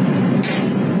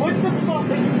 What the fuck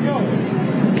are you doing?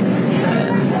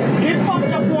 Get fucked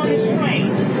up on this train.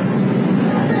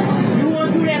 You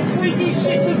wanna do that freaky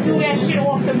shit, you do that shit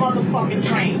off the motherfucking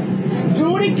train.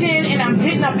 Do it again and I'm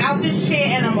getting up out this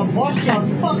chair and I'm gonna bust your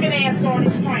fucking ass on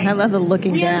this train. I love the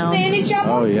looking We down. understand each other?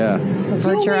 Oh, yeah.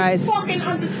 Avert your eyes. Fucking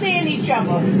understand each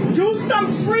other. Do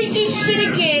some freaky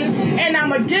shit again, and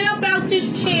I'ma get up out this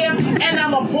chair and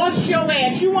I'ma bust your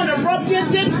ass. You wanna rub your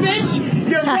dick, bitch?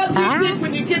 You rub your dick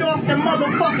when you get off the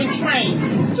motherfucking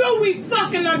train. Do we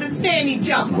fucking understand each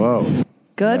other? Whoa.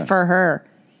 Good for her.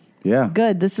 Yeah.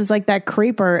 Good. This is like that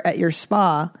creeper at your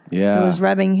spa. Yeah. Who was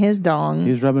rubbing his dong.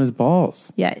 He was rubbing his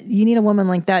balls. Yeah, you need a woman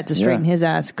like that to straighten his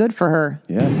ass. Good for her.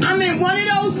 Yeah. I'm in one of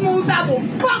those moods. I will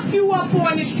fuck you up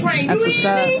on this train. That's You what's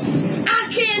hear up. me? I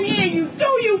can't hear you. Do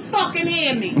you fucking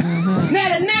hear me?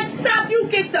 Now the next stop, you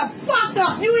get the fuck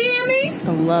up. You hear me?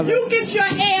 I love it. You get your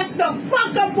ass the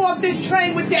fuck up off this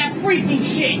train with that freaky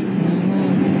shit.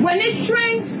 When this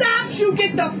train stops, you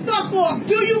get the fuck off.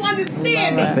 Do you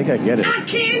understand me? I think I get it. I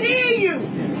can't hear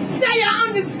you. Say I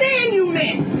understand you,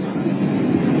 miss.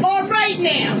 All right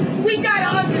now. We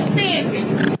gotta understand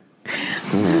it.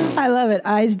 I love it.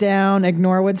 Eyes down,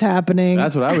 ignore what's happening.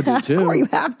 That's what I would do, too. Of course, you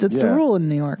have to. It's the Yeah. rule in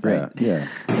New York, right? Yeah.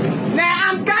 Now,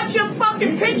 I've got your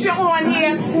fucking picture on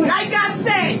here. Like I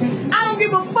said, I don't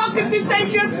give a fuck if this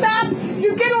ain't your stop.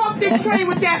 You get off this train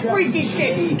with that freaky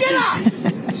shit. Get up.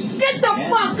 Get the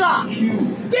fuck up.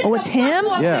 Oh, it's him?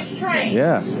 Yeah.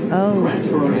 Yeah. Oh,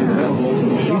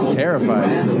 he's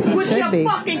terrified. With should your be.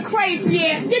 fucking crazy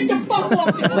ass. Get the fuck off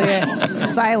the Look train. at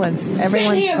silence. Everyone's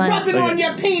Sitting here silent. rubbing on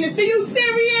your penis. Are you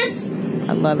serious?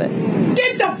 I love it.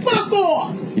 Get the fuck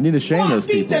off. You need to shame those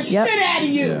Beat people. the shit out of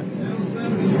you. Yeah.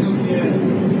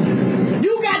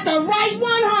 You got the right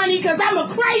one, honey, because I'm a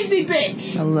crazy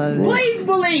bitch. I love it. Please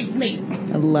believe me.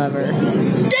 I love her.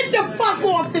 Get the fuck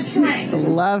off the train. I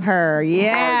love her.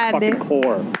 Yeah, Hard dude. fucking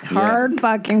core. Hard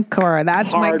fucking core.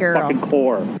 That's my Hard girl. fucking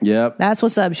core. Yep. That's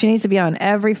what's up. She needs to be on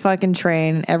every fucking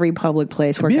train, every public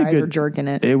place where It'd be a guys good- are jerking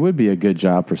it. It would be a good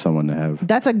job for someone to have.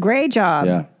 That's a great job.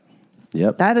 Yeah.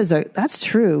 Yep. That's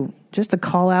true. Just to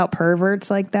call out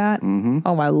perverts like that. Mm-hmm.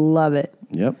 Oh, I love it.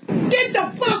 Yep. Get the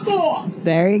fuck off.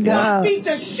 There you go. I'll beat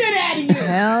the shit out of you.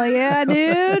 Hell yeah,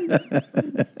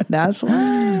 dude. That's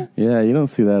why. Yeah, you don't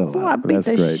see that a I lot. But beat that's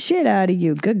the great. shit out of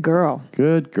you. Good girl.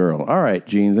 Good girl. All right,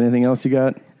 Jeans. Anything else you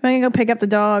got? I'm going to go pick up the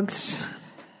dogs.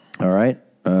 All right.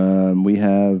 We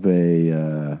have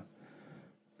a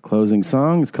closing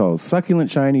song. It's called Succulent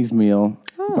Chinese Meal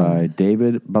by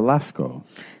David Belasco.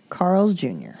 Carl's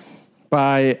Jr.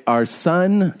 By our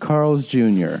son, Carl's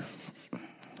Jr.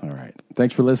 All right.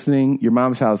 Thanks for listening.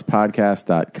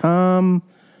 YourMom'sHousePodcast.com,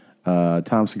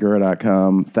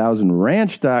 TomSegura.com,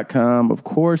 ThousandRanch.com, of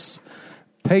course,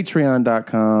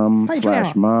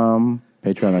 Patreon.com/mom,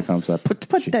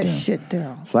 Patreon.com/put that shit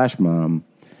down. /mom.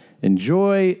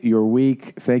 Enjoy your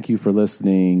week. Thank you for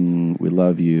listening. We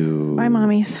love you. Bye,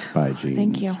 mommies. Bye, Jeans.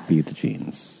 Thank you. Be the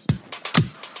Jeans.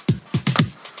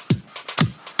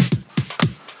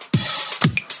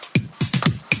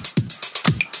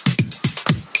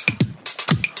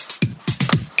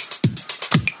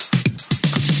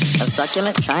 A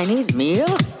succulent Chinese meal?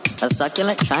 A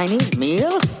succulent Chinese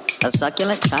meal? A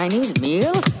succulent Chinese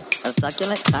meal? A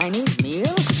succulent Chinese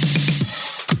meal?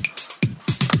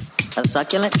 A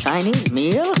succulent Chinese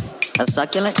meal? A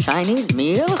succulent Chinese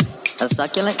meal? A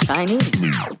succulent Chinese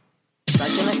meal?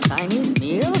 Succulent Chinese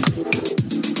meal?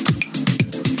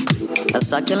 A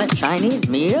succulent Chinese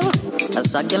meal? A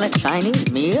succulent Chinese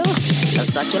meal? A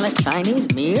succulent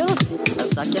Chinese meal? A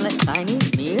succulent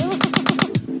Chinese meal?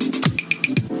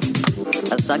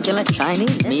 A succulent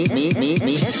Chinese meat.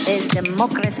 This is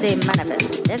democracy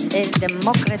manifest. This is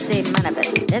democracy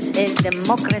manifest. This is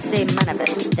democracy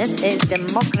manifest. This is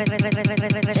democracy.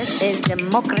 This is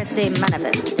democracy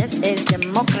manifest. This is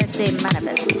democracy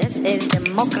manifest. This is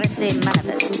democracy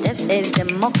manifest. This is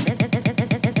democracy.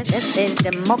 This is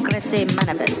democracy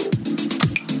manifest.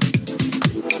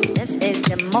 This is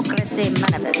democracy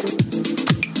manifest.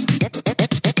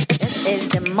 This is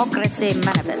democracy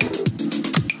manifest.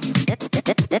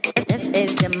 This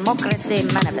is democracy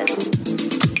manifest.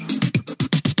 Are you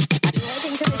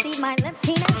waiting to receive my limp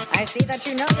penis? I see that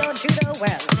you know your judo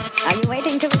well. Are you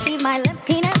waiting to receive my limp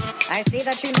penis? I see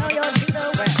that you know your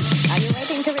judo well. Are you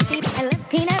waiting to receive my limp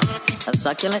penis? A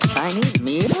succulent Chinese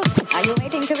meal? Are you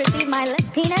waiting to receive my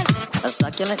limp penis? A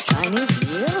succulent Chinese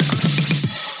meal?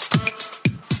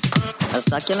 A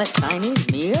succulent Chinese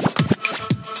meal?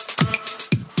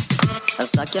 A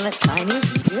succulent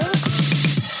Chinese meal?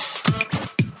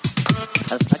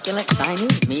 A succulent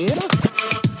Chinese meal?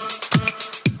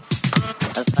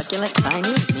 A succulent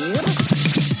Chinese meal?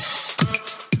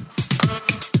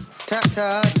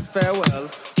 Tap, farewell.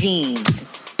 Jeans.